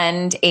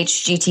recommend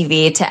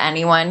HGTV to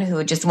anyone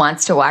who just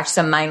wants to watch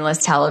some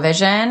mindless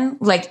television.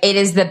 Like, it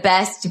is the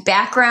best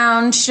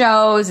background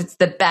shows. It's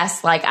the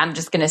best, like, I'm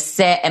just going to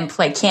sit and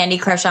play Candy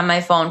Crush on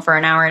my phone for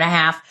an hour and a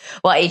half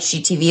while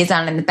HGTV is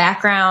on in the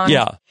background.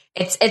 Yeah.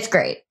 It's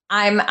great.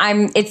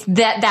 It's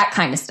that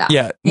kind of stuff.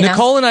 Yeah. you know?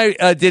 Nicole and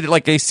I did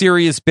like a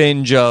serious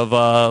binge of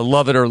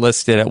Love It or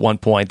List It at one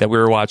point that we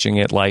were watching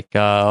it like You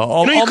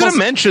almost. could have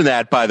mentioned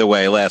that, by the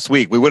way, last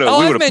week. We would have.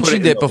 I've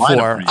mentioned it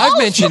before. I've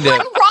mentioned when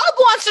it. Rob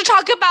wants to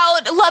talk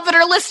about Love It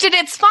or Listed,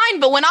 it's fine.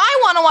 But when I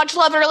want to watch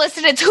Love It or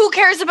Listed, it's who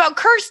cares about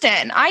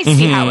Kirsten? I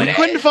see how it We is.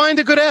 couldn't find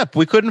a good ep.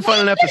 We couldn't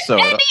find an episode.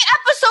 Any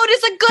episode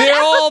is a good They're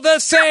episode. all the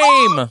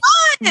same.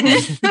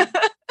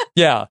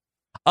 Yeah.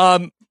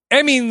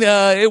 I mean,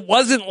 it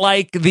wasn't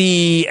like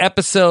the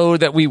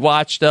episode that we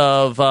watched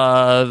of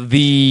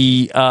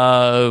Fixer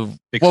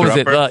what was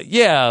it?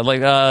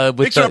 Upper?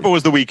 With Fixer Upper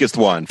was the weakest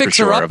one. for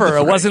Fixer sure, of the Upper.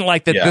 It three. wasn't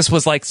like that. Yeah. This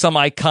was like some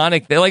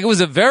iconic. Like it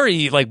was a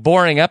very like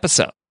boring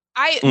episode.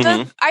 I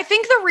Mm-hmm.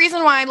 think the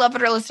reason why Love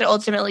It or Listed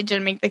ultimately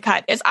didn't make the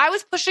cut is I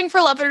was pushing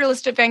for Love It or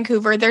Listed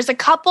Vancouver. There's a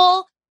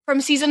couple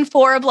from season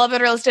 4 of Love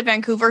It or Listed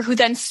Vancouver who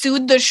then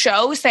sued the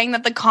show, saying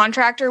that the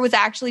contractor was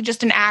actually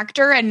just an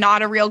actor and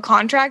not a real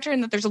contractor,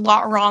 and that there's a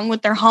lot wrong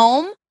with their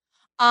home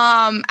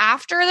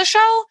after the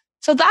show.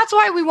 So that's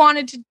why we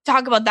wanted to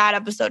talk about that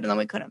episode, and then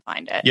we couldn't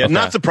find it. Yeah, Okay.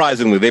 not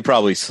surprisingly, they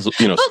probably But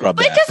scrubbed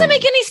it that doesn't from-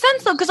 make any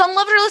sense though, because on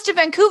Love It or Listed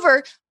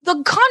Vancouver,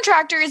 the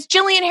contractor is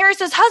Jillian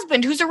Harris's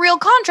husband, who's a real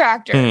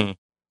contractor. I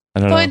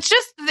don't So know. it's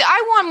just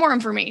I want more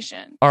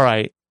information. All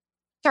right.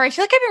 Sorry, I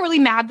feel like I've been really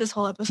mad this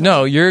whole episode.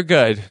 No, you're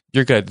good.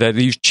 You're good. That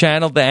you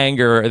channeled the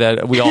anger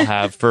that we all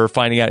have for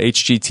finding out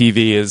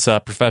HGTV is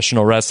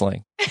professional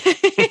wrestling.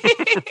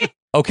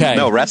 Okay.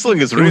 No, wrestling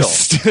is It real.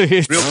 was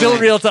it's still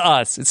real to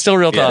us. It's still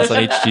real to us on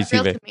Real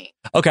HGTV. to me.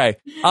 Okay.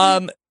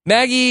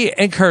 Maggie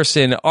and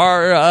Kirsten,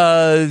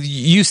 are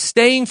you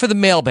staying for the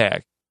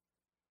mailbag?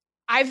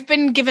 I've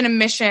been given a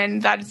mission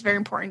that is very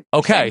important.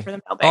 Okay. Staying for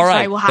the mailbag, All so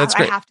right. I will That's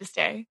great. I have to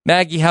stay.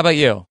 Maggie, how about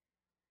you?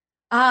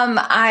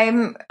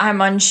 I'm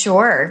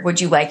unsure.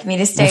 Would you like me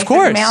to stay Of for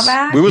course. the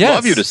mailbag? We would Yes.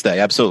 love you to stay.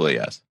 Absolutely,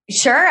 yes.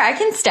 Sure, I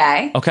can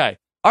stay. Okay.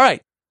 All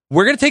right.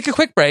 We're going to take a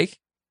quick break.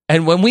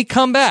 And when we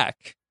come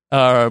back,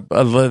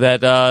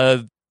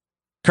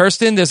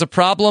 Kirsten, there's a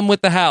problem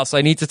with the house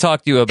I need to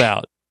talk to you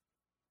about.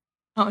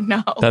 Oh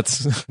no.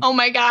 That's Oh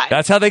my god.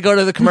 that's how they go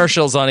to the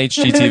commercials on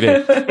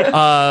HGTV.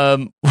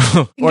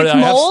 Or It's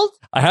mold?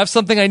 I have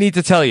something I need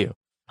to tell you.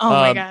 Oh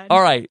my god.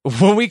 All right.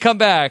 When we come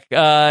back,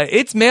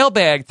 it's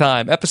mailbag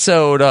time.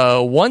 Episode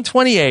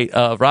 128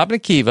 of Rob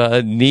and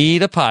Akiva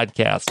Need a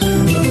Podcast.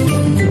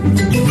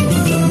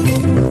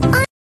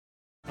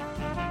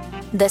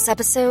 This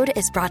episode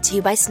is brought to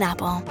you by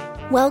Snapple.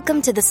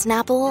 Welcome to the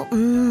Snapple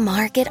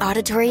Market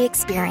Auditory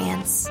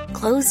Experience.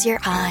 Close your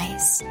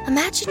eyes.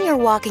 Imagine you're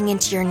walking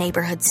into your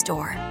neighborhood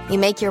store. You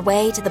make your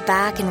way to the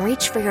back and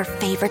reach for your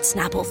favorite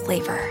Snapple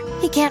flavor.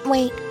 You can't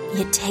wait.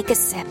 You take a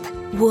sip.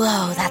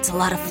 Whoa, that's a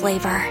lot of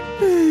flavor.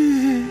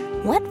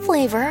 What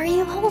flavor are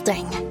you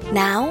holding?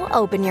 Now,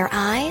 open your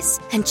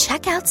eyes and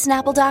check out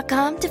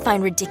Snapple.com to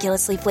find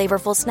ridiculously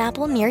flavorful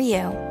Snapple near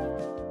you.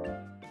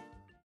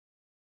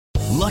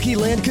 Lucky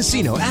Land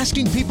Casino,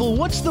 asking people,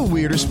 what's the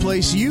weirdest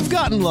place you've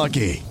gotten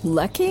lucky?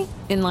 Lucky?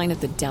 In line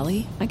at the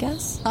deli, I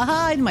guess?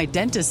 Aha, in my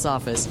dentist's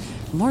office.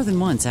 More than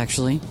once,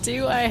 actually.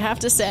 Do I have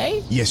to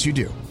say? Yes, you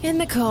do. In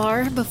the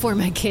car before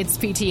my kids'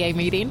 PTA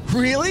meeting.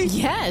 Really?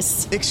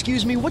 Yes.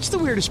 Excuse me, what's the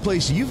weirdest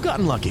place you've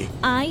gotten lucky?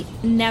 I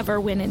never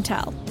win and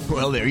tell.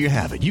 Well, there you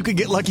have it. You can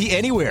get lucky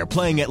anywhere,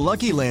 playing at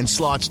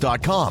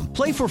LuckyLandSlots.com.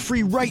 Play for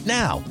free right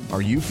now.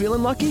 Are you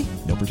feeling lucky?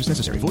 No purchase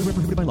necessary. Void where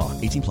prohibited by law.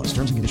 18 plus.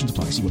 Terms and conditions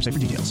apply. See website for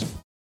details.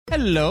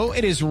 Hello,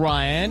 it is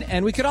Ryan,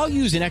 and we could all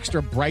use an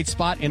extra bright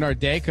spot in our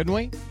day, couldn't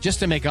we? Just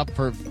to make up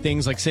for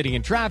things like sitting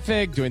in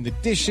traffic, doing the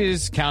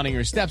dishes, counting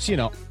your steps, you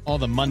know, all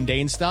the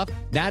mundane stuff.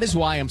 That is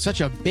why I'm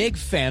such a big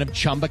fan of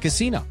Chumba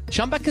Casino.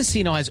 Chumba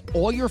Casino has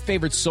all your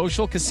favorite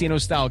social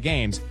casino-style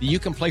games that you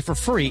can play for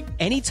free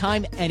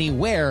anytime,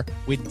 anywhere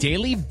with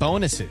daily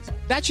bonuses.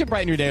 That should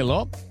brighten your day a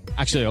little.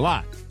 Actually, a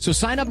lot. So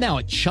sign up now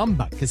at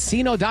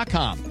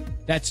ChumbaCasino.com.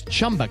 That's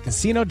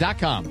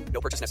ChumbaCasino.com.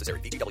 No purchase necessary.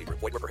 VGW.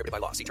 Void where prohibited by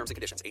law. See terms and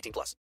conditions. 18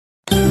 plus.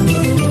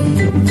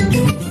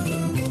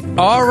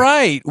 All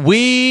right.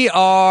 We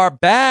are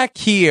back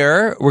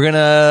here. We're going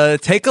to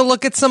take a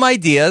look at some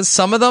ideas.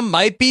 Some of them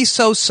might be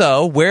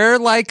so-so. We're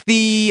like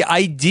the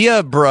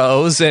idea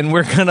bros, and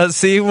we're going to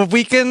see if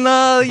we can,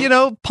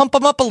 pump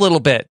them up a little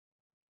bit.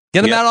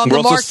 Get them out on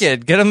the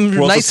market. Get them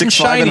nice and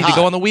shiny to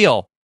go on the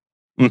wheel.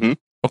 Mm-hmm.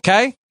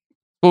 Okay?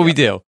 What we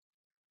do?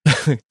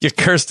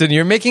 Kirsten,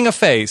 you're making a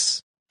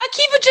face.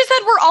 Akiva just said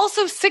we're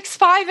also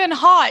 6'5" and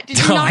hot. Did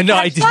you not No,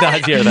 I did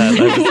not hear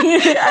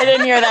that. I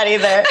didn't hear that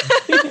either.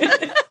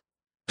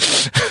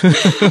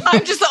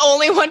 I'm just the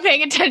only one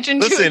paying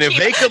attention to Listen, if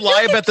they could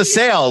lie about the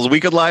sales,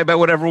 we could lie about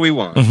whatever we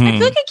want. Mm-hmm. I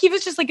feel like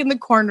Akiva's just like in the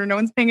corner. No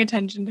one's paying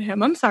attention to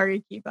him. I'm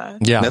sorry, Akiva.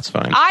 Yeah. That's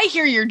fine. I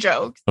hear your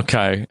jokes.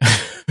 Okay.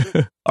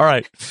 All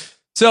right.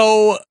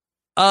 So,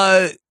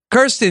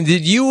 Kirsten,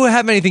 did you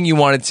have anything you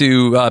wanted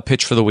to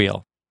pitch for the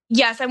wheel?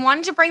 Yes, I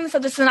wanted to bring this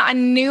up. This is a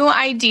new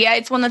idea.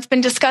 It's one that's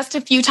been discussed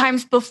a few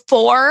times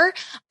before.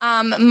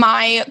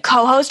 My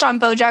co-host on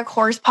BoJack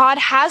Horsepod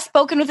has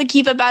spoken with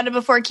Akiva about it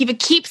before. Akiva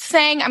keeps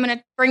saying, I'm going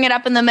to bring it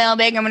up in the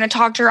mailbag. I'm going to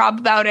talk to Rob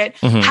about it.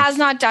 Mm-hmm. Has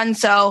not done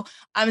so.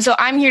 So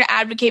I'm here to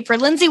advocate for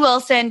Lindsay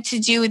Wilson to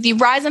do the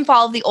rise and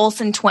fall of the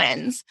Olsen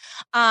twins,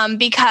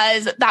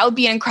 because that would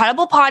be an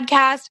incredible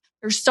podcast.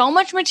 There's so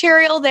much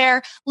material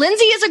there.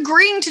 Lindsay is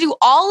agreeing to do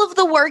all of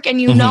the work,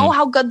 and you know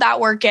how good that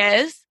work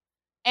is.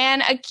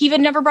 And Akiva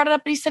never brought it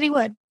up, but he said he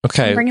would.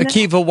 Okay.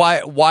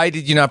 Akiva, why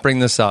did you not bring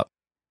this up?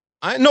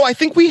 I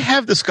think we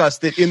have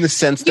discussed it in the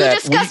sense that... You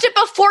discussed it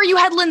before you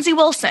had Lindsay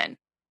Wilson.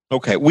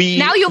 Okay.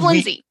 Now you have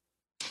Lindsay.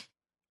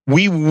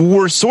 We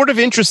were sort of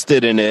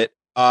interested in it.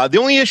 The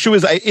only issue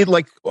is an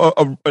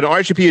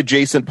RHP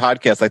adjacent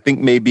podcast. I think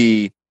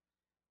maybe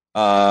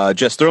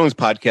Jess Sterling's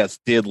podcast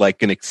did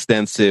like an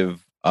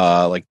extensive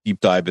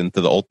deep dive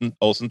into the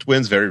Olsen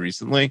twins very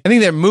recently. I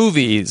think they're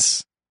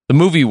movies. The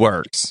movie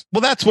works.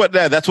 Well, that's what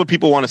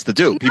people want us to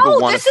do.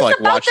 People want us to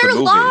watch the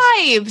movies.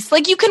 Lives.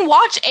 Like, you can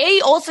watch a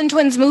Olsen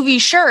twins movie,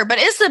 sure, but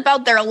it's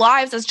about their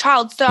lives as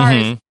child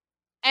stars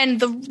and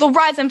the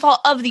rise and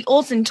fall of the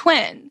Olsen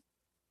twins.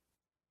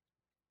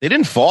 They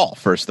didn't fall,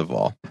 first of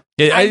all.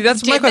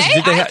 That's my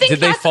question. Did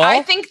they fall?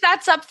 I think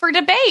that's up for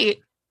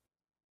debate.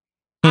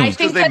 I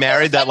think they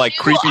married that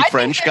creepy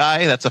French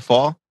guy. That's a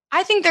fall.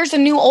 I think there's a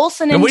new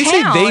Olsen in town. What do you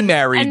say they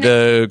married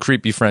the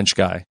creepy French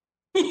guy?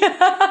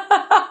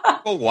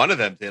 Well, one of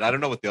them did. I don't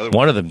know what the other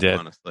one of them did.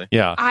 Honestly,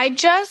 yeah. I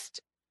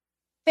just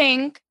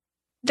think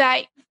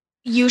that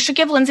you should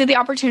give Lindsay the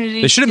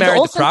opportunity. They should have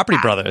married the Property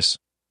Brothers.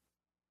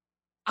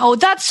 Oh,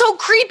 that's so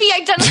creepy!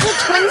 Identical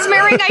twins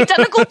marrying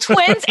identical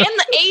twins, and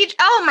the age.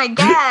 Oh my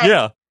god!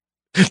 Yeah,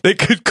 they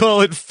could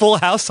call it Full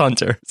House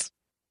Hunters.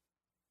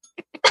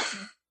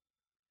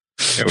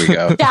 There we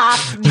go. Take back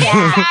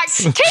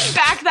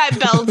that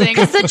building.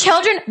 Because the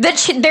children,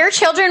 their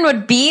children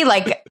would be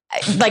like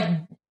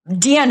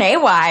DNA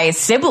wise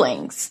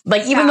siblings.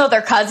 Like, even though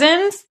they're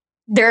cousins,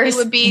 their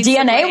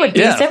DNA would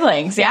be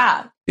siblings.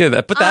 Yeah.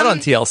 Yeah. Put that on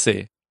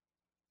TLC.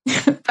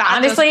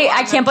 Honestly,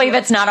 I can't believe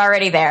it's not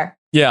already there.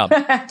 Yeah.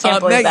 Can't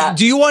believe that.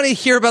 Do you want to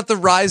hear about the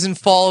rise and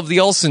fall of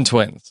the Olsen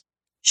twins?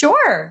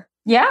 Sure.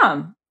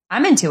 Yeah.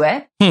 I'm into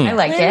it. I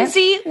like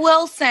Lindsay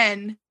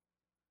Wilson.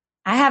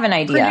 I have an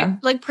idea.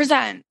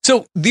 Present.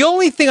 So the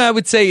only thing I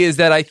would say is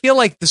that I feel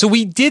like, so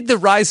we did the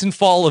rise and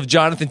fall of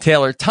Jonathan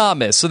Taylor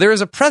Thomas. So there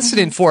is a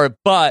precedent for it,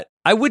 but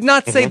I would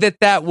not say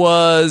that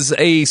was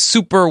a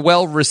super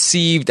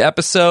well-received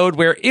episode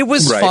where it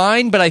was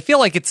fine, but I feel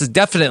like it's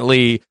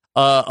definitely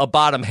a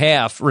bottom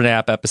half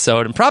Renap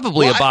episode and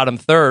probably a bottom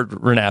third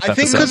Renap episode. I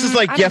think because it's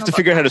like you have to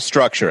figure out how to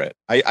structure it.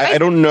 I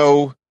don't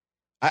know.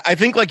 I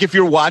think like if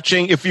you were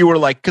watching a bunch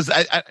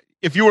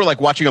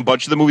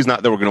of the movies,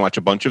 not that we're going to watch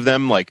a bunch of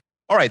them, like,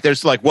 all right,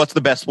 there's like, what's the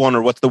best one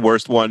or what's the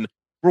worst one?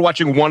 We're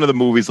watching one of the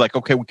movies, like,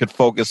 okay, we could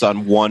focus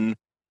on one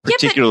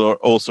particular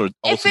Olsen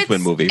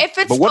twin movie. if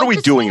it's But what are we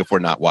doing if we're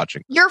not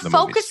watching? You're the movies?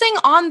 focusing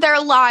on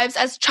their lives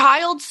as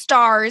child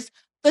stars,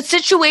 the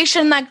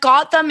situation that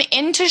got them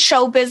into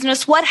show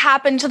business, what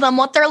happened to them,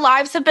 what their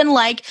lives have been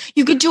like.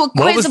 You could do a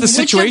quiz What was of the which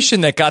of-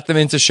 situation that got them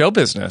into show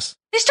business?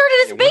 They started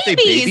as weren't they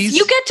babies. babies?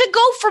 You get to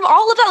go from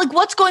all of that, like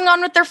what's going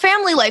on with their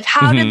family life.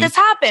 How did this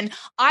happen?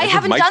 I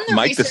haven't done the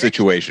Mike research. the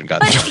situation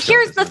got. But them into show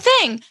here's the business.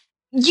 thing.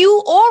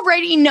 You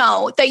already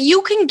know that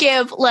you can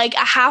give like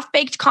a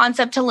half-baked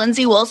concept to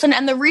Lindsay Wilson,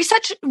 and the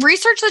research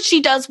that she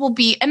does will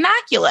be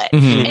immaculate.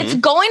 Mhm. It's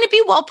going to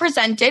be well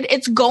presented.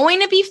 It's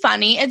going to be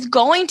funny. It's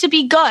going to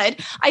be good.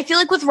 I feel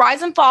like with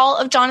Rise and Fall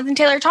of Jonathan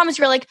Taylor Thomas,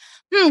 you're like,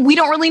 we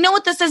don't really know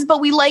what this is, but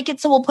we like it,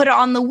 so we'll put it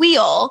on the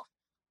wheel.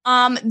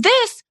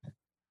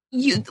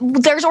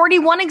 There's already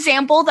one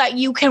example that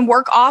you can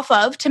work off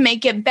of to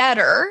make it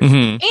better,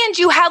 and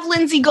you have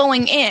Lindsay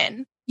going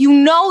in. You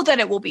know that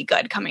it will be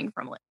good coming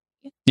from Lindsay.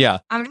 Yeah.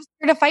 I'm just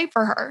here to fight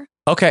for her.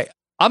 Okay.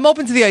 I'm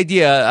open to the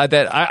idea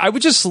that I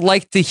would just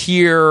like to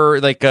hear,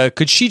 like,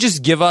 could she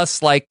just give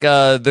us, like,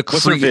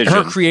 What's her vision?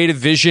 her creative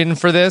vision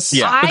for this?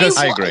 Yeah, Because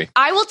I agree.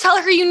 I will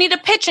tell her you need a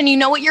pitch, and you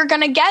know what you're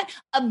going to get?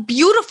 A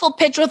beautiful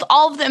pitch with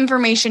all of the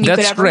information you could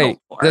That's ever great. hope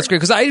for. That's great.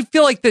 Because I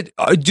feel like that.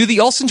 Do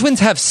the Olsen twins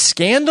have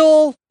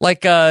scandal?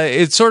 Like,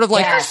 it's sort of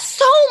like. There's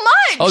so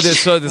much. Oh,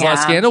 there's a lot of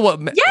scandal. What?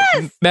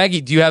 Yes.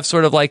 Maggie, do you have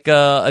sort of like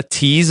a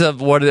tease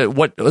of what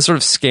sort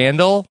of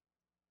scandal?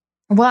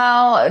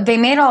 Well, they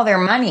made all their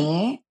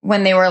money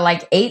when they were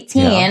like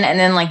 18 and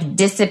then like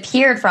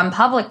disappeared from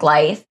public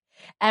life.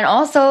 And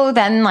also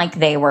then like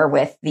they were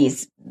with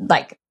these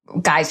like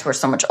guys who were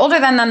so much older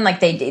than them. Like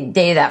they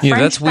dated that French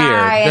that's weird.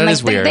 guy. That And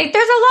is like weird. there's a lot.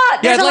 Yeah,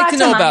 There's I'd a like lot to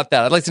know them. about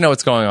that. I'd like to know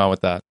what's going on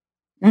with that.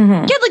 Mm-hmm.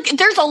 Yeah, like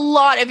there's a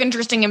lot of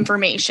interesting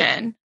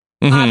information.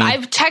 Mhm.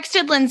 I've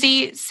texted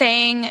Lindsay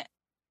saying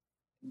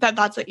that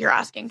that's what you're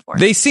asking for.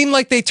 They seem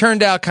like they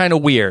turned out kind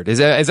of weird. Is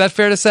that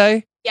fair to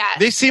say? Yeah.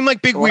 They seem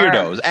like big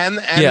weirdos,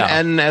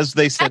 and as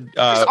they said,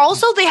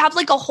 Also, they have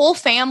like a whole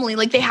family.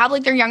 Like they have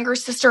like their younger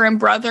sister and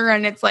brother,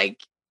 and it's like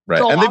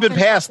right, go and they've off been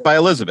and- passed by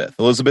Elizabeth.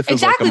 Elizabeth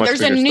exactly. is like a much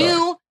There's a bigger new,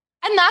 star.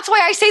 and that's why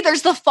I say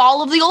there's the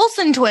fall of the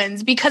Olsen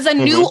twins because a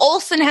new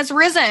Olsen has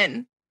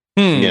risen.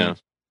 Yeah,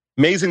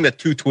 amazing that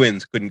two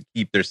twins couldn't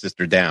keep their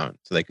sister down,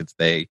 so they could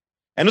stay.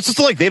 And it's just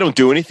like they don't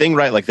do anything,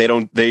 right? Like they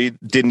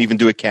didn't even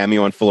do a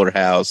cameo on Fuller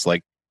House.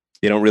 Like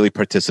they don't really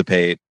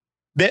participate.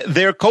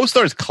 Their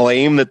co-stars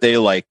claim that they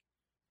like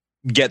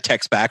get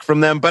texts back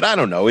from them, but I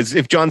don't know.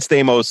 If John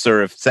Stamos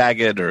or if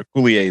Saget or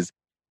Coulier's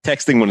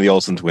texting one of the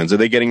Olsen twins, are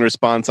they getting a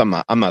response? I'm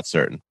not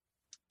certain.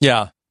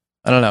 Yeah,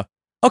 I don't know.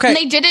 Okay, And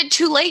they did it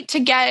too late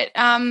to get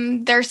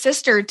their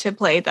sister to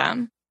play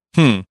them.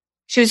 All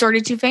She was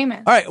already too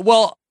famous. right.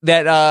 Well,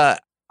 that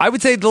I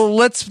would say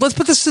let's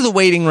put this to the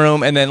waiting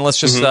room, and then let's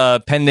just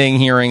pending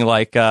hearing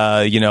like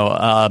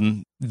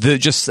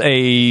just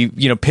a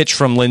pitch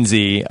from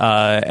Lindsay,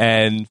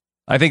 and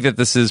I think that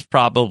this is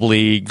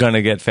probably going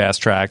to get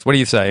fast tracked. What do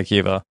you say,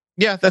 Akiva?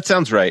 Yeah, that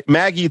sounds right.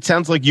 Maggie, it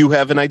sounds like you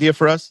have an idea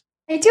for us.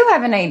 I do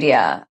have an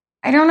idea.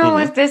 I don't know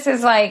if this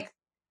is like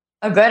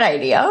a good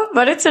idea,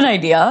 but it's an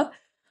idea.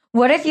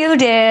 What if you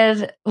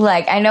did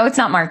like, I know it's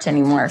not March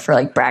anymore for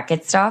like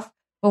bracket stuff,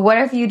 but what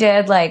if you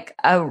did like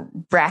a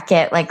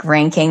bracket, like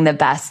ranking the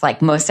best,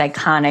 like most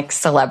iconic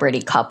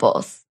celebrity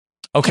couples?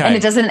 Okay.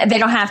 And they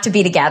don't have to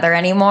be together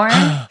anymore,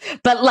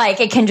 but like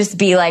it can just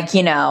be like,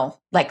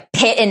 like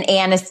Pitt and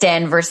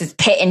Aniston versus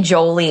Pitt and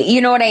Jolie.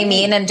 You know what I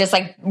mean? And just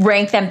like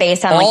rank them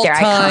based on like their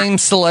all-time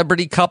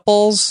celebrity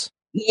couples.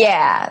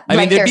 Yeah. I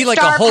mean, there'd their be like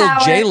a star whole power.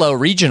 J-Lo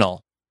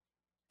regional.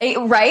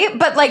 Right?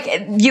 But like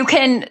you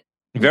can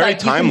Very like,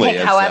 timely. You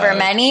can pick as, however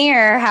many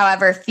or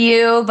however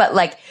few, but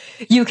like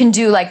you can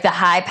do like the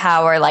high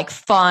power, like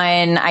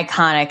fun,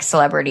 iconic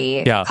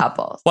celebrity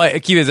couples. Well,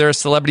 Akiva, is there a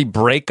celebrity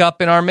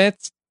breakup in our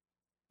midst?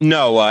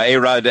 No,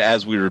 A-Rod,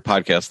 as we were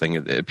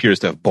podcasting, it appears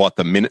to have bought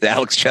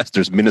Alex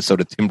Chester's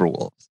Minnesota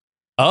Timberwolves.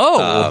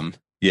 Oh.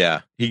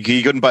 Yeah.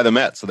 He couldn't buy the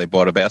Mets, so they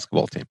bought a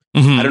basketball team.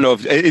 Mhm. I don't know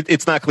if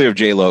it's not clear if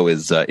J-Lo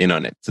is in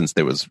on it, since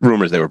there was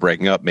rumors they were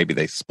breaking up. Maybe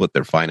they split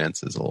their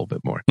finances a little bit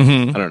more.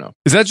 Mhm. I don't know.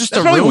 Is that just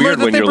That's a really rumor weird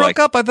that when they you're broke like-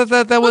 up? I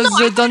thought that was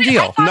a done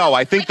deal. No,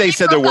 I think they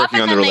said they're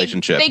working on the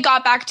relationship. They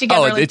got back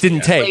together. Oh, like, it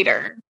didn't 2 years take.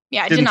 later.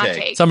 Yeah, it Didn't did not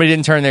take. take. Somebody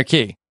didn't turn their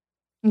key.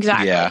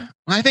 Exactly. Yeah.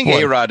 I think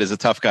What? A-Rod is a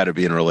tough guy to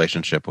be in a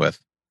relationship with.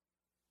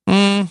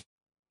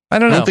 I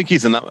don't know. I don't think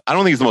he's the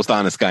most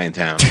honest guy in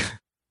town.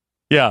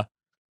 Yeah.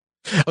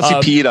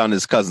 Unless he peed on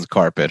his cousin's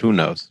carpet. Who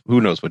knows? Who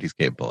knows what he's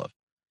capable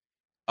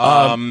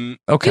of?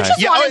 Okay. You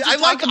just Yeah, wanted to I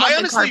talk like- about I the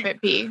honestly-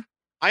 carpet pee.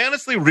 I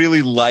honestly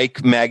really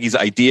like Maggie's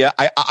idea.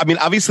 I mean,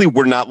 obviously,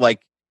 we're not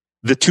like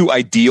the two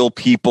ideal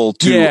people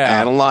to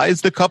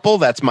analyze the couple.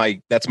 That's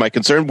my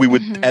concern. We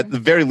would, at the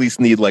very least,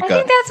 need like I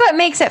think that's what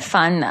makes it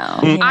fun, though.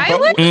 I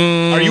would.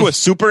 Are you a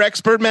super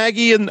expert,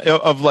 Maggie,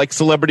 of like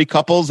celebrity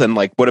couples? And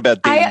like, what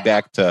about dating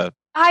back to?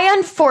 I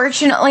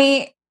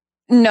unfortunately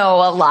know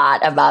a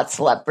lot about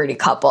celebrity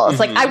couples.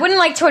 Like, I wouldn't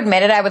like to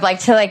admit it. I would like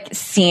to like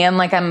seem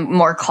like I'm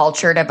more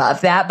cultured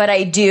above that, but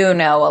I do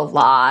know a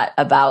lot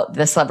about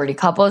the celebrity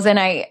couples, and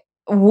I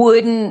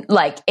wouldn't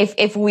like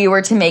if we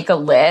were to make a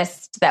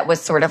list that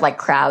was sort of like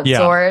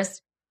crowdsourced,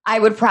 I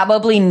would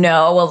probably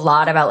know a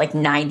lot about like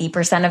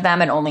 90% of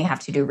them and only have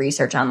to do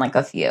research on like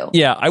a few.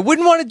 Yeah, I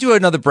wouldn't want to do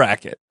another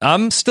bracket.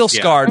 I'm still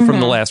scarred from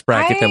the last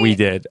bracket that we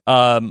did.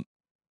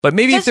 But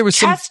maybe if there was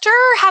Chester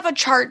have a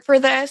chart for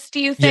this, do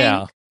you think?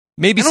 Yeah.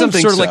 Maybe some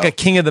sort of like a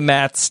King of the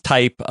Mats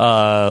type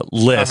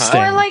list.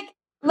 Or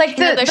like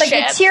the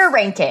ships. tier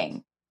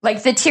ranking.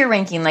 Like the tier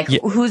ranking, like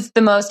who's the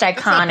most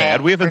iconic.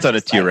 Bad. We haven't done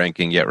a tier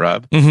ranking yet,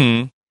 Rob.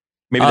 Mm-hmm.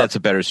 Maybe that's a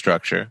better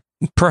structure.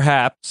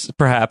 Perhaps.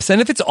 And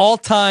if it's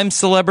all-time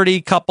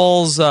celebrity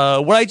couples,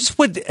 what I just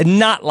would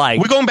not like.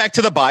 We're going back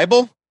to the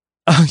Bible?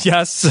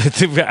 Yes.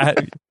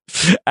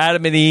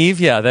 Adam and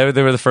Eve. Yeah, they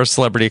were the first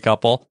celebrity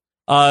couple.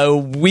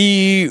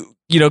 We,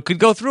 could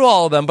go through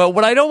all of them. But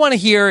what I don't want to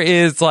hear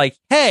is like,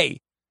 hey,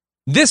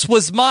 this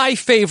was my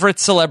favorite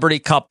celebrity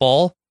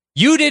couple.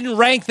 You didn't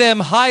rank them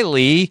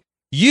highly.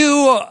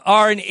 You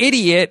are an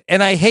idiot,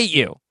 and I hate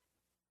you.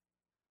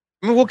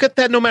 I mean, we'll get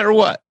that no matter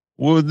what.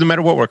 No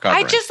matter what we're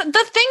covering.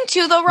 The thing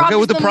too, though, Rob, we'll go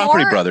with is the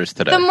Property Brothers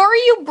today. The more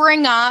you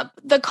bring up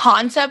the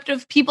concept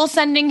of people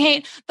sending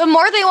hate, the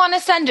more they want to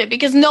send it,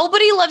 because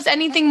nobody loves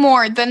anything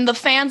more than the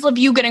fans of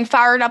you getting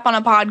fired up on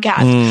a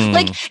podcast.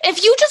 Like,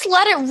 if you just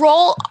let it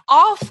roll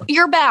off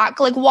your back,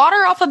 like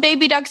water off a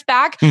baby duck's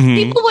back,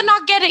 people would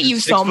not get at you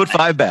so much.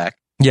 6'5" back.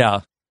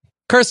 Yeah.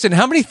 Kirsten,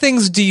 how many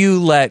things do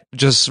you let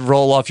just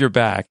roll off your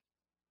back?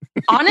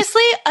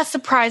 Honestly, a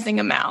surprising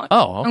amount.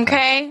 Oh,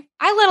 okay.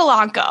 I let a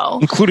lot go.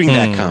 Including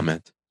that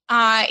comment.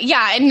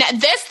 Yeah, and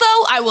this,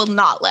 though, I will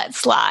not let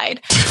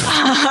slide.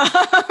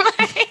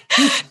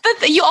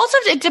 You also,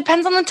 it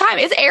depends on the time.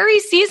 It's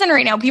Aries season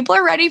right now. People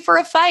are ready for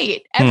a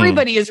fight.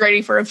 Everybody is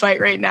ready for a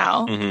fight right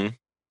now. Mm-hmm.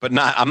 But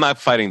I'm not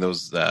fighting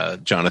those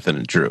Jonathan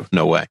and Drew.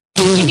 No way.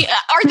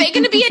 Are they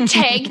going to be a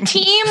tag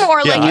team,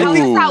 or like how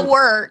does that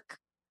work?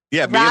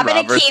 Yeah, me Rob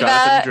and versus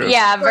Jonathan and Drew.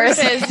 Yeah,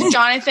 versus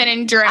Jonathan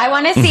and Drew. I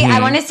want to see. I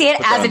want to see it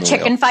as a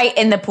chicken fight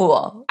in the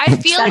pool. I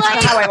feel That's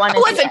like how I want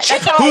to see a it.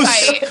 chicken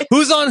fight.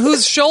 Who's on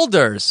whose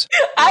shoulders?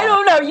 I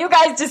don't know. You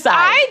guys decide.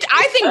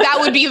 I think that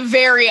would be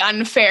very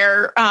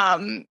unfair.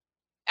 I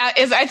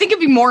think it'd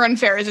be more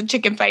unfair as a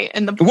chicken fight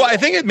in the pool. Well, I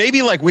think it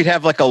maybe like we'd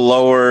have like a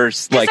lower,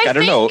 like I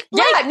don't know.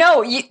 Yeah,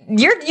 no,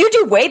 you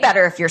do way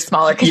better if you're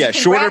smaller. Yeah,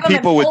 shorter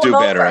people would do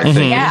better. I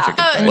think.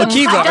 Yeah.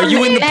 Kiva, are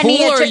you in the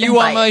pool or are you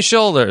on my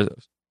shoulder?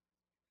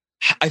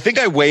 I think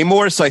I weigh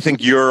more, so I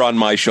think you're on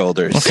my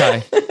shoulders.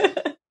 Okay.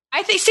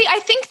 I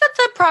think that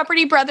the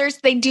Property Brothers,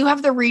 they do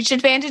have the reach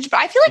advantage,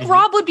 but I feel like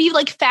Rob would be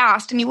like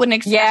fast and he wouldn't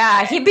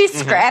expect it. He'd be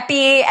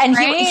scrappy, and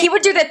he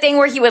would do the thing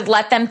where he would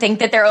let them think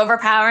that they're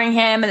overpowering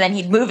him, and then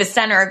he'd move his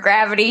center of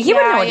gravity. He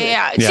would know.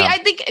 Yeah. See, I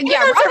think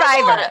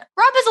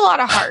Rob has a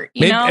lot of heart.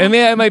 You know? I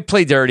mean, I might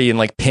play dirty and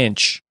like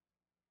pinch.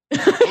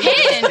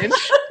 Pinch.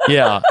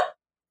 Yeah.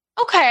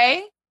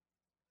 Okay.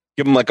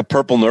 Give him like a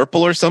purple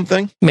nurple or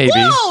something. Maybe.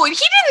 No, he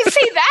didn't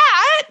say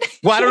that.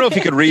 Well, I don't know if he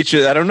could reach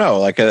it. I don't know.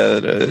 Like I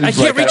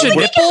can't reach a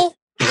nipple.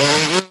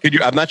 Could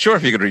you? I'm not sure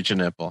if you could reach a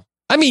nipple.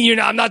 I mean,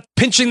 I'm not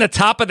pinching the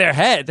top of their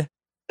head.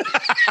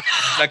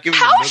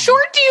 How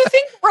short do you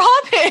think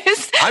Rob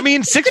is? I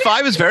mean,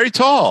 6'5" is very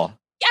tall.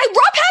 Yeah,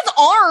 Rob has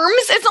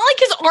arms. It's not like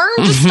his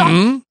arms just stop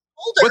shoulder.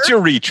 What's your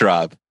reach,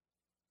 Rob?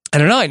 I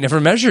don't know. I never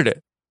measured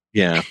it.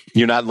 Yeah,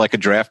 you're not like a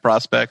draft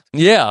prospect.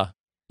 Yeah.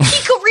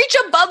 He could reach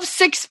above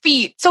 6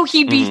 feet, so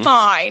he'd be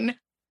fine.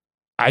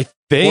 I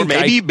think. Or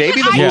maybe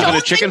the move in a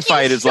chicken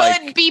fight is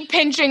like should be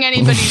pinching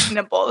anybody's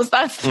nipples.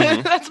 That's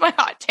my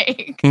hot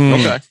take.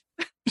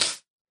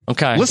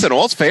 Okay. Listen,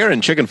 all's fair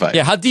in chicken fight.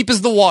 Yeah. How deep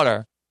is the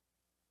water?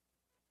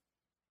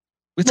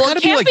 It's well, gotta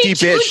it can't be like be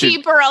deep-ish. too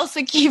deep, or else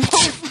it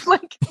keeps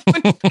like.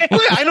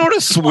 I know how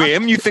to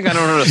swim. You think I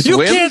don't know how to swim?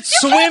 You can't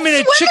swim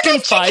in a chicken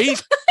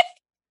fight.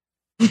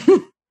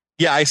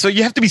 Yeah, so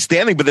you have to be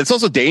standing, but it's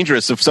also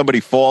dangerous if somebody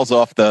falls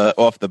off the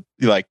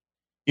like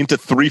into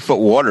 3 foot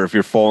water if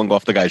you're falling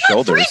off the guy's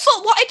shoulders. 3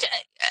 foot wide.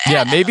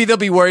 Yeah, maybe they'll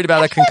be worried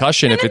about a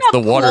concussion if it's the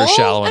water is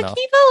shallow enough.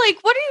 Akiva,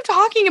 like, what are you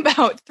talking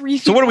about? 3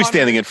 feet. So what are we water?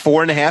 standing at?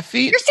 4.5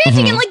 feet? You're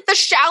standing in like the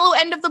shallow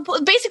end of the pool,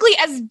 basically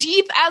as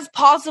deep as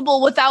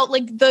possible without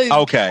like the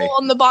people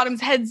on the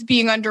bottom's heads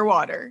being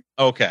underwater.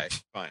 Okay,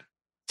 fine.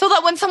 So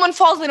that when someone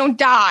falls, they don't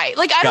die.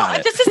 Like, Got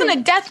it. this isn't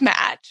a death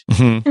match.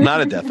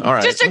 Not a death. All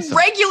right. Just a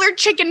regular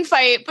chicken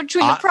fight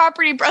between the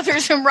Property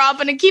Brothers and Rob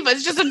and Akiva.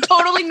 It's just a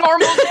totally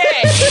normal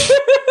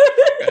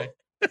day.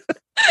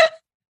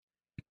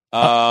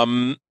 All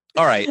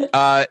right.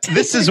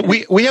 This is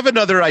we have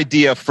another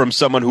idea from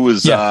someone who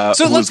was So who let's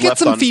was get left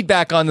some on-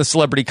 feedback on the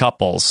celebrity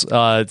couples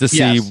to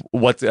see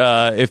what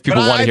if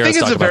people But want to hear I us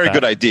think it's talk a very about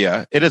good that.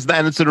 idea. It is,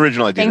 and it's an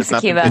original idea. Thanks, it's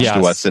not been Akiva. pitched to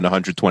Yes. us in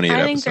 128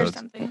 I think episodes. there's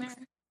something there.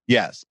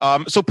 Yes.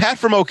 So Pat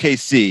from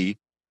OKC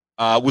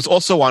was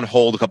also on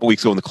hold a couple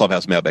weeks ago in the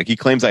Clubhouse mailbag. He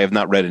claims I have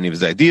not read any of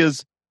his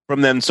ideas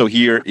from them. So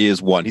here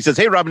is one. He says,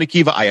 "Hey, Rob and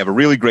Akiva, I have a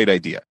really great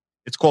idea.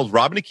 It's called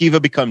Rob and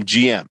Akiva Become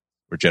GM,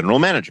 or General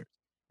Manager.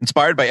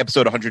 Inspired by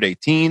episode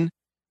 118,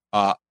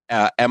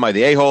 Am I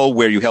the A-Hole,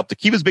 where you helped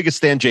Akiva's biggest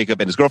Stan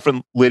Jacob and his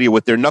girlfriend Lydia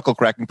with their knuckle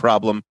cracking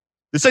problem.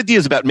 This idea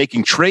is about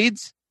making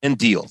trades and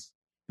deals.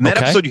 In that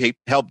Okay. episode, you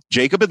helped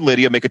Jacob and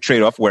Lydia make a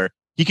trade-off where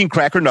he can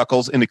crack her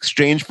knuckles in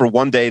exchange for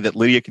one day that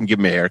Lydia can give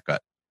him a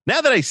haircut.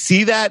 Now that I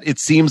see that, it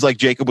seems like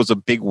Jacob was a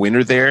big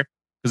winner there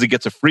because he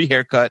gets a free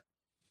haircut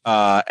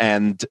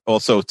and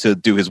also to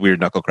do his weird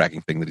knuckle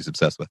cracking thing that he's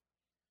obsessed with.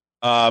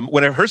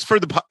 When I first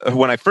heard the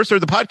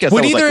podcast,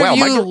 Would I was either like,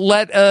 wow, of you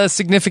let a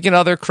significant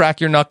other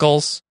crack your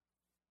knuckles?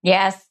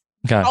 Yes.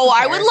 Okay. Oh,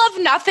 I would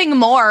love nothing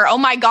more. Oh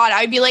my God.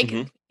 I'd be like,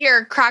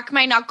 here, crack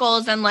my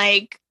knuckles and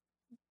like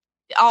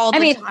all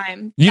the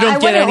time. You don't I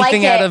get wouldn't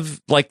anything like out it.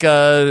 of like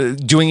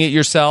doing it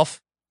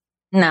yourself?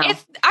 No.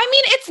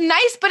 It's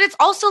nice, but it's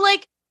also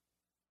like,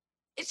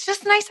 it's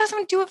just nice to have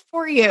someone do it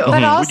for you.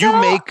 But also,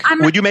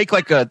 would you make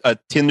like a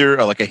Tinder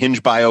or like a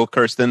Hinge bio,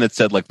 Kirsten, that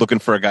said like looking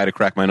for a guy to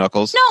crack my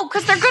knuckles? No,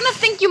 because they're going to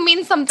think you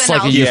mean something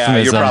like a else. Yeah, you're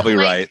euphemism. probably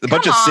right. A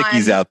bunch of come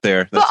sickies on. out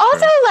there. But That's also,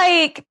 true.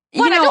 like, you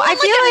What, I know, don't want I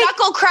like feel a like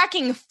knuckle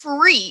cracking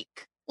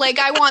freak. Like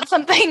I want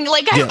something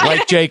like Yeah,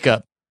 like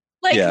Jacob.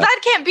 like Yeah. that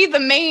can't be the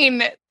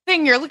main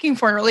thing you're looking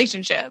for in a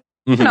relationship.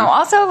 Mhm. No,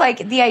 also like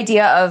the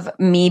idea of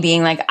me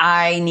being like,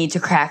 I need to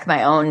crack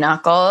my own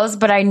knuckles,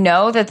 but I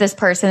know that this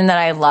person that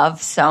I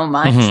love so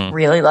much Mhm.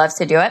 really loves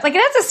to do it. Like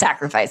that's a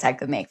sacrifice I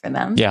could make for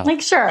them. Yeah.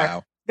 Like, sure,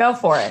 Wow. go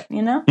for it,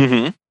 you know?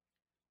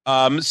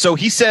 So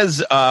he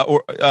says,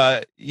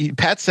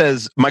 Pat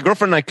says, my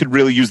girlfriend and I could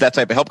really use that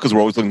type of help because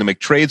we're always looking to make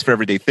trades for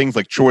everyday things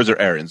like chores or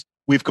errands.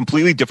 We have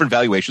completely different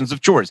valuations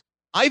of chores.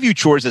 I view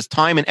chores as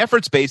time and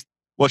efforts based,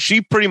 while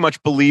she pretty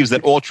much believes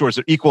that all chores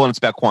are equal and it's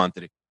about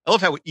quantity. I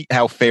love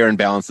how fair and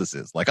balanced this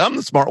is. Like, I'm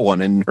the smart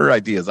one, and her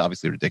idea is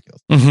obviously ridiculous.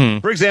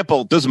 Mhm. For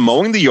example, does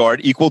mowing the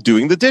yard equal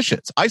doing the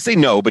dishes? I say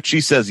no, but she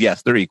says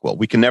yes, they're equal.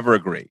 We can never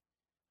agree.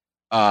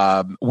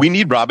 We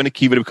need Rob and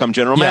Akiva to become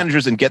general Yeah.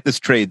 managers and get this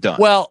trade done.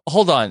 Well,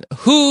 hold on.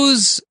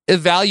 Who's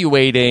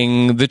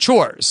evaluating the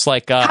chores?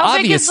 Like, How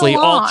big is the obviously,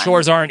 all lawn?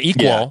 chores aren't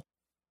equal.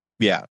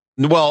 Yeah.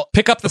 Well,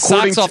 Pick up the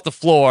according socks to- off the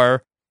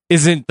floor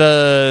isn't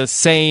the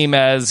same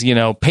as,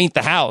 paint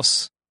the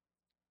house.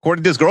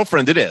 according to his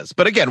girlfriend, it is.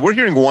 But again, we're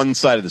hearing one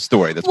side of the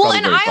story. That's Well, probably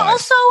and very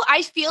biased.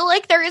 I feel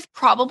like there is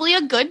probably a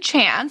good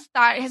chance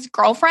that his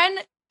girlfriend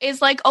is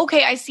like,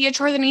 okay, I see a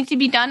chore that needs to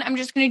be done. I'm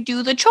just going to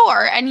do the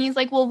chore. And he's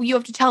like, well, you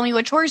have to tell me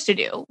what chores to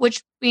do,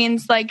 which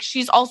means like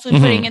she's also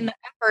putting in the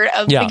effort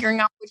of Yeah.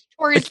 figuring out which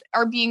chores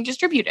are being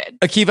distributed.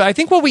 Akiva, I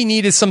think what we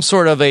need is some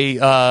sort of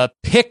a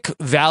pick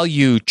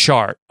value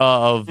chart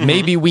of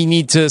maybe we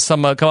need to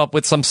come up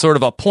with some sort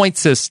of a point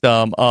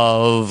system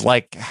of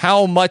like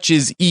how much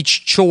is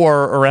each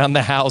chore around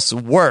the house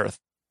worth.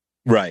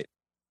 Right.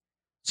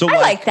 So I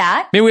like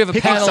that. Maybe we have a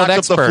picking panel of socks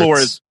experts. up the floor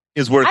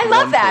is worth I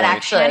love 1 that, point.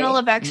 actually. Panel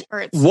of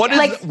experts.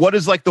 What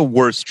is like the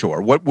worst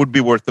chore? What would be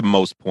worth the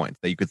most points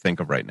that you could think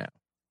of right now?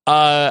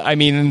 I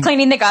mean,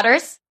 Cleaning the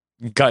gutters.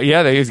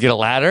 yeah, they get a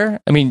ladder.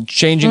 I mean,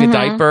 changing a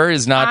diaper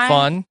is not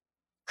fun.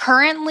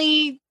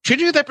 Currently,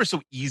 Changing a diaper is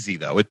so easy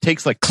though. It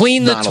takes like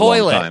Clean the not a long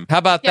toilet. time. How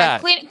about yeah,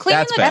 that? cleaning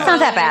That's the bad. That's not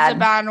that toilet is bad. a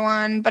bad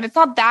one, but it's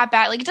not that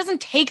bad. Like it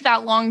doesn't take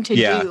that long to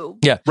Yeah. do.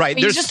 Yeah. Right.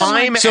 But you There's just don't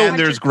time like and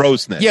there's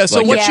grossness. Yeah. So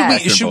Like, what it's should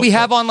faster we in should both we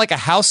have ways. on like a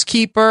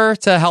housekeeper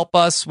to help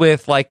us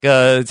with like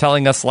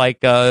telling us like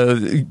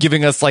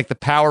giving us like the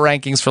power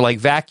rankings for like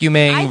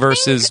vacuuming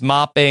versus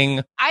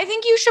mopping? I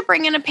think you should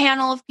bring in a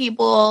panel of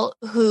people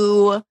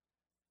who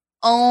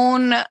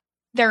own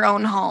their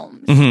own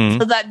homes Mhm.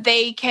 so that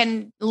they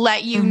can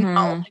let you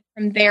know like,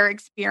 from their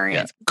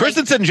experience.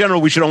 Kirsten said in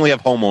general we should only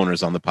have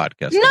homeowners on the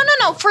podcast.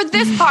 No, for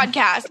this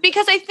podcast,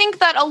 because I think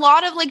that a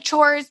lot of like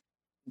chores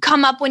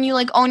come up when you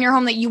like own your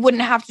home that you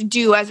wouldn't have to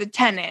do as a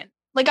tenant.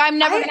 Like I'm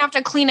never gonna have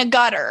to clean a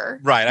gutter.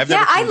 Right. I've Yeah,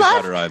 never I cleaned the love-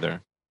 gutter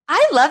either.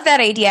 I love that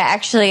idea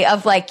actually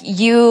of like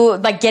you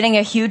like getting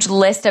a huge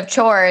list of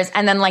chores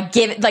and then like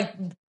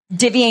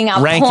divvying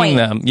out Ranking points.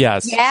 them,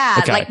 yes. Yeah,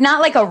 Okay. like not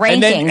like a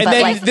ranking, And but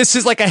then like this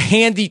is like a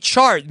handy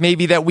chart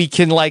maybe that we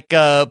can like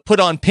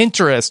put on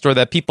Pinterest or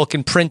that people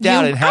can print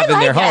out and have in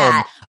their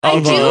home. I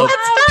Of, do. uh,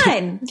 That's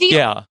fun.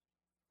 yeah.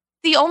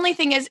 The only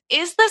thing is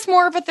this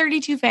more of a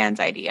 32 fans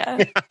idea?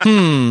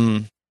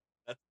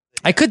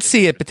 I could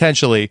see it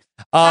potentially.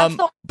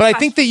 But I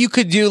think that you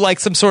could do like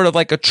some sort of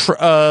like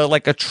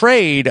a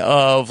trade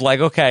of like,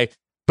 okay,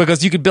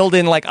 because you could build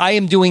in like I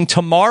am doing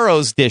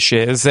tomorrow's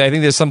dishes. I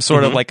think there's some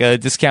sort of like a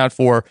discount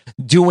for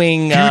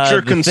doing Future the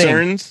thing.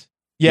 concerns.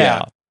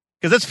 Yeah.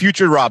 Because that's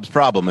future Rob's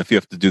problem if you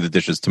have to do the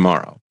dishes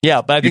tomorrow.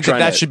 Yeah, but I think You're trying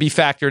that to- should be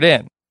factored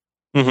in.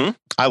 Mm-hmm.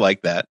 I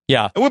like that.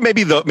 Yeah. It would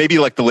maybe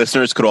like the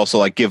listeners could also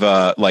like give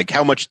a like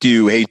how much do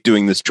you hate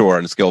doing this chore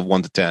on a scale of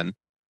 1 to 10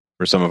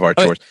 for some of our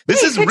chores.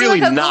 This You is could do, really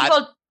like, a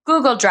not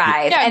Google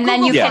Drive, Yeah, and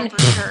then you Google can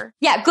Form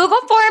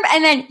Google form,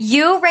 and then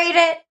you rate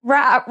it,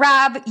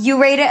 Rob.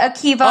 You rate it,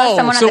 Akiva.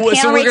 someone on the panel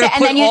so we're rates gonna it, and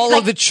put then you all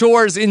like of the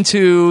chores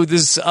into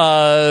this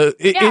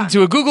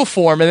into a Google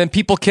form, and then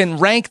people can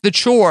rank the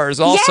chores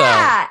also.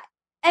 yeah.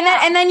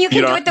 And then you can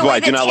do it the way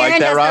do you that not Taryn like that,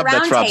 does Rob? the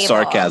round That's Rob's table.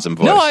 sarcasm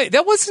voice. No,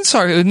 that wasn't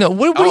sorry. No,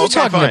 what are you okay,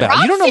 talking fine. about?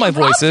 You don't know my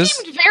voices.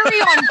 Very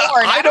on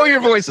board. I know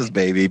your voices,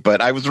 baby, but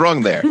I was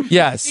wrong there.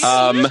 Yes. You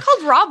just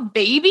called Rob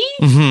baby?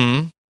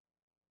 Mm-hmm.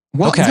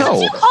 Well, Okay.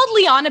 no. You called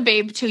Liana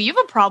babe too. You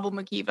have a problem,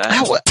 Akiva.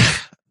 That What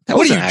are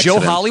was you, an Joe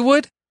accident.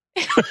 Hollywood?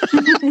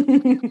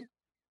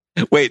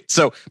 Wait,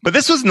 but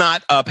this was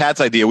not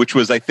Pat's idea, which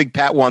was, I think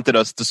Pat wanted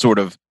us to sort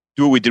of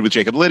do what we did with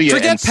Jacob Lydia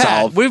and Forget Pat.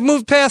 solve. We've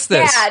moved past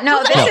this. Yeah,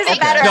 no, this is a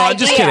better No, idea. I'm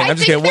just kidding. I'm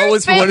just kidding. What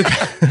was like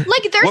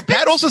there's Well,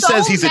 Pat also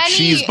says he's a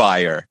cheese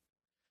buyer.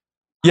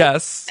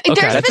 Yes. There's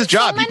Okay. That's his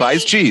job. He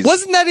buys cheese.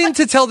 Wasn't that in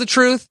To Tell the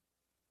Truth?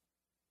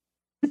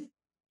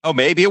 Oh,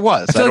 maybe it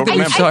was. I feel I like don't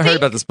remember. I heard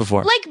about this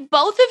before. Like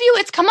both of you,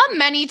 it's come up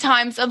many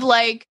times of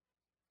like,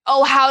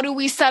 oh, how do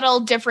we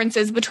settle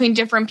differences between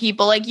different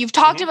people? Like you've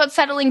talked about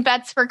settling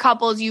bets for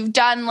couples. You've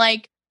done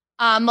like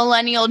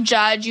Millennial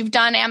Judge. You've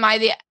done Am I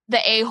the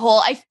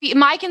A-hole?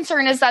 My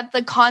concern is that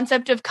the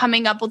concept of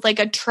coming up with like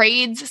a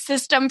trades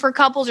system for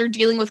couples or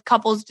dealing with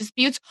couples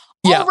disputes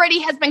already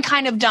has been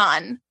kind of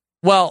done.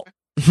 Well,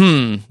 so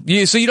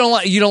you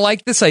don't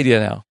like this idea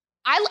now?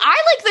 I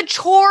like the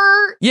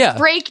chore Yeah.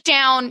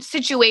 breakdown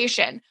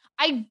situation.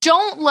 I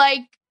don't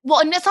like,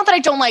 well, and it's not that I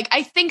don't like,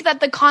 I think that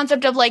the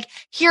concept of like,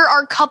 here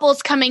are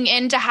couples coming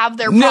in to have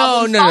their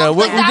problems solved,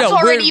 like, that's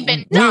already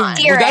been done.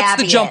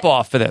 That's the jump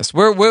off for this.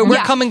 We're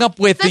coming up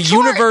with the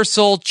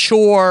universal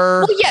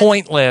chore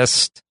point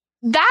list.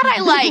 That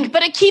I like,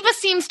 but Akiva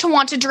seems to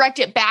want to direct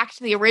it back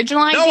to the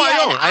original idea.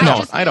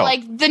 I don't.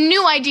 Like the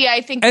new idea,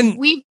 I think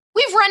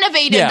we've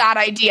renovated that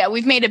idea.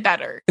 We've made it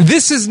better.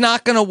 This is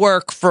not going to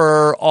work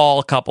for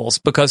all couples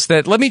because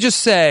let me just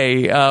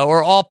say,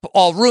 or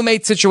all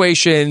roommate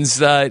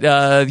situations, you got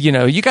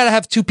to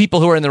have two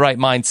people who are in the right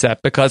mindset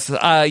because,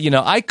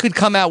 I could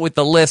come out with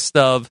the list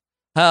of,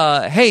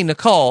 hey,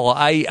 Nicole,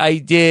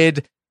 I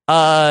did,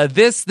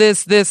 this,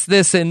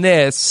 and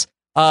this,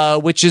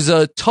 which is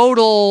a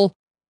total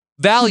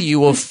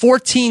value of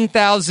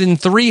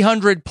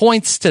 14,300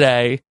 points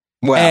today.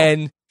 Wow.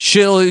 And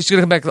she's going to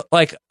come back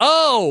like,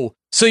 oh,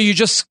 so you're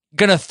just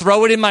going to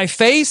throw it in my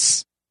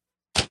face?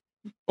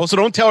 Also,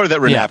 don't tell her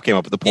that Renap came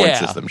up with the point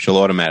system. She'll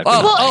automatically.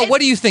 What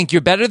do you think?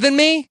 You're better than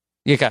me?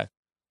 Okay.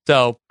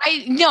 So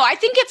I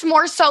think it's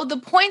more so the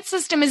point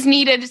system is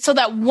needed so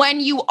that when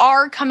you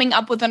are coming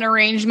up with an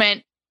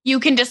arrangement, you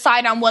can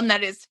decide on one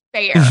that is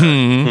fair.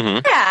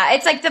 Yeah,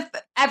 it's like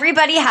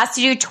everybody has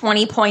to do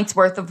 20 points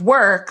worth of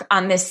work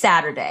on this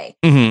Saturday.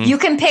 You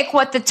can pick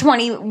what the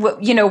 20,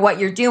 what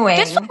you're doing.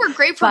 This would work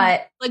great for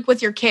like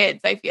with your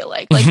kids. I feel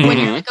like when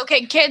you're like,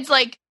 okay, kids,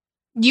 like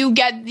you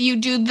have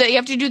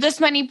to do this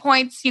many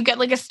points. You get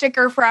like a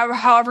sticker for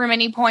however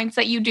many points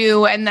that you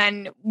do, and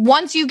then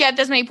once you get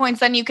this many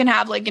points, then you can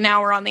have like an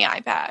hour on the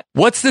iPad.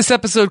 What's this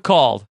episode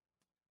called?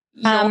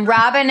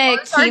 Robin and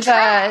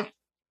Akiva.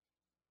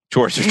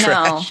 Chores are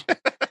trash.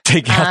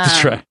 Take out the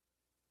trash.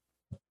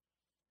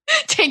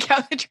 Take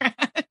out the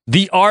trash.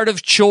 The Art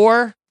of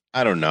Chore?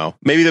 I don't know.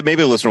 Maybe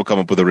the listener will come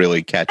up with a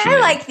really catchy I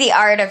name. like The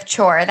Art of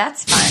Chore.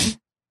 That's fun.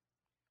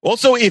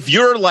 Also, if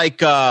you're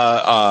like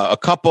a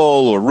couple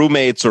or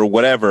roommates or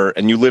whatever,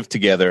 and you live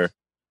together,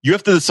 you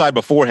have to decide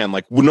beforehand.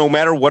 Like, no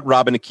matter what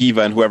Robin,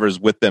 Akiva, and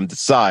whoever's with them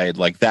decide,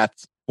 like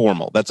that's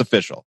formal, that's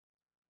official.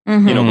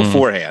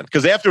 Beforehand,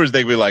 because afterwards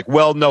they'd be like,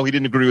 "Well, no, he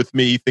didn't agree with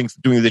me. He thinks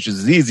doing the dishes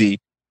is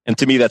easy." And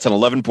to me, that's an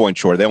 11-point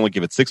chore. They only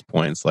give it 6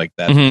 points, like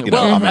that.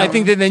 I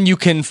think that then you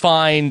can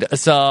find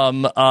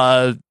some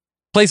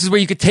places where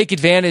you could take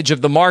advantage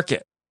of the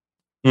market.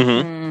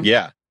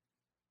 Yeah.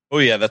 Oh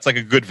yeah, that's like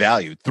a good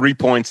value. 3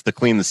 points to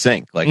clean the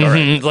sink. Like, all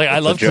right, like I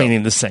love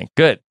cleaning the sink.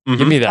 Good,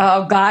 give me that.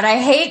 Oh God, I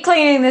hate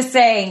cleaning the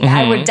sink.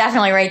 I would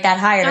definitely rate that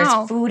higher.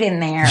 There's food in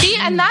there. See,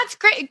 and that's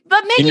great.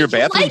 But Maggie, in your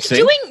bathroom sink?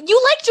 You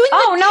like doing.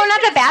 Oh the no, dishes.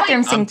 not the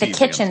bathroom sink, the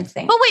kitchen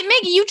sink. But wait,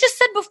 Maggie, you just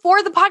said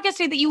before the podcast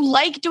today that you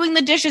like doing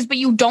the dishes, but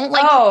you don't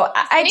like. Oh,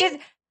 I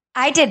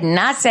did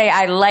not say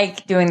I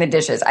like doing the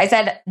dishes. I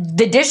said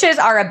the dishes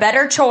are a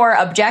better chore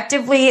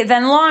objectively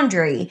than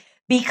laundry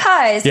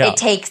because it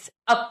takes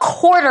a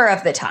quarter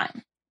of the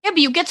time. Yeah, but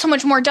you get so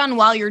much more done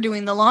while you're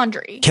doing the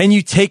laundry. Can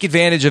you take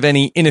advantage of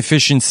any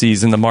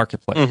inefficiencies in the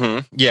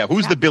marketplace? Yeah,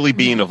 who's the Billy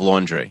Bean of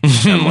laundry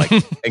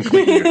and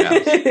cleaning your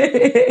house?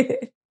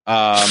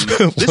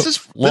 This is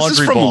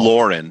from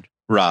Lauren,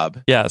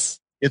 Rob.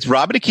 Yes. It's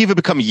Rob and Akiva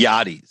become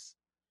yachties.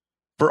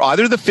 For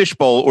either the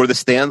Fishbowl or the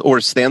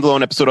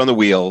standalone episode on the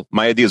wheel,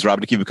 my idea is Rob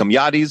and Akiva become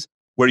yachties,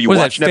 where you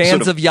watch an episode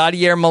fans of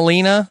Yadier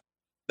Molina?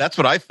 That's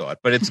what I thought,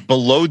 but it's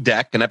Below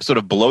Deck, an episode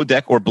of Below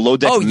Deck or Below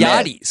Deck. Oh,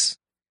 yachties.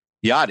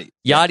 Yachty.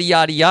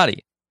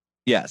 Yachty.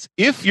 Yes.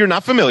 If you're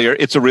not familiar,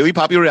 it's a really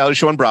popular reality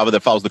show on Bravo that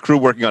follows the crew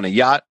working on a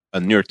yacht. A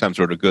New York Times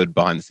wrote a good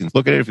behind-the-scenes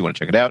look at it if you want to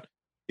check it out.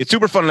 It's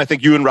super fun, and I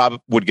think you and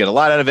Rob would get a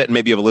lot out of it, and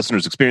maybe you have a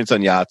listener's experience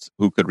on yachts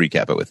who could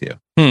recap it with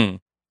you.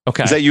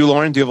 Okay. Is that you,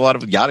 Lauren? Do you have a lot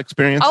of yacht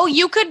experience? Oh,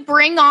 you could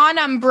bring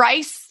on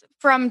Bryce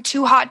from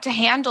Too Hot to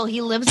Handle.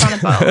 He lives on a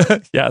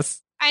boat.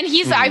 Yes. And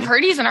I've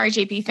heard he's an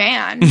RJP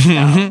fan.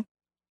 So.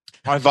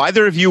 Have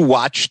either of you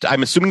watched,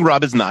 I'm assuming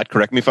Rob is not,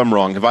 correct me if I'm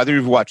wrong, have either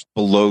of you watched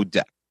Below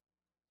Deck?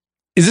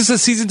 Is this a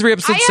season 3,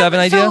 episode 7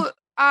 idea?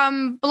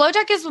 Below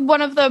Deck is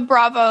one of the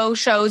Bravo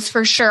shows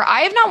for sure.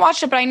 I have not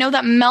watched it, but I know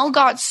that Mel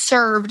Got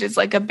Served is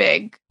like a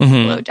big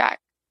Below Deck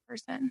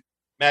person.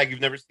 Mag, you've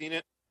never seen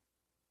it?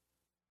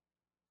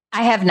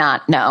 I have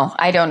not. No,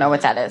 I don't know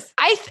what that is.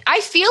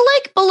 I feel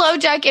like Below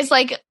Deck is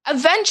like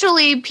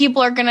eventually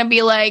people are going to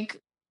be like,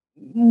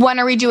 when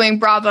are we doing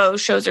Bravo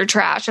shows are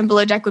trash? And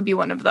Below Deck would be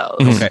one of those.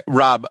 Okay,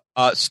 Rob,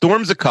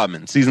 Storms A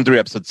Comin', season 3,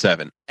 episode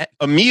 7.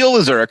 Emil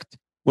is irked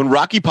when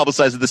Rocky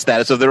publicizes the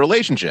status of their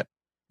relationship.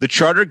 The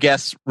charter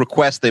guests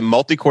request a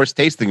multi-course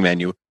tasting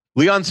menu.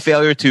 Leon's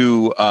failure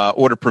to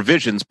order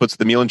provisions puts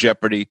the meal in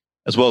jeopardy,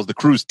 as well as the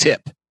crew's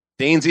tip.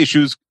 Dane's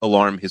issues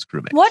alarm his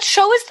crewmates. What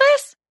show is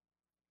this?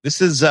 This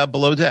is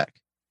Below Deck.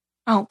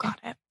 Oh, got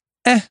it.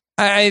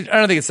 I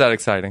don't think it's that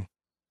exciting.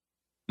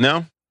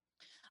 No?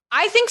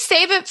 I think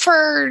save it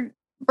for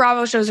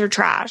Bravo shows are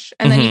trash,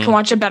 and then you can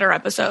watch a better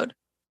episode.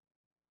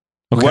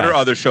 Okay. What are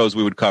other shows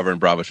we would cover in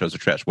Bravo shows are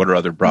trash? What are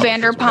other Bravo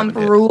Vanderpump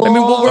shows? Rules. I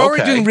mean, we're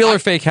already doing Real or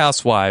Fake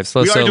Housewives.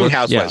 We are doing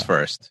Housewives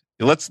first.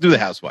 Let's do the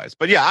Housewives.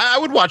 But yeah, I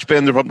would watch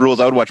Vanderpump Rules.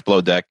 I would watch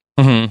Below Deck.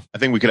 Mm-hmm. I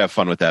think we could have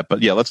fun with that.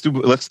 But yeah, let's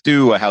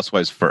do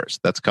Housewives first.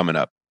 That's coming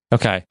up.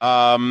 Okay.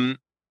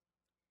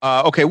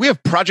 Okay, we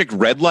have Project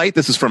Red Light.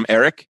 This is from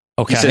Eric.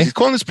 Okay. He says he's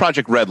calling this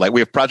Project Red Light.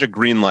 We have Project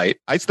Green Light.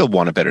 I still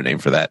want a better name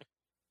for that.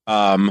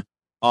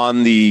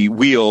 On the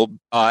wheel,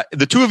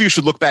 the two of you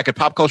should look back at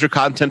pop culture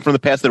content from the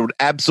past that would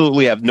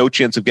absolutely have no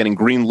chance of getting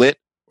green lit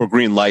or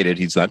green lighted.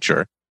 He's not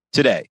sure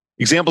today.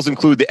 Examples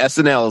include the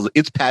SNL's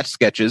It's Patch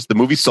sketches, the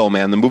movie Soul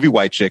Man, the movie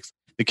White Chicks,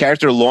 the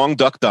character Long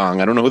Duck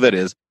Dong, I don't know who that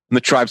is, and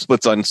the tribe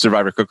splits on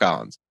Survivor Cook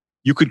Islands.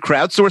 You could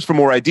crowdsource for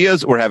more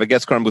ideas or have a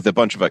guest card with a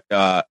bunch of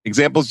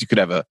examples. You could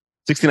have a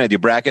 16 idea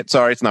bracket.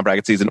 Sorry, it's not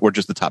bracket season, or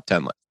just the top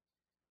 10 list.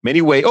 Maybe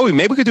we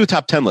could do a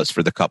top 10 list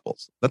for the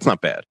couples. That's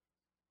not bad.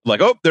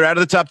 Like, oh, they're out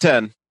of the top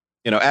 10.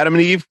 You know, Adam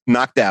and Eve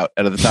knocked out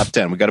of the top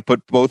 10. We got to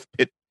put both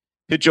Pitt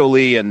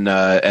Jolie and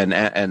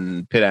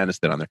Pitt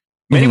Aniston on there.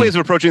 Many ways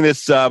of approaching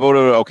this.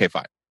 Okay,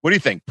 fine. What do you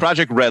think?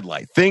 Project Red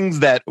Light.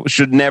 Things that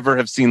should never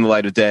have seen the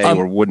light of day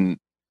or wouldn't.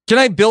 Can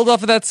I build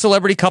off of that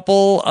celebrity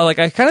couple? I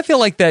kind of feel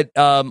like that.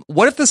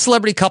 What if the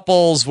celebrity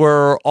couples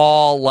were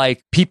all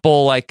like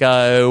people like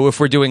if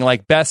we're doing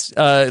like best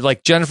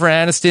like Jennifer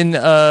Aniston,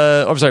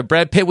 I'm sorry,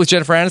 Brad Pitt with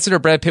Jennifer Aniston or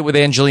Brad Pitt with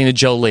Angelina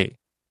Jolie?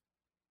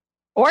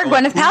 Or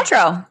Gwyneth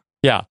Paltrow.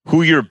 Yeah.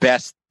 Who your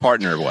best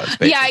partner was.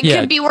 Basically. Yeah, it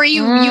could be where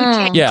you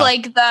take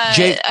like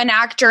an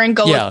actor and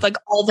go with like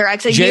all their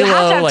exes. You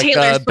have to have like,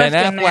 Taylor Swift Ben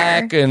in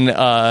there.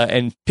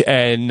 Affleck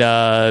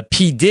and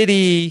P.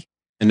 Diddy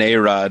and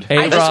A-Rod.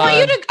 I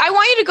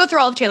want you to go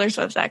through all of Taylor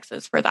Swift's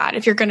exes for that.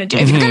 If you're gonna do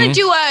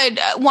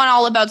a one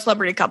all about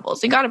celebrity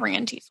couples, you got to bring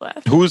in T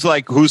Swift.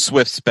 Who's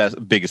Swift's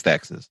biggest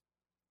exes?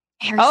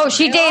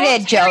 She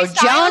dated Joe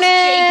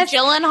Jonas, Jake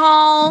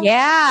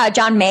Gyllenhaal,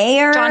 John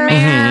Mayer.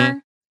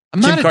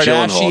 I'm Kim not a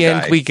Gyllenhaal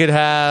Kardashian. guy. We could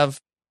have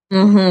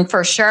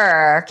for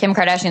sure. Kim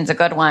Kardashian's a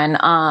good one.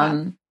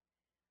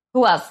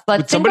 Who else?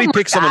 Would somebody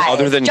pick someone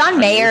other than John Kanye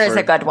Mayer is for-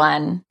 a good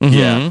one.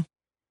 Yeah.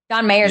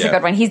 John Mayer's a Yeah.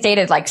 good one. He's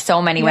dated like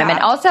so many women.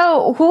 Yeah.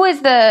 Also, who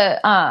is the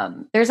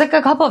there's like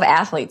a couple of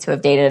athletes who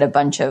have dated a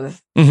bunch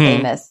of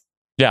famous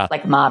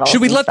like models.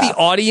 Should we and let stuff. the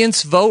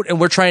audience vote and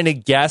we're trying to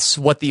guess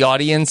what the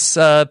audience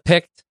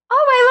picked?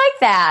 Oh, I like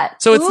that.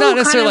 So it's not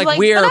necessarily like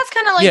we're. Well, that's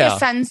kind of like yeah. a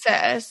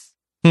census.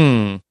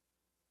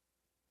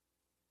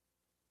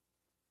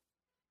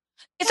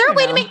 Is there a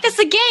way to make this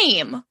a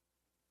game?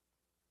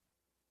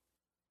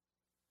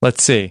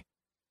 Let's see.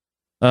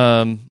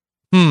 I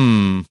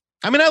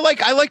mean, I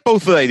like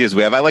both of the ideas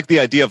we have. I like the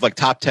idea of like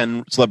top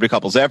 10 celebrity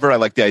couples ever. I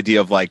like the idea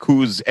of like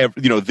who's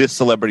this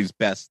celebrity's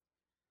best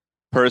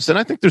person.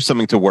 I think there's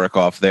something to work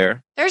off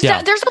there. There's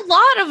there's a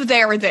lot of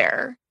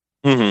there.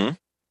 Mm-hmm.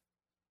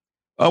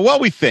 While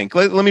we think,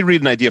 let me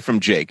read an idea from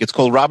Jake. It's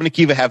called Rob and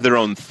Akiva Have Their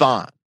Own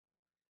Thon.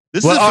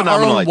 This is a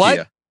phenomenal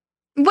idea.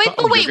 Wait,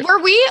 were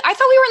we? I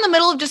thought we were in the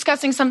middle of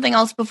discussing something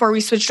else before we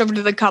switched over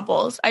to the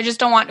couples. I just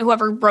don't want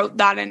whoever wrote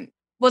that in.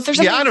 Was there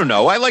something? Yeah, I don't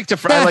know. I like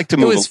to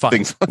move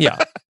things. Yeah.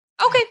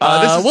 Okay.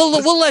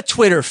 We'll let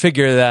Twitter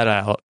figure that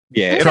out.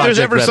 Yeah, if Project there's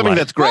ever Red something Light.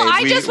 that's great. Well,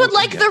 I just would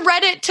like the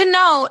Reddit to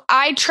know.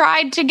 I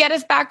tried to get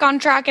us back on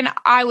track and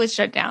I was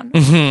shut down.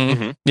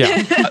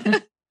 Yeah.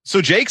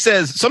 So Jake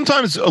says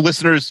sometimes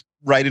listeners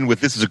write in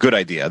with this is a good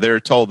idea. They're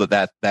told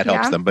that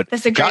helps them. But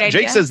that's a great idea.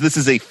 Jake says this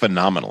is a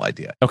phenomenal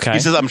idea. Okay. He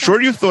says, I'm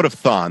sure you've thought of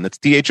Thon. That's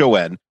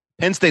THON.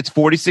 Penn State's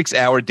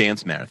 46-hour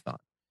dance marathon.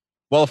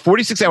 While a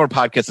 46-hour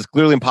podcast is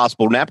clearly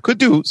impossible, Nap could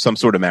do some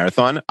sort of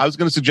marathon. I was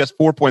going to suggest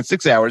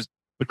 4.6 hours,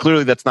 but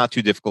clearly that's not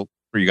too difficult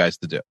for you guys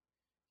to do.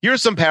 Here are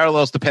some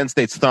parallels to Penn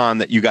State's Thon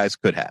that you guys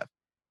could have.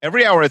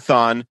 Every hour at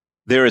Thon,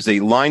 there is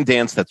a line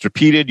dance that's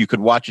repeated. You could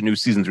watch a new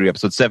season 3,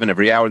 episode 7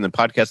 every hour and then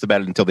podcast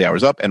about it until the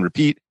hour's up and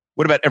repeat.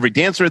 What about every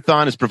dancer at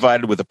Thon is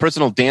provided with a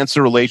personal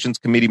dancer relations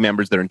committee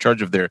members that are in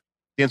charge of their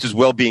dancers'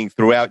 well-being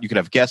throughout. You could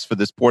have guests for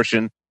this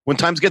portion when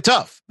times get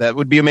tough. That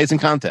would be amazing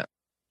content,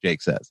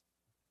 Jake says.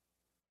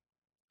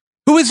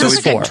 Who is So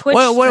this it's for?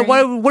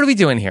 What are we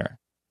doing here?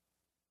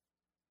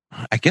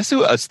 I guess it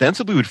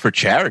ostensibly would for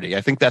charity.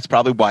 I think that's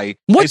probably why. I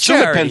What assume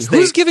that Penn charity? State-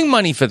 Who's giving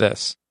money for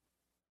this?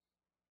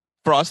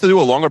 For us to do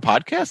a longer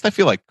podcast? I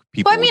feel like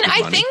people. But I mean, with good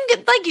I money. think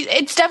like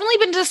it's definitely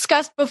been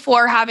discussed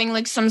before having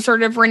like some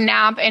sort of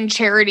Renap and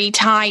charity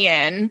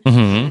tie-in.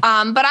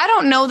 Mm-hmm. But I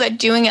don't know that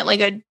doing it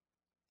like a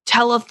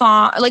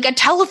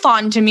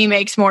telethon to me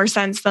makes more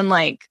sense than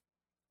like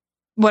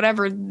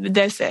whatever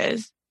this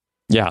is.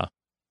 Yeah.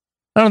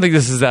 I don't think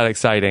this is that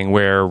exciting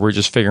where we're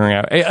just figuring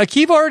out.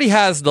 Akiva already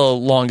has the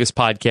longest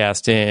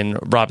podcast in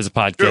Rob is a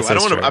Podcast True, I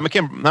don't history. want to.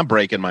 I'm not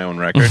breaking my own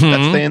record.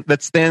 Mhm.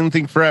 That's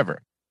standing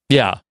forever.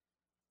 Yeah.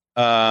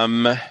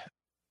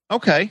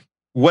 Okay.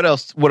 What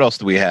else? What else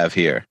do we have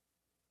here?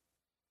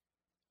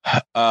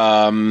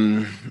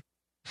 Dan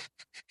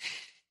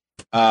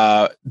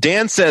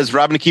says,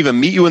 Rob and Akiva,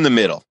 meet you in the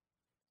middle.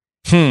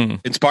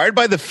 Inspired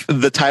by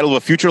the title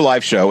of a future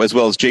live show, as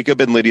well as Jacob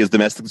and Lydia's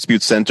domestic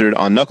disputes centered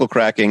on knuckle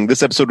cracking,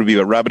 this episode would be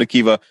about Rob and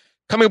Akiva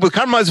coming up with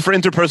compromises for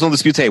interpersonal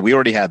disputes. Hey, we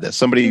already had this.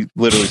 Somebody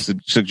literally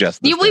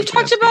suggested this. We've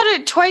talked about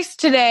it twice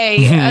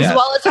today, as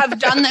well as have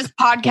done this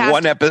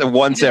podcast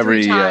once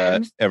every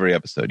times.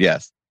 episode.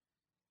 Yes.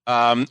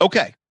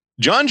 Okay.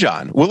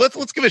 John. Well,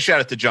 let's give a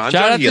shout out to John.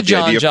 Shout out He to had the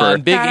idea John,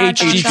 for big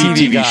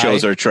HGTV guy.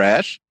 shows are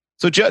trash.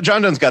 So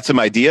John's got some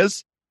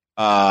ideas,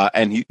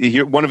 and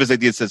one of his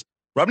ideas says,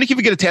 Rob and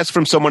Akiva get a task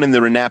from someone in the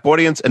Renap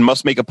audience and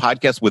must make a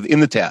podcast within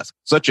the task,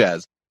 such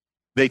as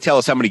they tell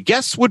us how many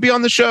guests would be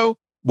on the show,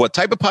 what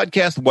type of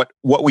podcast,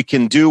 what we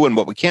can do and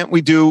what we can't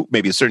do.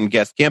 Maybe a certain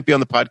guest can't be on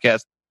the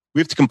podcast.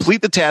 We have to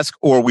complete the task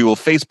or we will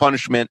face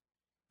punishment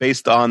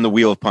based on the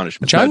wheel of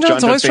punishment. John's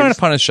always trying to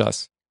punish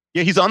us.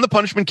 Yeah, he's on the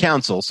punishment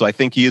council, so I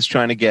think he is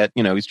trying to get,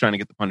 he's trying to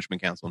get the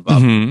punishment council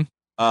involved.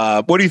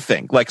 Mm-hmm. What do you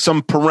think? Like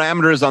some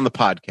parameters on the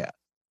podcast?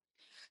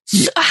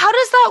 So how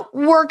does that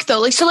work though?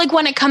 Like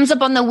when it comes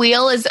up on the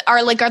wheel,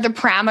 are the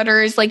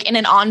parameters like in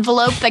an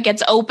envelope that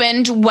gets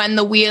opened when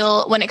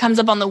it comes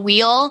up on the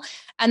wheel,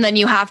 and then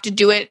you have to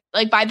do it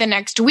like by the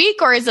next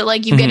week, or is it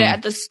like you get it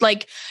at this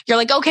like you're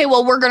like, okay,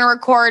 well we're going to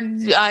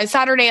record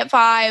Saturday at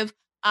 5.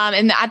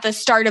 And at the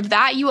start of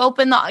that, you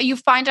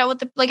find out what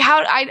the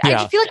I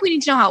just feel like we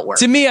need to know how it works.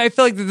 To me, I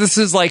feel like this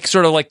is like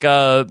sort of like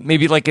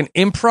maybe like an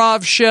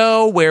improv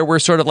show where we're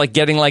sort of like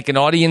getting like an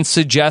audience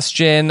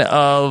suggestion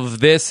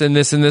of this and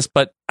this and this,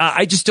 but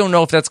I just don't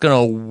know if that's going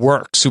to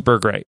work super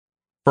great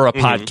for a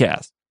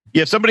podcast.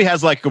 Yeah, if somebody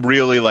has like a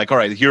really like, all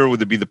right, here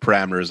would be the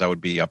parameters, I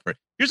would be up for it.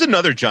 Here's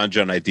another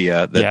John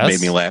idea that made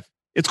me laugh.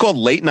 It's called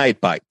Late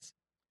Night Bites.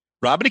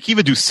 Rob and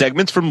Akiva do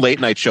segments from late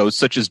night shows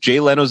such as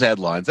Jay Leno's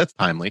Headlines. That's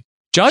timely.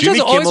 John's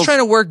always trying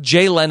to work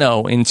Jay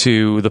Leno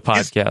into the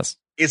podcast.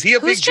 Is he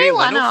a big Jay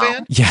Leno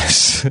fan?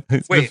 Yes.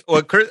 Wait,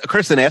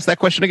 Kristen, ask that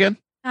question again.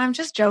 I'm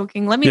just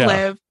joking. Let me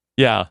live.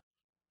 Yeah.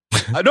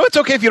 No, it's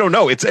okay if you don't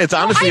know. It's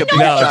honestly a big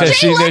shot.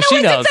 She knows.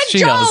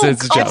 She knows.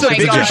 It's a joke. It's a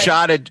bigger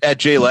shot at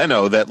Jay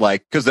Leno that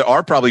because there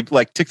are probably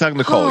like TikTok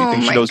Nicole. You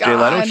think she knows Jay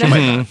Leno? She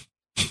might not.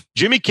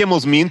 Jimmy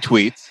Kimmel's mean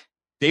tweets,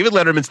 David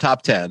Letterman's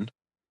top 10,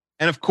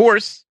 and of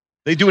course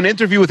they do an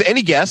interview with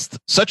any guest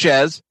such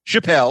as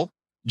Chappelle,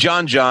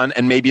 John,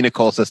 and maybe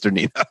Nicole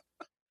Sesternino.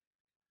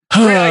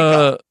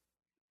 I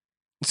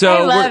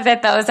love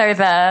that those are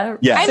the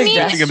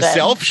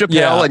himself,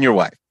 Chappelle, and your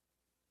wife.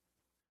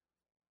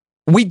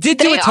 We did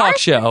do a talk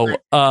show,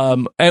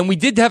 and we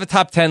did have a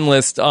top 10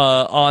 list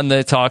on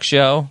the talk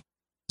show.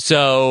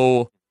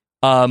 So,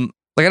 I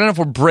don't know if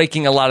we're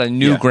breaking a lot of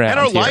new ground. And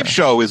our live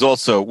show is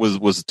also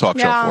was a talk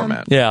show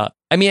format. Yeah,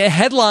 I mean,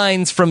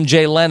 headlines from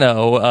Jay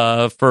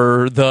Leno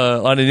for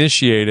the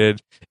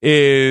uninitiated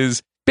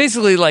is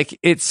basically like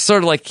it's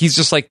sort of like he's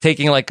just like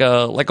taking like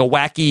a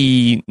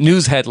wacky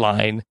news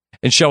headline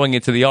and showing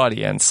it to the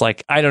audience.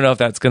 Like, I don't know if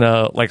that's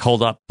gonna like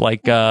hold up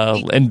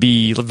and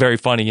be very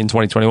funny in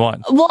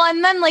 2021. Well,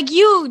 and then like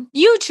you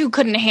two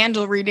couldn't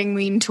handle reading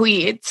mean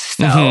tweets,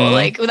 so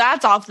like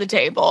that's off the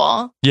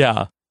table.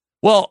 Yeah.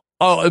 Well,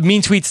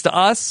 mean tweets to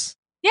us.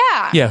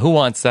 Yeah. Yeah. Who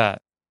wants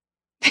that?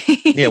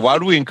 Yeah. Why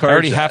would we encourage? I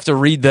already have to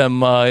read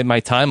them in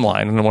my timeline.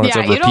 I don't want to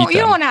repeat them. You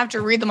don't want to have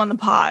to read them on the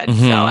pod.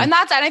 So, and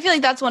I feel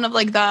like that's one of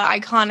like the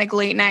iconic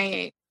late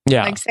night.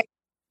 Like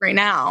right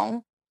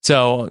now.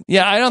 So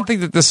yeah, I don't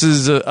think that this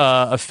is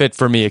a fit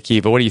for me,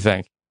 Akiva. What do you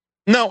think?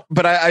 No,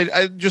 but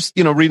I just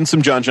reading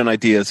some John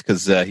ideas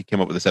because he came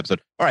up with this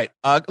episode. All right,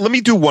 let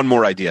me do one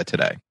more idea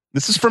today.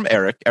 This is from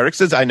Eric. Eric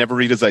says I never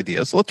read his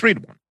ideas, so let's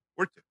read one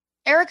or two.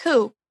 Eric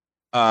who?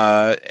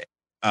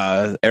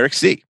 Eric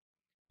C.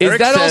 Is Eric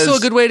that says, also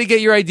a good way to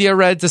get your idea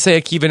read? To say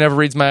Akiva never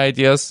reads my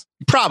ideas?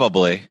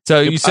 Probably.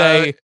 So you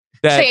say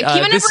that say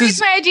Akiva never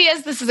reads my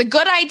ideas. This is a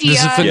good idea. This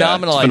is a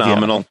phenomenal idea.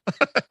 Phenomenal.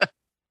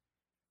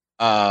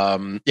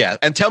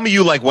 And tell me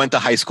you went to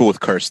high school with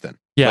Kirsten.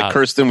 Yeah, like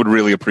Kirsten would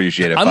really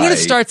appreciate it. I'm going to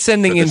start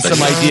sending in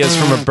some ideas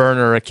from a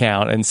burner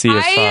account and see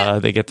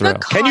if they get through.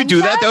 Can you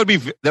do that?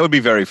 That would be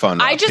very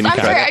fun. I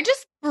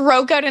just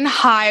broke out in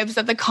hives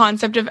at the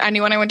concept of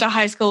anyone I went to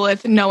high school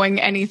with knowing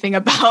anything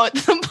about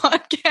the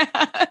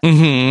podcast.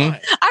 Mm-hmm.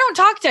 I don't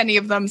talk to any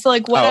of them, so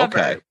whatever. Oh,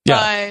 okay.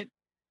 Yeah.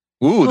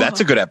 Ooh, that's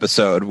a good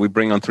episode. We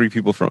bring on 3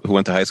 people who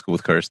went to high school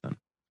with Kirsten.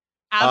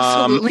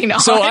 Absolutely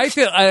not. So I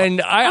feel,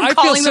 and I feel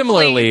calling the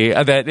similarly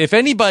that if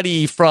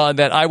anybody from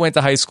that I went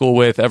to high school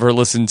with ever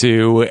listened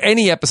to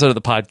any episode of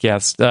the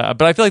podcast,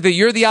 but I feel like that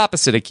you're the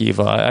opposite,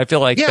 Akiva. I feel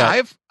like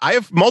I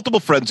have multiple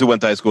friends who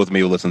went to high school with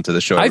me who listen to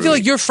the show. I feel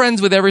like you're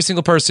friends with every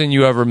single person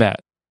you ever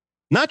met.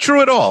 Not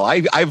true at all.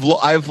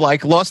 I've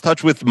like lost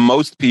touch with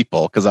most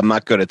people because I'm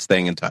not good at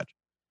staying in touch.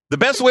 The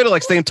best way to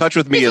like stay in touch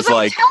with me is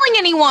like telling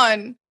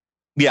anyone.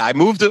 Yeah, I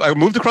moved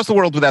across the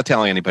world without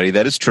telling anybody.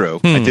 That is true.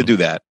 I did do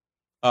that.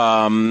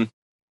 And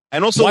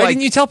also, why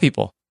didn't you tell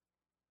people?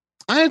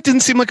 It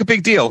didn't seem like a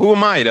big deal. Who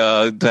am I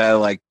to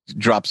like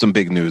drop some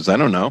big news? I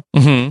don't know.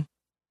 Mm-hmm.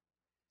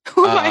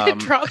 Who am I to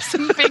drop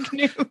some big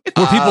news?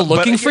 Were people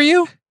looking for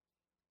you?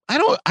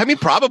 I mean,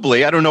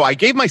 probably. I don't know. I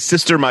gave my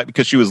sister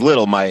because she was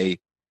little my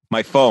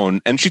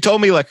phone, and she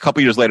told me like a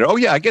couple years later, "Oh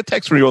yeah, I get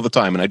texts from you all the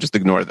time," and I just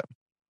ignore them.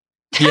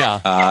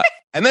 Yeah.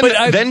 And then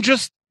I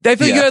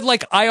thought you had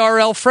like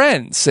IRL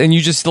friends and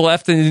you just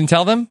left and didn't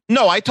tell them?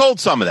 No, I told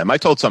some of them,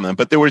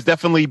 but there was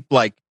definitely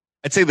like,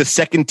 I'd say the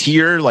second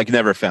tier, like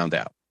never found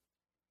out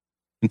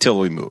until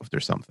we moved or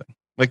something.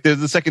 Like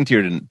the second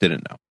tier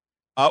didn't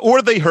know.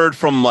 Or they heard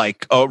from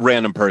like a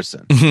random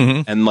person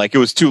and like it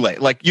was too late.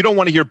 Like you don't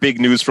want to hear big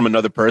news from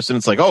another person.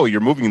 It's like, oh,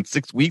 you're moving in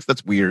 6 weeks.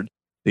 That's weird.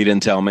 They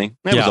didn't tell me.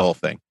 That was the whole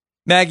thing.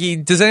 Maggie,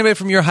 does anybody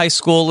from your high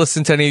school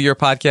listen to any of your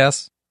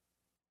podcasts?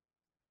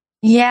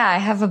 Yeah, I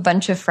have a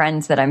bunch of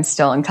friends that I'm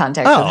still in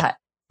contact with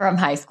from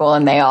high school,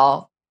 and they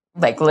all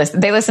like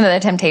listen. They listen to the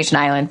Temptation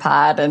Island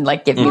pod and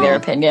like give me their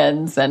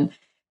opinions, and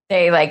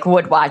they like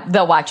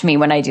they'll watch me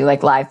when I do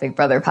like live Big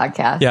Brother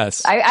podcasts.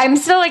 Yes, I'm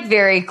still like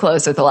very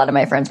close with a lot of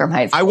my friends from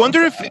high school. I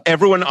wonder if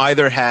everyone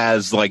either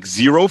has like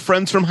 0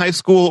 friends from high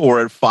school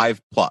or 5+.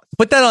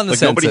 Put that on the like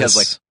census. Nobody has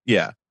like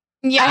Yeah,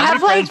 How many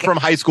friends from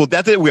high school?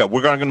 That's it. We're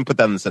going to put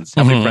that in the census.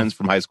 How many friends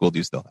from high school do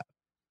you still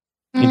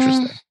have?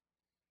 Interesting.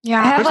 Yeah,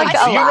 I have like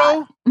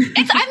 0.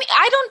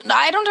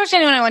 I don't talk to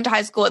anyone I went to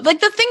high school with. Like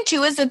the thing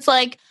too is it's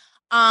like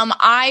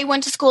I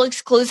went to school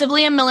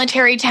exclusively in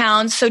military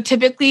towns, so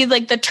typically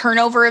like the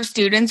turnover of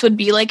students would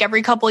be like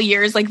every couple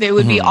years, like they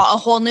would be a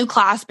whole new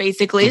class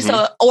basically.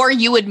 So or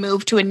you would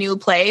move to a new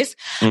place,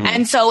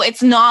 and so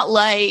it's not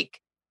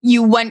like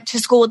you went to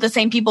school with the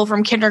same people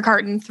from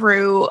kindergarten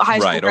through high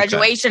school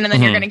graduation, and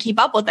then you're going to keep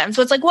up with them.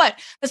 So it's like, what,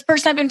 this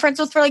person I've been friends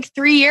with for like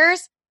 3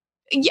 years.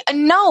 Yeah,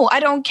 no, I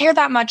don't care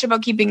that much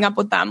about keeping up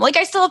with them. Like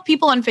I still have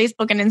people on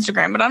Facebook and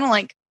Instagram, but I don't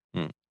like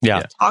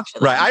talk to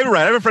them. Right. I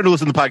have a friend who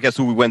listened to the podcast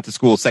who we went to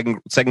school second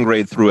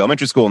grade through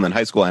elementary school and then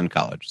high school and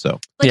college. So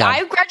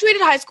I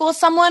graduated high school with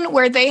someone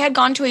where they had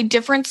gone to a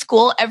different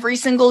school every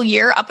single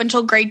year up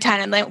until grade 10,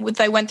 and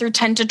they went through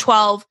 10 to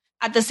 12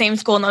 at the same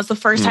school, and that was the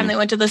first time they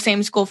went to the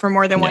same school for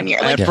more than 1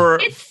 year. Like for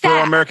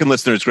American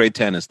listeners, grade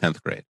 10 is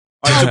 10th grade.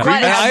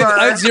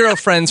 I have 0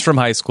 friends from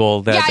high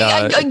school.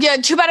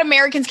 That too bad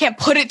Americans can't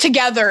put it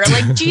together.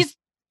 Like, geez,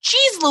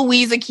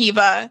 Louise,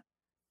 Akiva.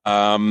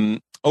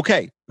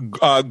 Okay.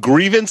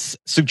 Grievance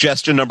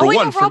suggestion number 1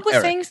 Rob from was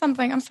Eric. saying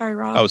something. I'm sorry,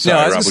 Rob. Oh, sorry.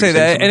 No, I was Rob, going to say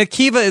that. And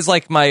Akiva is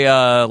like my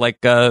 5th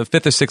or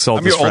 6th oldest friend.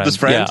 I'm your oldest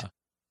friend?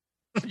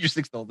 Yeah. Your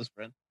 6th oldest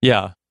friend?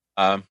 Yeah.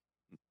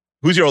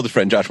 Who's your oldest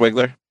friend, Josh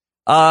Wigler?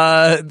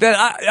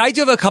 That I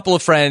do have a couple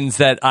of friends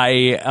that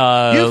you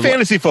have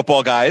fantasy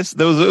football guys.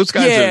 Those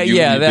guys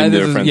have been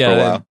their friends for a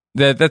while.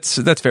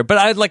 That's fair. But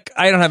I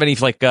don't have any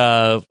like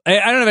I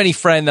don't have any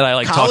friend that I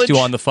like talk to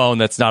on the phone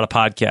that's not a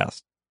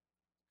podcast.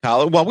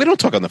 Well, we don't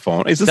talk on the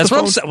phone. Is this that's the what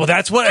phone? I'm saying. Well,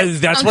 that's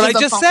what I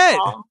just said.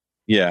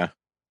 Yeah.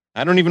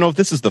 I don't even know if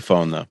this is the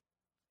phone though.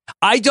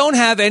 I don't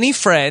have any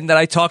friend that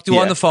I talk to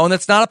on the phone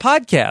that's not a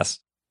podcast.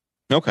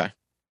 Okay.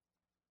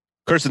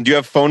 Kirsten, do you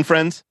have phone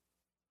friends?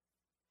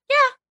 Yeah.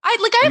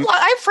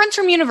 I have friends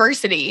from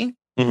university.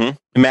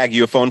 Mm-hmm. Mag,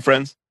 you have phone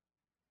friends?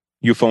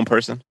 You a phone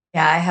person?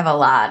 Yeah, I have a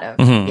lot of.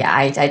 Yeah,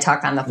 I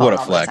talk on the phone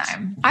all the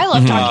time. I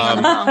love talking on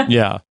the phone.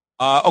 Yeah.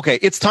 Okay,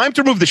 it's time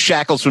to remove the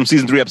shackles from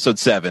season 3, episode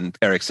 7,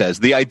 Eric says.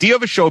 The idea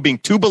of a show being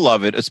too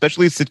beloved,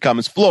 especially a sitcom,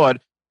 is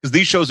flawed because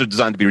these shows are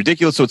designed to be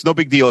ridiculous, so it's no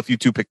big deal if you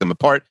two pick them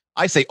apart.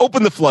 I say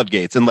open the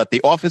floodgates and let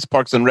The Office,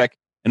 Parks and Rec,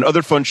 and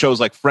other fun shows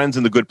like Friends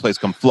and The Good Place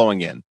come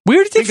flowing in.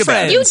 Where did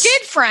Friends? You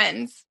did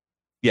Friends.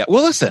 Yeah,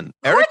 well, listen,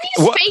 Eric.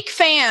 Who are these fake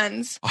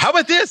fans? How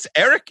about this?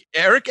 Eric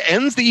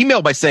ends the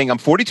email by saying, I'm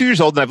 42 years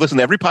old and I've listened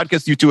to every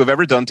podcast you two have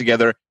ever done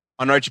together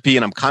on RGP,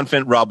 and I'm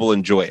confident Rob will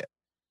enjoy it.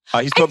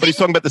 He's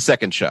talking about the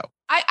second show.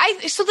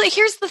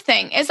 Here's the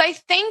thing, is I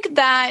think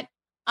that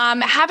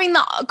having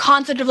the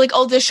concept of like,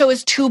 oh, this show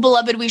is too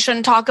beloved, we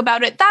shouldn't talk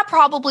about it, that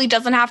probably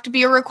doesn't have to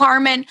be a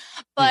requirement.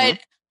 But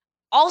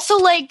also,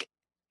 like,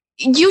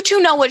 you two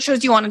know what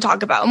shows you want to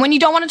talk about. And when you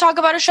don't want to talk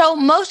about a show,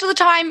 most of the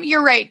time,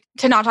 you're right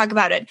to not talk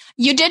about it.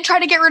 You did try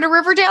to get rid of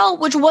Riverdale,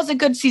 which was a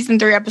good season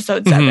 3,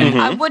 episode 7.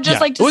 I would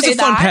just like to say that. It was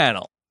a fun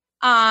panel.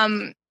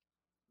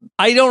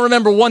 I don't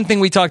remember one thing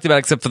we talked about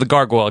except for the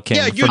Gargoyle King.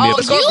 Yeah, you from the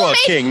did the episode. Gargoyle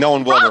King. No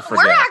one will ever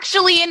forget. We're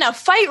actually in a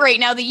fight right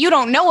now that you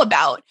don't know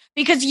about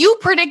because you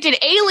predicted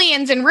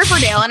aliens in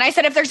Riverdale. And I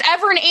said, if there's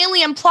ever an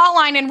alien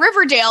plotline in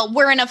Riverdale,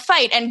 we're in a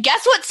fight. And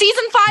guess what?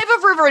 Season 5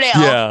 of Riverdale.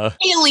 Yeah.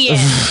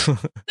 Aliens.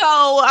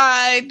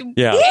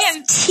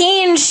 These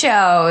teen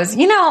shows,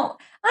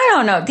 I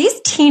don't know.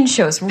 These teen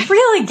shows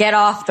really get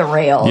off the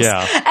rails. Yeah.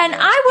 And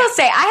I will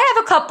say, I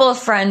have a couple of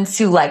friends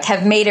who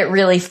have made it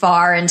really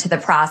far into the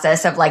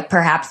process of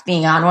perhaps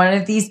being on one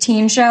of these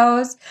teen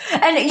shows.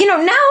 And,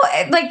 now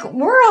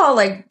we're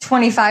all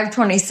 25,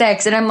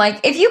 26. And I'm like,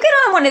 if you get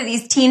on one of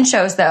these teen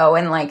shows though,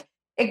 and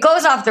it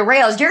goes off the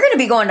rails, you're going to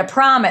be going to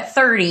prom at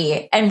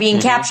 30 and being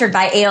captured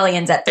by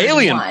aliens at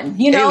 31.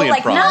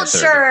 Alien prom not at 30.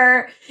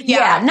 sure.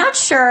 Yeah, not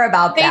sure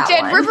about They that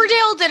did. one.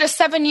 Riverdale did a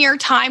 7-year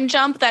time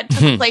jump that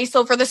took place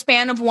over the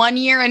span of 1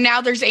 year, and now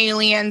there's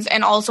aliens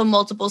and also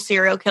multiple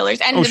serial killers.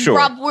 And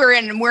Rob, we're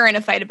in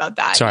a fight about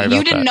that. Sorry you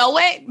about didn't that. know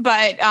it,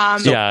 but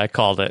yeah, I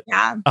called it.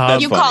 Yeah,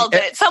 That's you funny. called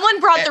it.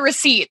 Someone brought the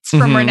receipts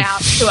from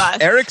Renap to us.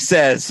 Eric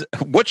says,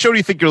 what show do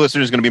you think your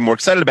listeners are going to be more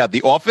excited about,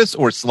 The Office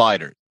or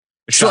Sliders?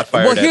 A shot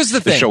fired well, here's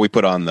at the thing. show we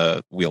put on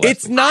the wheel.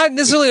 It's not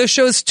necessarily a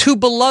show that's too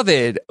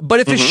beloved, but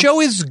if a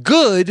show is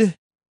good,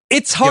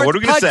 it's hard what to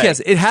are we gonna podcast.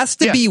 say? It has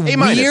to be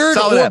A-minus, weird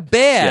solid or ep.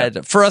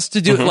 bad for us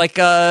to do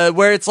it.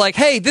 Where it's like,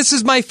 hey, this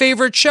is my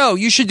favorite show.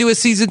 You should do a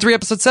season 3,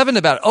 episode 7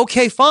 about it.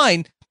 Okay,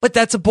 fine. But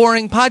that's a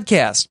boring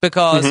podcast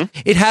because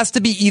it has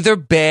to be either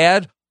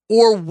bad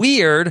or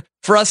weird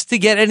for us to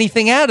get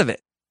anything out of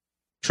it.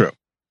 True.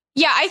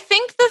 Yeah, I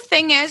think the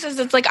thing is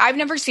it's I've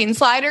never seen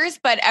Sliders,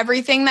 but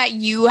everything that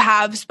you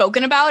have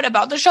spoken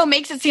about the show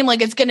makes it seem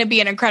like it's going to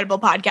be an incredible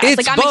podcast.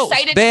 It's I'm both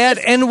excited. bad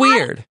and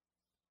weird.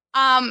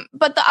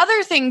 But the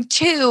other thing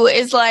too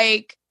is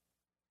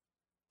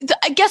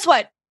guess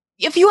what?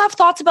 If you have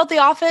thoughts about The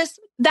Office,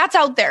 that's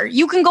out there.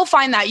 You can go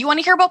find that. You want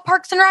to hear about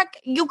Parks and Rec?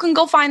 You can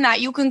go find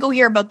that. You can go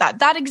hear about that.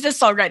 That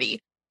exists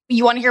already.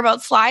 You want to hear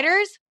about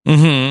Sliders?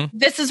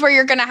 This is where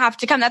you're going to have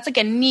to come. That's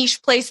a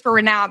niche place for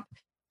Renap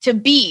to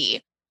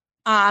be.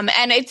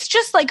 And it's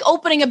just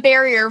opening a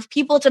barrier of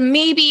people to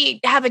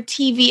maybe have a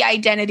TV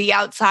identity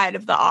outside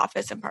of The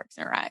Office and Parks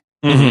and Rec.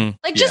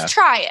 Just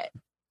try it.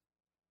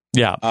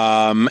 Yeah.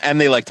 And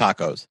they like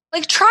tacos.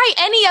 Try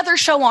any other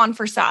show on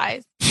for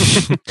size.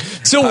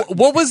 So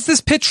what was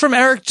this pitch from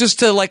Eric just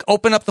to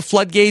open up the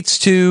floodgates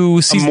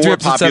to season more 3,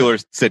 episode 7? popular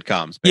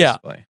sitcoms,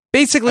 basically. Yeah.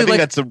 Basically, I think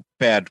that's a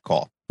bad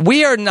call.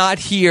 We are not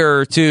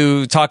here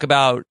to talk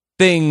about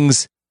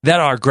things that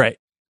are great.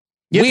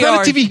 Yeah, we it's not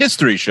are a TV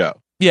history show.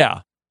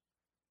 Yeah.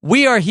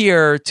 We are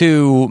here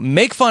to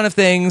make fun of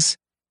things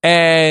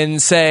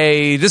and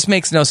say, this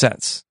makes no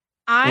sense.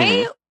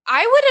 I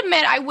would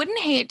admit I wouldn't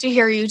hate to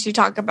hear you two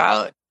talk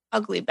about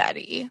Ugly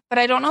Betty, but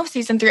I don't know if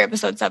season 3,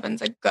 episode 7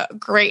 is a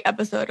great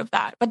episode of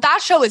that. But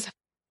that show is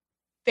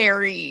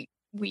very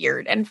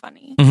weird and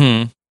funny.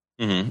 I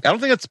don't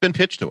think that's been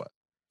pitched to us.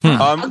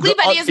 Ugly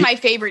Betty is my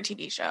favorite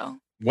TV show.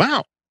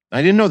 Wow.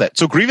 I didn't know that.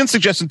 So grievance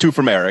suggestion 2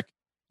 from Eric.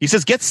 He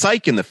says, get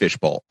Psych in the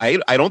fishbowl. I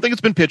don't think it's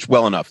been pitched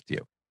well enough to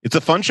you. It's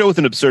a fun show with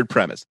an absurd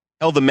premise.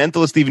 Hell, The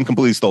Mentalist even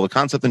completely stole the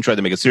concept and tried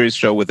to make a serious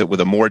show with it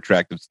with a more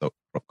attractive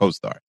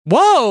co-star.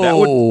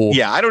 Whoa.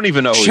 I don't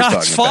even know who he's talking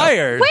Shots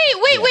fired.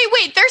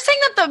 Wait. They're saying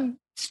that the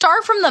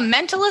star from The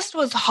Mentalist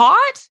was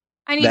hot?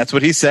 That's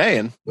what he's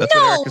saying. That's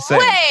what Eric is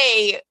saying. No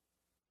way.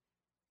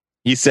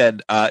 He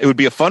said, it would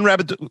be a fun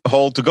rabbit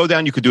hole to go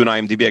down. You could do an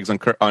IMDb eggs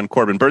on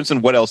Corbin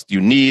Burnson. What else do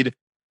you need?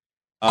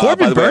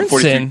 Corbin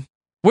Burnson?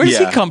 Where does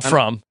he come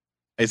from?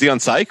 Is he on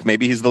Psych?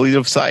 Maybe he's the lead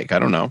of Psych. I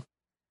don't know.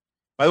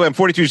 By the way, I'm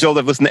 42 years old.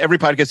 I've listened to every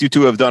podcast you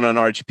two have done on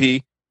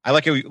RHP. I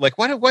like it.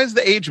 Why does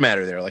the age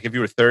matter there? If you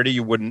were 30,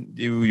 you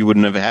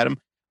wouldn't have had him.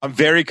 I'm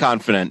very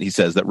confident, he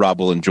says, that Rob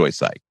will enjoy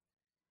Psych.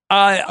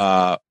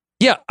 Yeah,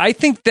 I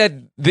think that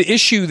the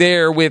issue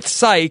there with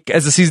Psych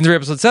as a season 3,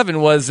 episode 7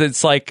 was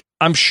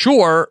I'm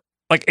sure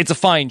it's a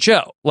fine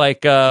show.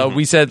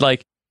 We said,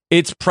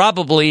 it's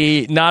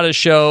probably not a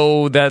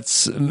show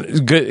that's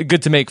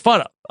good to make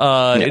fun of.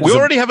 We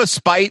already have a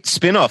Spite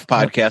spin-off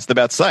podcast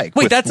about Psych.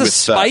 Wait, that's a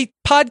Spite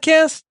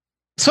podcast?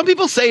 Some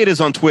people say it is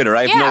on Twitter.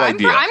 I have no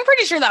idea. I'm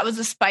pretty sure that was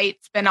a Spite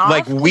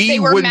spinoff. We they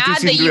were wouldn't do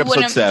mad that season 3, you episode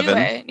wouldn't 7.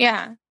 do it.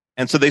 Yeah.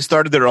 And so they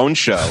started their own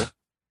show.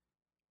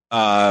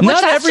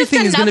 Not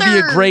everything is going to be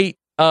a great...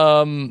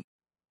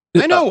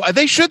 I know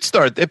they should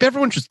start. If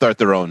everyone should start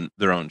their own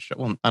show.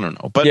 Well, I don't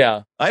know, but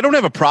yeah, I don't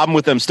have a problem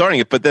with them starting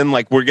it. But then,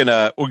 we're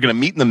gonna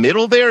meet in the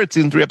middle there. It's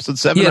in 3, episode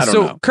 7. Yeah, I don't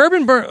know.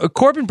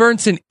 Corbin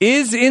Burnson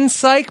is in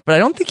Psych, but I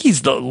don't think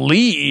he's the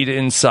lead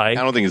in Psych.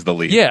 I don't think he's the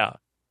lead. Yeah,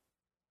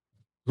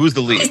 who's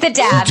the lead? He's the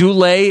dad.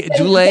 Dule Hill.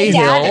 Dule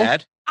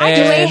Hill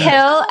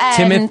and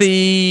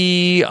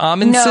Timothy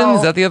Amundsen. No.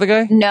 Is that the other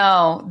guy?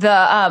 No,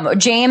 the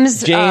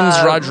James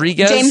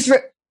Rodriguez. James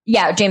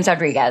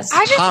Rodriguez.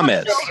 I just want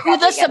to know who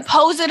the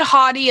supposed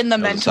hottie in The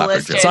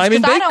Mentalist is.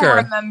 Simon Baker. I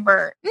don't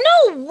remember.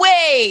 No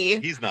way.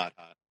 He's not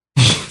hot.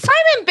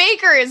 Simon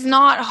Baker is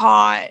not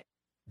hot.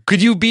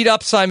 Could you beat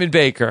up Simon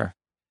Baker?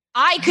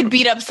 I could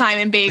beat up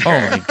Simon Baker.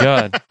 Oh my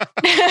god.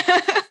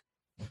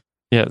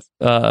 Yes.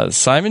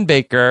 Simon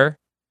Baker.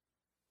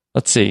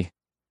 Let's see.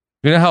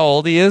 You know how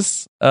old he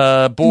is?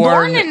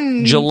 Born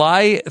in-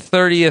 July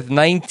 30th,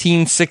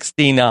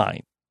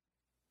 1969.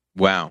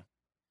 Wow.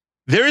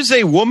 There is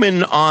a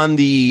woman on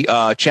the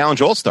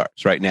Challenge All Stars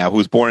right now who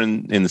was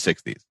born in the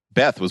 60s.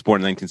 Beth was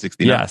born in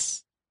 1969.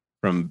 Yes.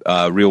 From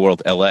Real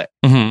World LA.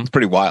 Mhm. It's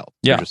pretty wild.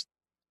 Yeah.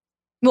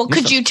 Well,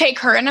 could you take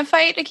her in a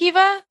fight,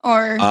 Akiva?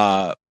 Or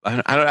I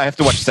have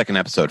to watch the second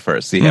episode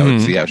first. See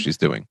how she's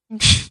doing.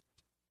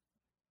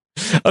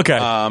 Okay.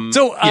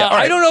 So all right.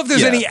 I don't know if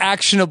there's Yeah. any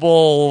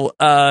actionable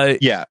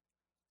Yeah.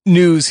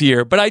 news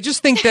here, but I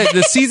just think that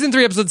the season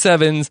 3 episode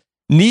 7s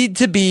need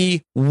to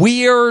be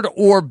weird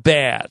or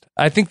bad.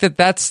 I think that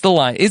that's the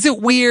line. Is it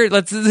weird?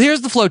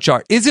 Here's the flow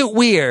chart. Is it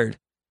weird?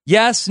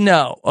 Yes,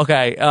 no.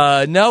 Okay.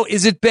 No.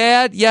 Is it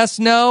bad? Yes,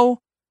 no.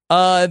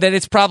 Then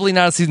it's probably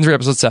not a season 3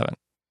 episode 7.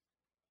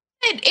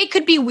 it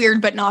could be weird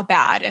but not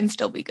bad and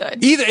still be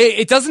good. Either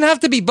it doesn't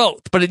have to be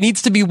both, but it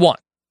needs to be one.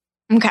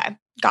 Okay,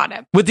 got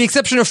it. With the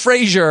exception of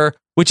Frasier,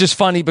 which is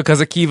funny because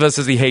Akiva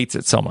says he hates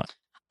it so much.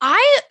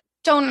 I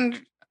don't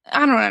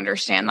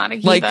understand that,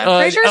 Akiva. Like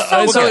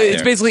Frasier's so good.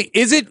 it's basically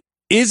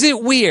is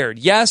it weird?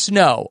 Yes,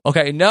 no.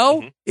 Okay,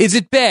 no. Is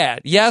it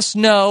bad? Yes,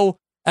 no.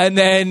 And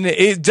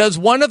then does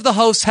one of the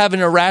hosts have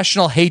an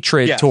irrational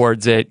hatred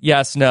towards it?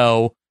 Yes,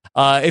 no.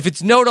 If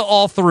it's no to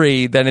all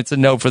three, then it's a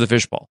no for the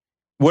fishbowl.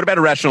 What about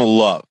irrational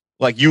love?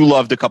 Like you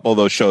loved a couple of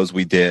those shows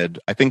we did.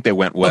 I think they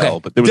went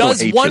well, but there was no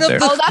hatred there.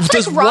 Oh, that's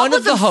does like Rob one was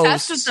of the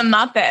obsessed hosts- with the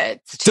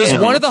Muppets. Does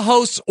too. one of the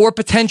hosts or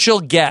potential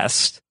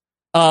guest,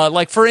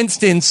 like for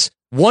instance,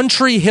 One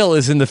Tree Hill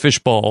is in the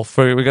fishbowl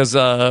because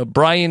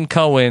Brian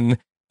Cohen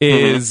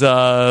is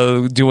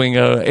doing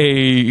a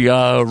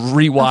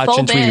rewatch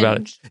and tweeting about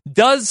it.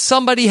 Does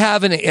somebody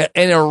have an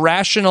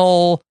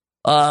irrational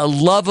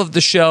love of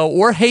the show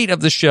or hate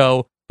of the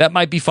show that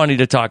might be funny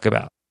to talk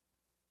about?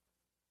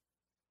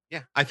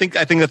 Yeah, I think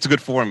that's a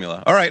good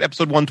formula. All right,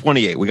 episode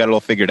 128. We got it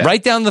all figured out.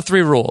 Write down the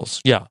 3 rules.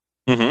 Yeah.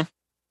 Mm-hmm.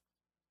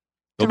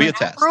 There'll be a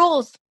test.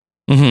 Rules.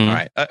 Mm-hmm. All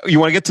right.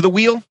 You want to get to the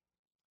wheel?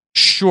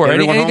 Sure.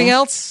 Everyone Anything home?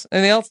 else?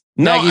 Anything else?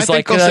 No, Maggie's I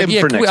think I'll save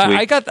it for next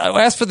week.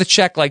 I asked for the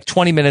check like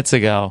 20 minutes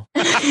ago.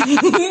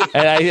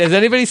 Has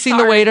anybody seen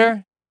the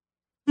waiter?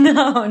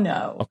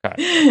 No.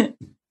 Okay.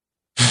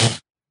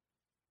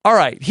 All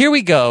right, here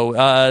we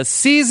go.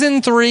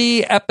 Season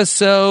 3,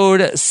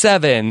 episode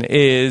 7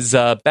 is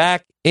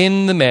back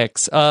in the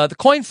mix. The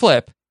coin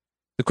flip,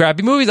 the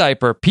crappy movie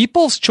diaper,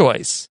 People's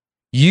Choice.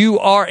 You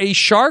Are a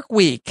Shark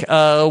Week,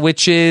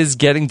 which is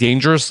getting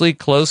dangerously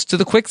close to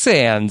the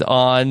quicksand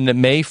on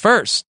May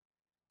 1st.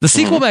 The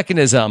sequel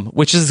mechanism,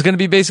 which is going to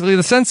be basically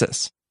the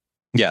census.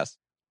 Yes.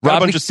 Got a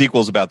bunch of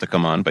sequels about to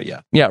come on, but yeah.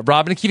 Yeah,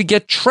 Rob and Akiva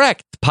Get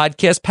Trekked,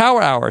 Podcast Power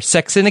Hour,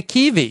 Sex and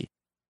Akiva,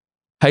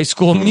 High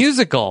School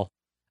Musical,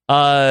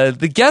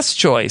 the guest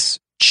choice,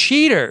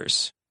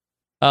 Cheaters.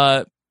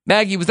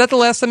 Maggie, was that the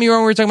last time you were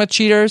on? We were talking about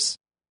Cheaters?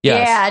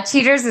 Yes. Yeah,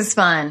 Cheaters is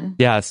fun.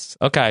 Yes.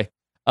 Okay.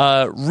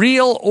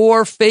 Real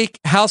or Fake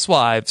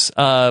Housewives,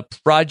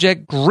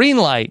 Project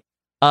Greenlight,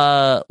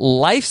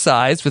 Life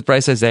Size with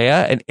Bryce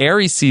Isaiah, and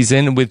Aries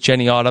Season with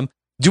Jenny Autumn.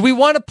 Do we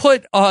want to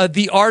put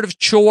The Art of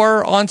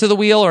Chore onto the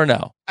wheel or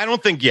no? I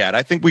don't think yet.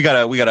 I think we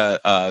gotta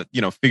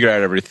figure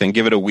out everything.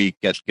 Give it a week.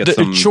 Get The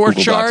some chore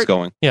Google Docs chart?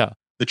 going. Yeah.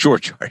 The chore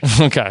chart.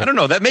 Okay. I don't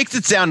know. That makes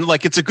it sound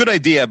like it's a good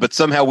idea, but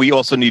somehow we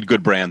also need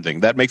good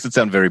branding. That makes it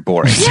sound very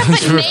boring. Yeah,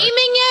 but naming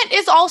it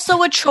is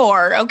also a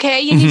chore,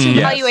 okay? You need to Yes.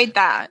 evaluate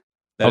that.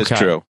 That is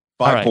Okay. true.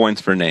 5 All right. points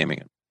for naming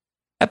it.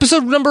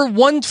 Episode number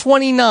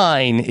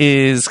 129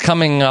 is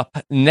coming up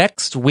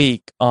next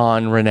week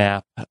on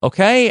Renap.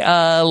 Okay,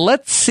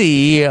 let's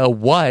see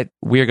what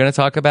we're going to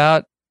talk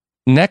about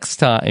next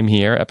time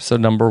here. Episode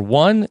number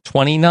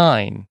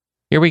 129.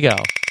 Here we go.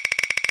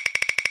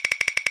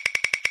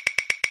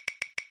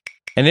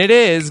 And it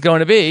is going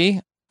to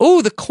be,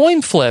 the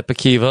coin flip,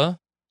 Akiva.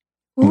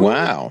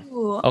 Wow.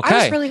 Ooh, Okay.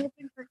 I was really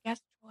hoping for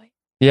guest choice.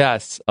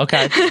 Yes.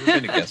 Okay. We've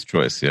been a guest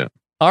choice, yeah.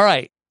 All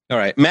right. All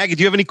right. Maggie,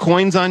 do you have any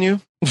coins on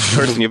you?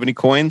 Person, you have any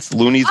coins?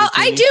 Loonies? or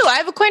I toonies? do. I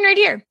have a coin right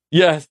here.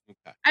 Yes.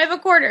 I have a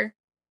quarter.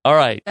 All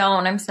right.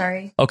 Don't, I'm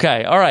sorry.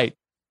 Okay. All right.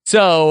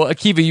 So,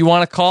 Akiva, you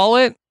want to call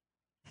it?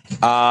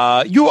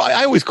 I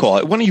always call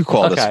it. Why don't you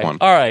call this one?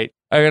 All right.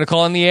 Are you going to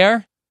call in the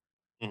air?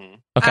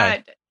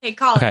 Okay. Hey,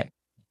 call Okay.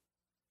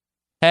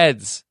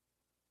 Heads.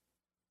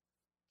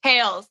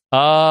 Tails.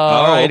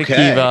 All right, okay.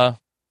 Akiva.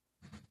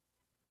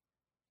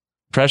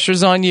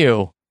 Pressure's on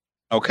you.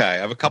 Okay. I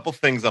have a couple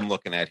things I'm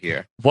looking at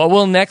here. What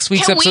will next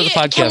week's episode of the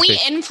podcast Can we be?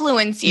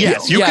 influence you?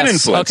 Yes, you can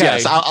influence. okay.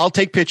 Yes, I'll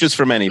take pitches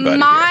from anybody.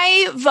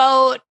 My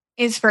vote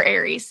is for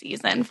Aries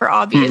season for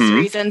obvious Mhm.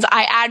 reasons.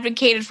 I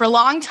advocated for a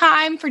long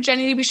time for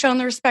Jenny to be shown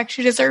the respect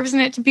she deserves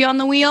and it to be on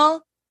the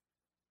wheel.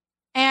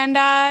 And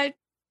I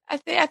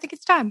think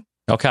it's time.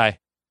 Okay.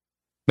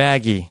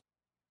 Maggie.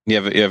 You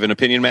have an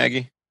opinion,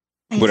 Maggie?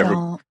 I Whatever.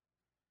 don't.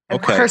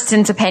 Okay.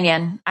 Kirsten's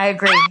opinion. I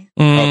agree.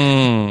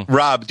 Mm.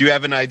 Rob, do you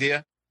have an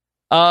idea?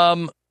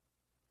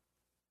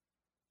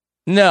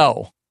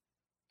 No.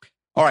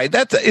 All right,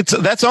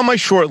 that's on my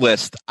short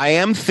list. I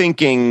am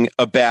thinking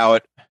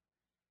about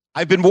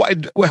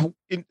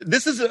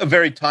This is a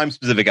very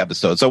time-specific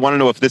episode, so I want to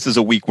know if this is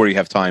a week where you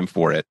have time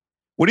for it.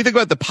 What do you think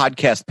about the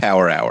podcast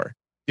Power Hour?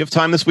 You have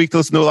time this week to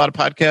listen to a lot of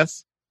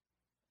podcasts?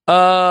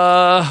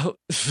 How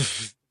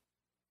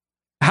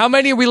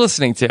many are we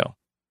listening to?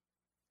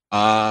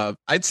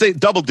 I'd say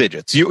double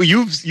digits.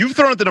 You've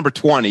thrown out the number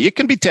 20. It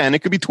can be 10. It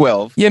could be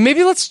 12. Yeah,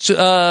 maybe let's.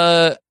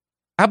 How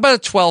about a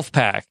 12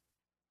 pack?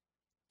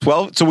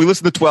 12. So we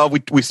listen to 12.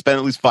 We spend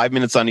at least 5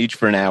 minutes on each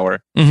for an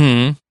hour.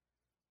 Mm-hmm.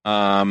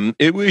 Are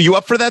you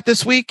up for that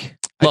this week?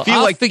 Well, I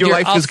feel like your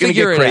life is going to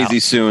get crazy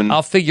soon.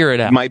 I'll figure it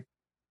out.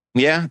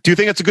 Yeah. Do you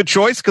think it's a good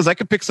choice? Because I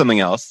could pick something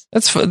else.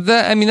 It's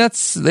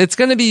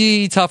going to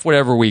be tough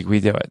whatever week we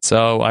do it.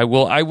 So I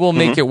will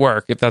make it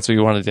work if that's what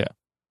you want to do.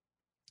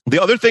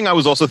 The other thing I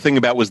was also thinking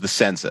about was the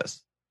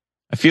census.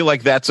 I feel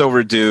like that's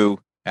overdue.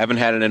 I haven't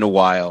had it in a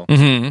while.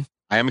 Mm-hmm.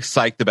 I am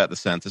excited about the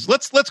census.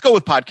 Let's go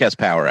with Podcast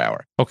Power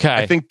Hour. Okay.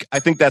 I think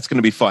that's going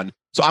to be fun.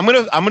 So I'm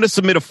gonna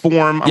submit a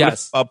form. I'm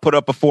gonna put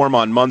up a form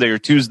on Monday or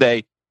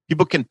Tuesday.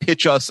 People can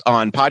pitch us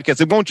on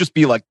podcasts. It won't just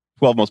be like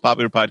 12 most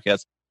popular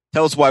podcasts.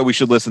 Tell us why we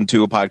should listen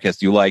to a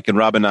podcast you like. And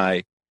Rob and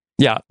I,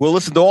 we'll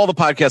listen to all the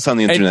podcasts on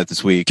the internet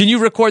this week. Can you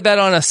record that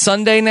on a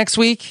Sunday next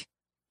week?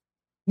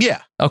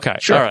 Yeah. Okay.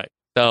 Sure. All right.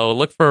 So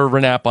look for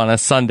Renap on a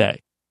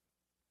Sunday.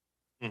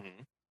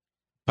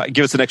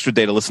 Give us an extra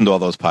day to listen to all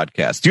those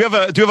podcasts. Do you have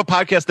a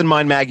podcast in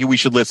mind, Maggie, we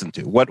should listen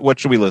to? What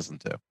should we listen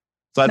to?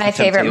 Besides My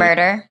Favorite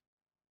Murder.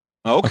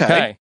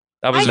 Okay.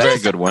 That was a very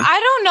good one. I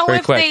don't know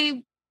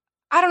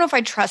I don't know if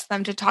I trust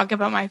them to talk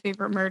about My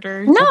Favorite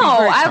Murder. No,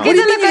 I'll give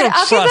them a good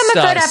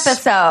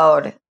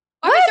episode.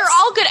 Okay, they're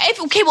all good.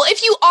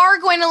 If you are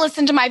going to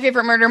listen to My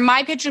Favorite Murder,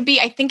 my pitch would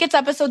be, I think it's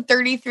episode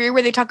 33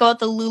 where they talk about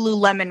the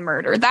Lululemon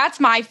murder.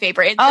 That's my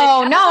favorite.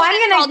 I'm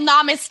called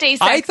Namaste Sexy.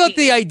 I thought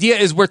the idea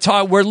is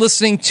we're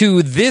listening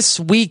to this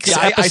week's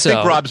episode. I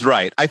think Rob's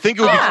right. I think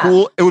it would be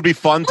cool. It would be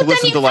fun to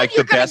listen to like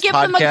the best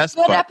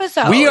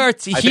podcast. We are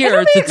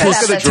here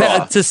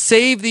to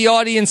save the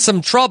audience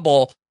some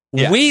trouble.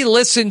 Yeah. We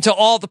listened to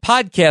all the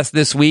podcasts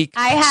this week,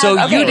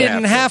 you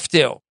didn't have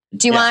to.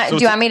 Do you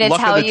want me to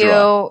tell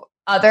you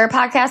other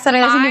podcasts that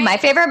I listen to? My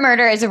Favorite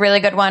Murder is a really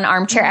good one.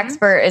 Armchair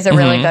Expert is a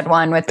really good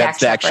one with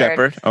Dak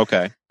Shepard.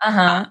 Okay.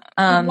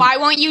 Why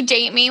Won't You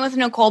Date Me with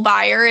Nicole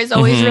Byer is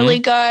always really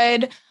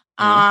good.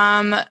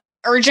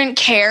 Urgent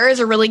Care is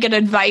a really good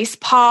advice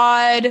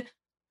pod.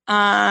 All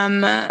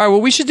right,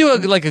 well, we should do a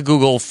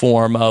Google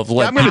form of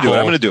I'm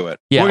going to do it.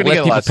 Yeah, we're going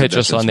to get people pitch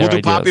us on their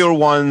ideas. We'll do popular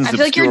ones. I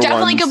feel like you're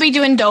definitely going to be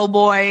doing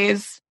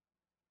Doughboys.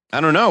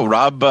 I don't know.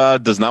 Rob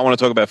does not want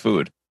to talk about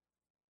food.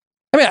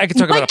 I mean, I can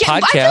talk about a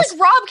podcast. I feel like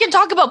Rob can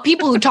talk about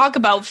people who talk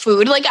about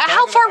food. Like,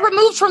 how far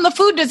removed from the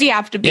food does he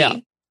have to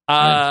be?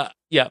 Yeah.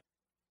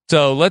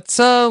 So let's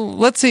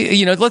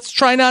see. Let's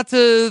try not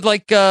to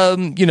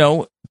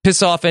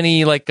piss off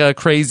any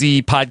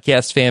crazy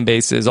podcast fan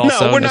bases.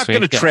 Also, no, we're not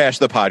going to trash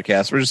the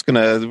podcast. We're just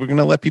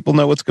gonna let people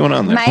know what's going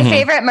on there. My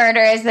Favorite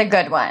Murder is a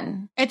good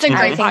one. It's a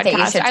great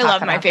podcast. I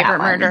love My Favorite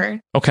Murder.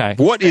 Okay.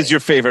 What is your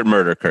favorite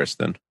murder,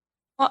 Kirsten?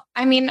 Well,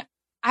 I mean,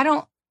 I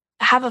don't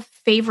have a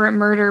favorite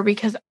murder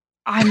because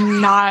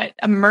I'm not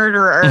a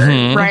murderer,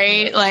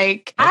 right?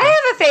 Like, I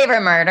have a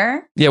favorite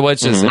murder. Yeah,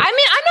 what's just? I mean, I'm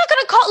not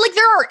going to call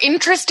there are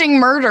interesting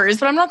murders,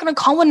 but I'm not going to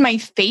call one my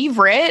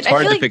favorite. It's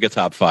hard to pick a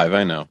top 5.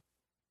 I know.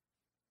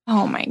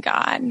 Oh my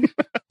God.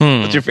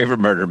 What's your favorite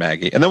murder,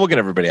 Maggie? And then we'll get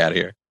everybody out of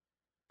here.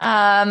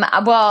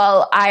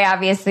 Well, I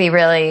obviously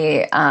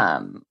really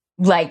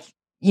like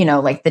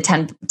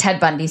the Ted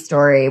Bundy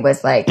story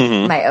was like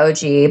my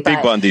OG. But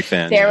big Bundy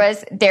fan. There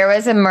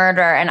was a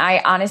murder, and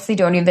I honestly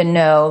don't even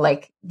know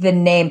like the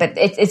name, but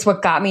it's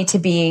what got me to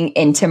being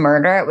into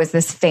murder. It was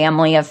this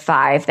family of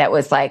 5 that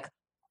was like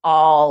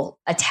all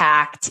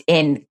attacked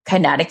in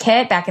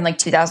Connecticut back in like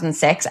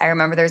 2006. I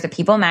remember there was a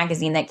People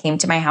magazine that came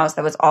to my house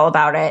that was all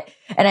about it.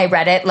 And I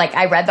read it. Like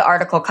I read the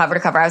article cover to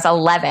cover. I was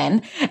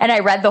 11 and I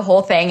read the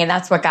whole thing. And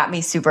that's what got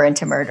me super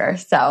into murder.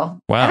 So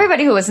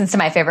everybody who listens to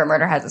My Favorite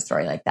Murder has a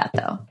story like that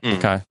though.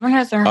 Okay.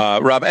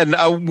 Rob,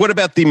 and what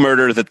about the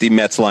murder that the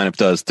Mets lineup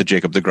does to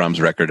Jacob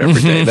deGrom's record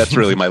every day? That's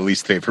really my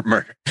least favorite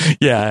murder.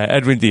 Yeah.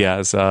 Edwin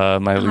Diaz,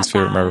 my least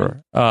favorite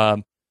murderer.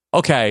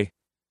 Okay.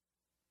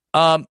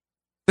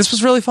 This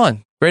was really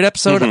fun. Great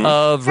episode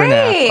of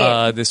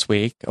Renap this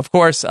week. Of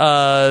course,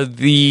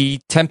 the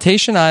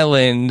Temptation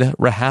Island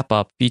Wrap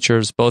Up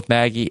features both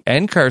Maggie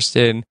and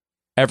Kirsten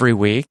every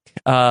week.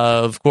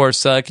 Of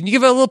course, can you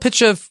give a little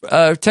pitch of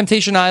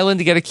Temptation Island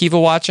to get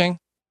Akiva watching?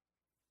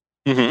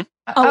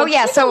 Oh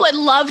yeah, so would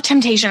love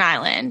Temptation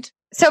Island.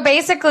 So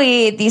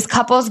basically, these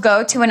couples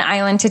go to an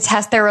island to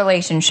test their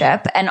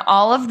relationship, and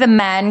all of the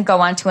men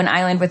go onto an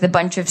island with a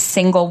bunch of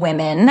single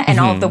women, and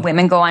all of the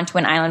women go onto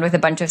an island with a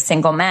bunch of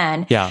single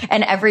men. Yeah.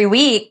 And every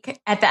week,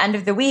 at the end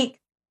of the week,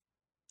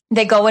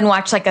 they go and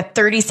watch like a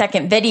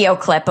 30-second video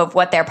clip of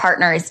what their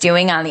partner is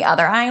doing on the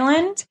other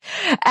island.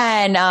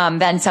 And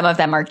then some of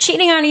them are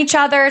cheating on each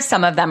other.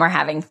 Some of them are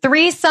having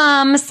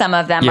threesomes. Some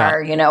of them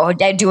are,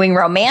 doing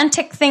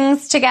romantic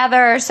things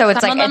together. So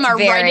it's some of them are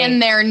writing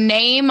their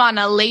name on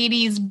a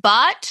lady's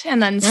butt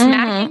and then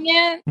smacking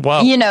it.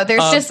 Wow.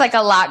 There's just like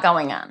a lot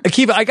going on.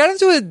 Akiva, I got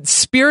into a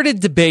spirited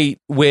debate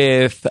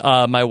with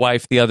my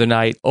wife the other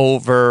night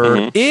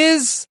over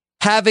is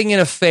having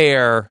an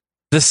affair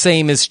the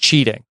same as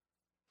cheating?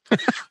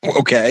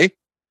 Okay.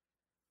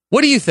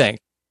 What do you think?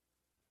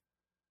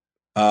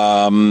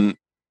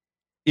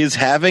 Is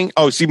having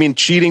so you mean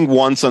cheating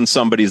once on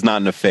somebody is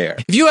not an affair?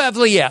 If you have,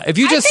 if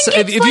you just,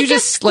 I think it's if you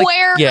just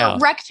square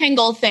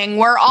rectangle thing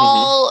where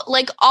all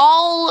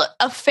all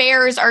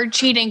affairs are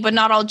cheating, but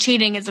not all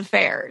cheating is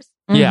affairs.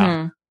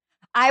 Yeah.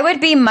 I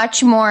would be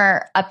much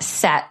more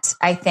upset,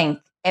 I think,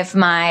 if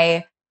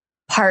my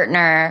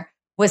partner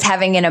was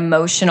having an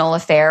emotional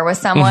affair with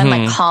someone,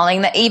 like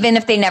calling that, even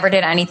if they never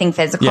did anything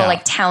physical,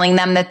 like telling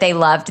them that they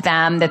loved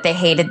them, that they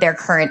hated their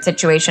current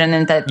situation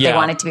and that they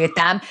wanted to be with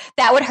them.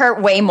 That would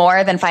hurt way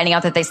more than finding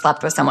out that they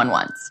slept with someone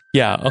once.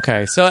 Yeah.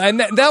 Okay. So, and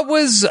that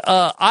was,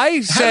 I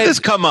said, how did this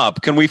come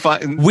up? Can we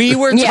find? We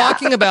were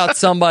talking about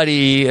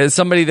somebody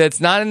that's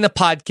not in the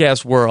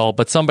podcast world,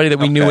 but somebody that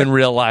we knew in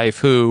real life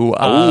who, we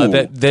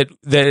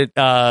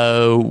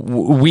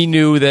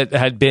knew that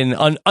had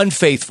been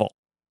unfaithful.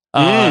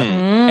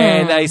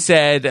 And I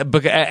said,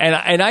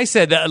 and I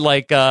said,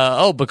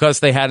 because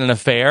they had an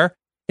affair.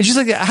 And she's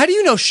like, how do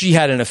you know she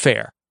had an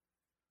affair?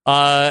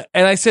 And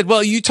I said,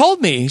 well, you told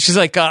me. She's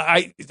like,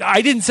 I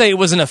didn't say it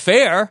was an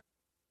affair.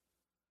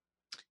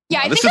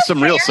 Yeah, this is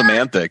some real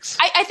semantics.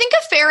 I think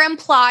affair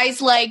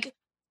implies like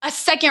a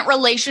second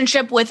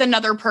relationship with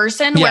another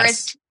person,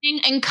 whereas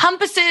cheating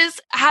encompasses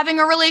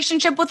having a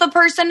relationship with a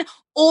person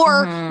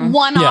or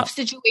one-off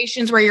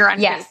situations where you're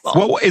unfaithful.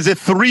 Well, is it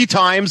 3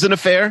 times an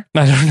affair?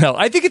 I don't know.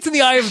 I think it's in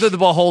the eye of the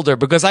beholder,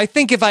 because I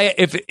think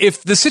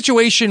if the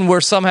situation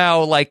were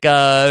somehow like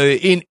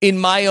in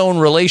my own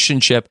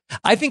relationship,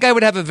 I think I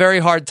would have a very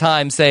hard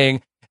time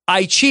saying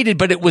I cheated,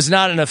 but it was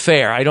not an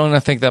affair. I don't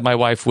think that my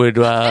wife would.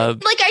 I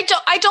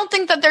don't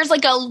think that there's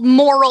like a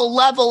moral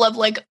level of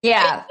agreed.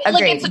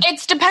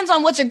 It depends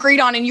on what's agreed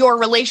on in your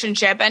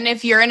relationship, and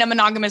if you're in a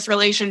monogamous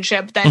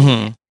relationship,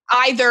 then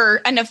either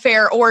an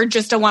affair or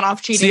just a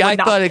one-off cheating. See, I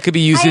thought it could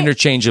be used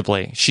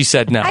interchangeably. She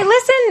said no. I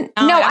listened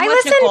to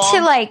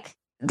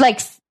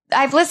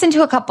I've listened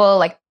to a couple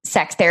like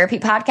sex therapy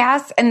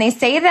podcasts, and they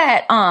say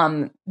that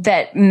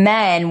that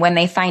men, when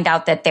they find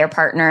out that their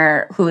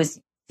partner who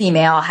is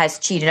female has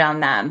cheated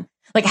on them,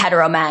 like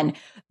hetero men,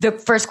 the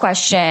first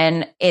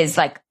question is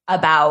like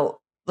about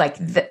like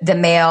the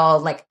male,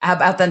 like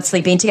about them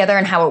sleeping together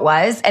and how it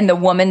was. And the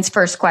woman's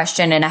first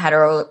question in a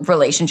hetero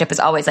relationship is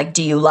always like,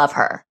 do you love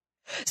her?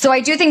 So I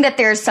do think that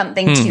there's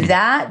something to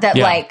that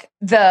like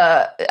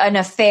an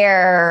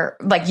affair,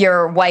 like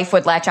your wife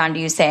would latch on to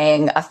you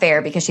saying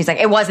affair because she's like,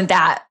 it wasn't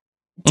that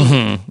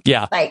deep.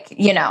 Yeah. Like,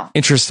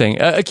 Interesting.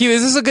 Akiva,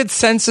 is this a good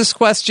census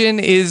question?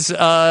 Is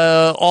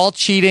all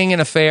cheating an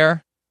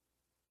affair?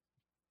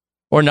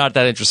 Or not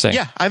that interesting?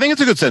 Yeah, I think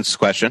it's a good census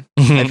question.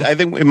 I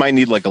think we might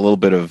need like a little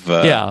bit of...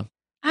 I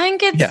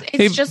think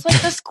it's just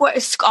like the square.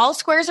 All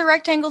squares are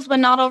rectangles, but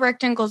not all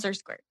rectangles are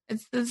squares.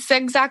 It's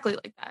exactly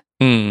like that.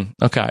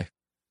 Okay.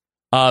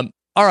 All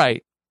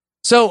right.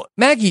 So,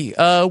 Maggie,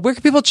 where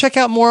can people check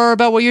out more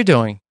about what you're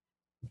doing?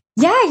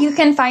 Yeah, you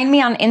can find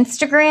me on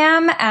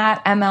Instagram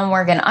at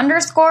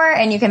MLMorgan_,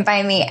 and you can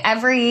find me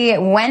every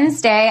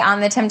Wednesday on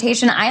the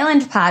Temptation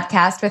Island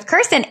podcast with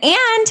Kirsten.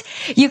 And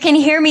you can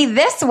hear me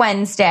this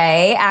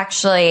Wednesday,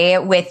 actually,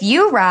 with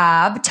you,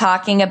 Rob,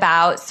 talking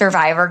about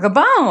Survivor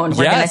Gabon.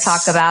 We're going to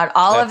talk about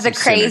all of the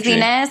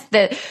craziness,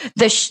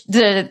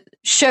 the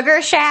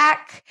Sugar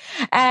Shack,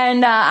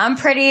 and I'm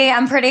pretty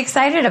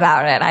excited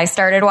about it. I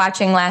started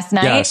watching last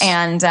night,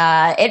 and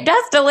it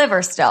does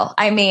deliver still.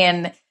 I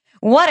mean,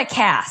 what a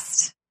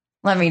cast,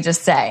 let me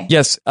just say.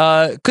 Yes.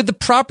 Could the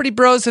Property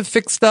Bros have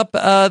fixed up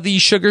the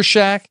Sugar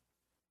Shack?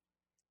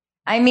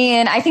 I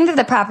mean, I think that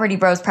the Property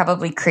Bros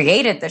probably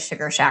created the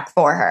Sugar Shack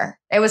for her.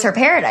 It was her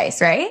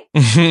paradise, right?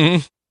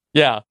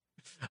 Yeah.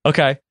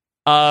 Okay.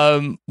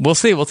 We'll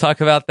see. We'll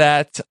talk about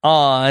that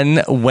on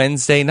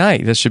Wednesday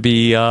night. This should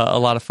be a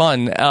lot of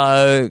fun.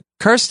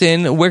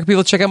 Kirsten, where can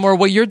people check out more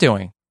of what you're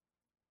doing?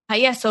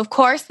 So of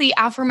course, the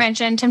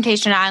aforementioned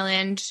Temptation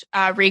Island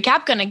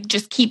recap, going to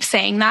just keep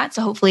saying that.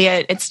 So hopefully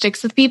it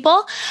sticks with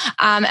people.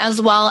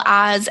 As well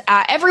as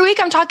every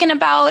week I'm talking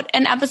about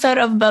an episode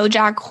of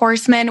BoJack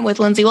Horseman with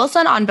Lindsay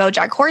Wilson on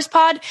BoJack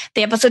Horsepod.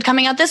 The episode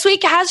coming out this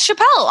week has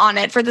Chappelle on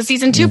it for the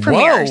season 2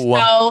 premiere.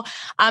 So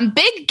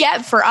big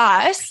get for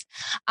us.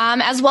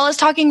 As well as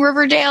talking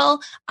Riverdale.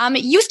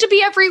 It used to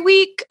be every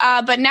week,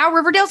 but now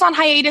Riverdale's on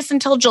hiatus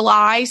until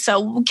July.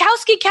 So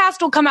Kowski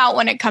Cast will come out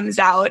when it comes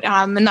out.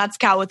 And that's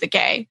Cow with a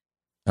K.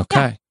 Okay.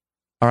 Yeah.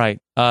 All right.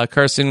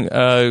 Kirsten,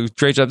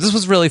 great job. This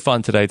was really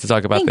fun today to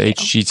talk about the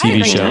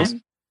HGTV shows.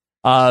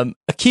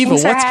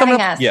 Akiva, what's coming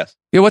up? Yes.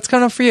 Yeah, what's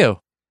coming up for you?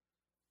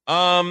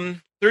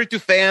 32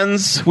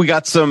 fans, we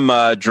got some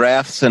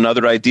drafts and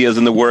other ideas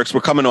in the works.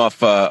 We're coming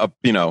off,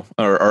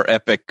 our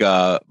epic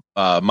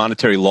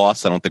monetary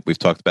loss. I don't think we've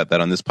talked about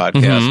that on this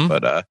podcast,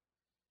 but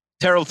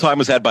terrible time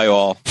was had by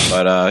all.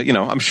 But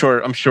I'm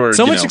sure.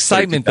 So much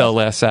excitement though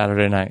last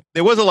Saturday night.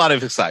 There was a lot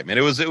of excitement.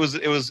 It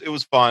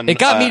was fun. It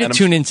got me to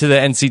tune into the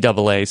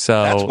NCAA.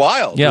 So that's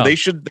wild. Yeah. They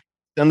should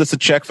send us a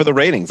check for the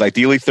ratings,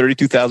 ideally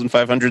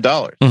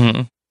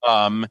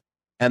 $32,500.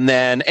 And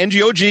then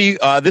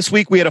NGOG, this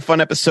week we had a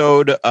fun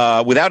episode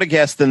without a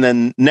guest. And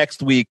then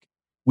next week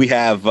we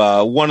have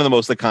one of the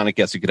most iconic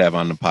guests you could have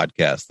on the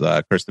podcast,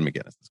 Kirsten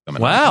McGinnis is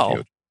coming on.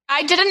 Wow.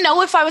 I didn't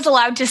know if I was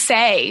allowed to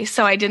say,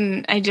 so I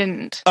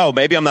didn't. Oh,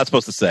 maybe I'm not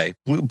supposed to say.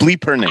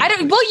 Bleep her name.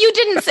 Well, you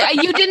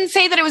didn't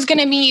say that it was going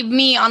to be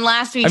me on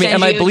last week's. I mean,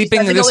 am I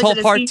bleeping this whole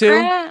part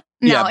too? No,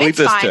 yeah, bleep it's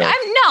this fine. too.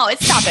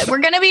 Stop it. We're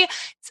going to be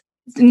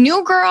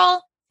New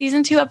Girl,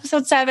 season 2,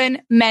 episode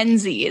 7,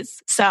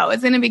 Menzies. So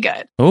it's going to be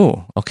good.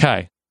 Oh,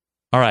 okay.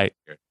 All right.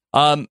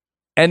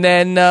 And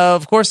then,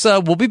 of course,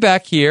 we'll be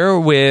back here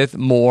with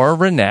more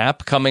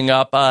Renap coming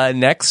up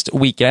next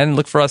weekend.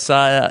 Look for us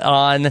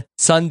on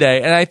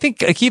Sunday. And I think,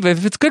 Akiva,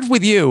 if it's good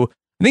with you,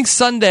 I think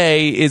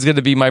Sunday is going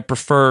to be my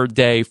preferred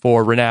day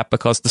for Renap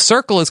because the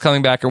Circle is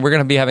coming back and we're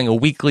going to be having a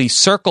weekly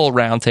Circle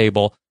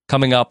roundtable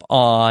coming up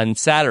on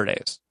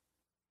Saturdays.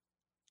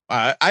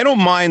 I don't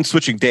mind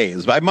switching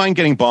days, but I mind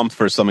getting bumped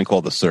for something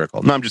called the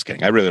Circle. No, I'm just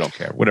kidding. I really don't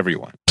care. Whatever you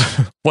want.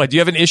 What, do you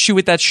have an issue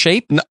with that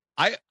shape? No,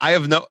 I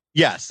have no.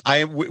 Yes,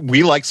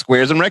 we like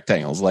squares and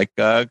rectangles, like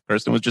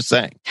Kirsten was just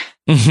saying.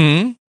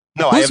 Mm-hmm.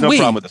 No, I have no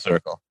problem with the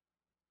Circle.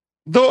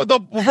 The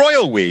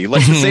royal we,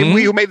 like the same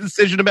we who made the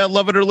decision about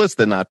Love It or List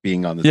not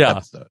being on this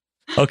episode.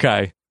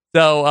 Okay.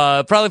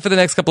 So probably for the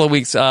next couple of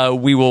weeks,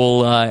 we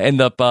will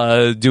end up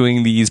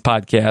doing these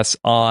podcasts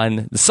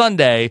on the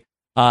Sunday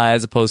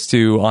as opposed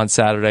to on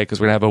Saturday because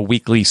we're going to have a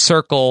weekly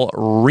Circle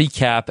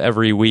recap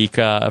every week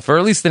for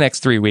at least the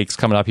next 3 weeks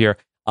coming up here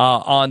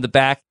on the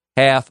back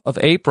half of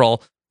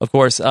April. Of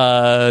course,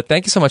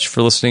 thank you so much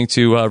for listening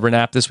to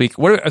Renap this week.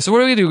 So what are we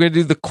going to do? We're going to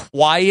do the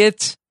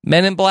quiet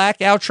Men in Black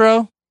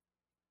outro?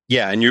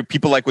 Yeah, and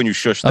people like when you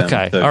shush them.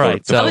 Okay, all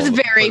right. That was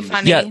very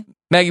funny. Yeah,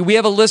 Maggie, we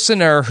have a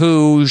listener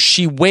who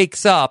she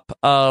wakes up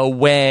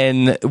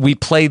when we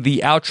play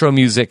the outro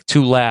music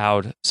too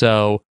loud.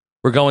 So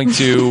we're going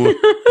to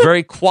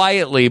very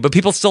quietly, but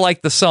people still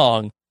like the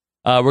song.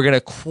 We're going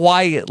to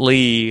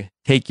quietly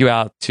take you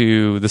out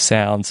to the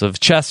sounds of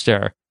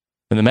Chester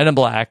and the Men in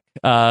Black.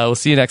 We'll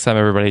see you next time,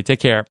 everybody.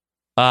 Take care.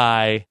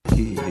 Bye.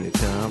 Here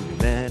come the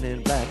Men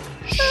in Black.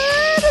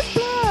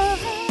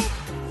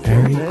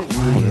 Very quiet.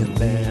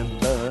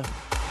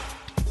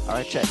 All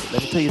right, check it.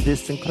 Let me tell you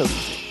this in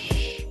closing.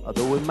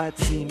 Although it might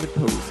seem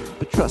imposing,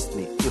 but trust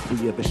me, if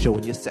we ever show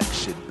in your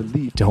section,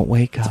 believe Don't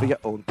wake it's up. for your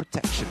own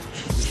protection.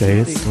 Stay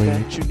asleep.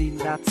 That you need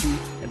not see,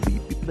 and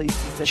leave the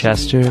places that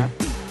Chester you need not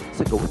be.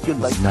 So go with your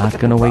life, is not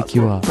going to wake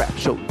you up. Crap,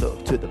 show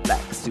love to the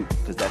black suit,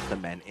 because that's the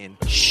man in.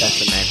 That's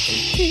the man in.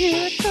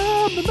 Here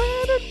come the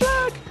Man in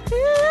Black.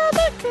 Here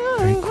they come.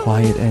 Very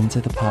quiet end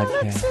to the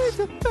podcast.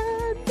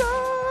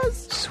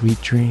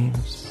 Sweet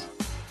dreams.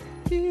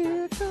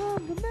 Here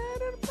come the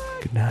Man in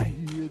Black. Good night.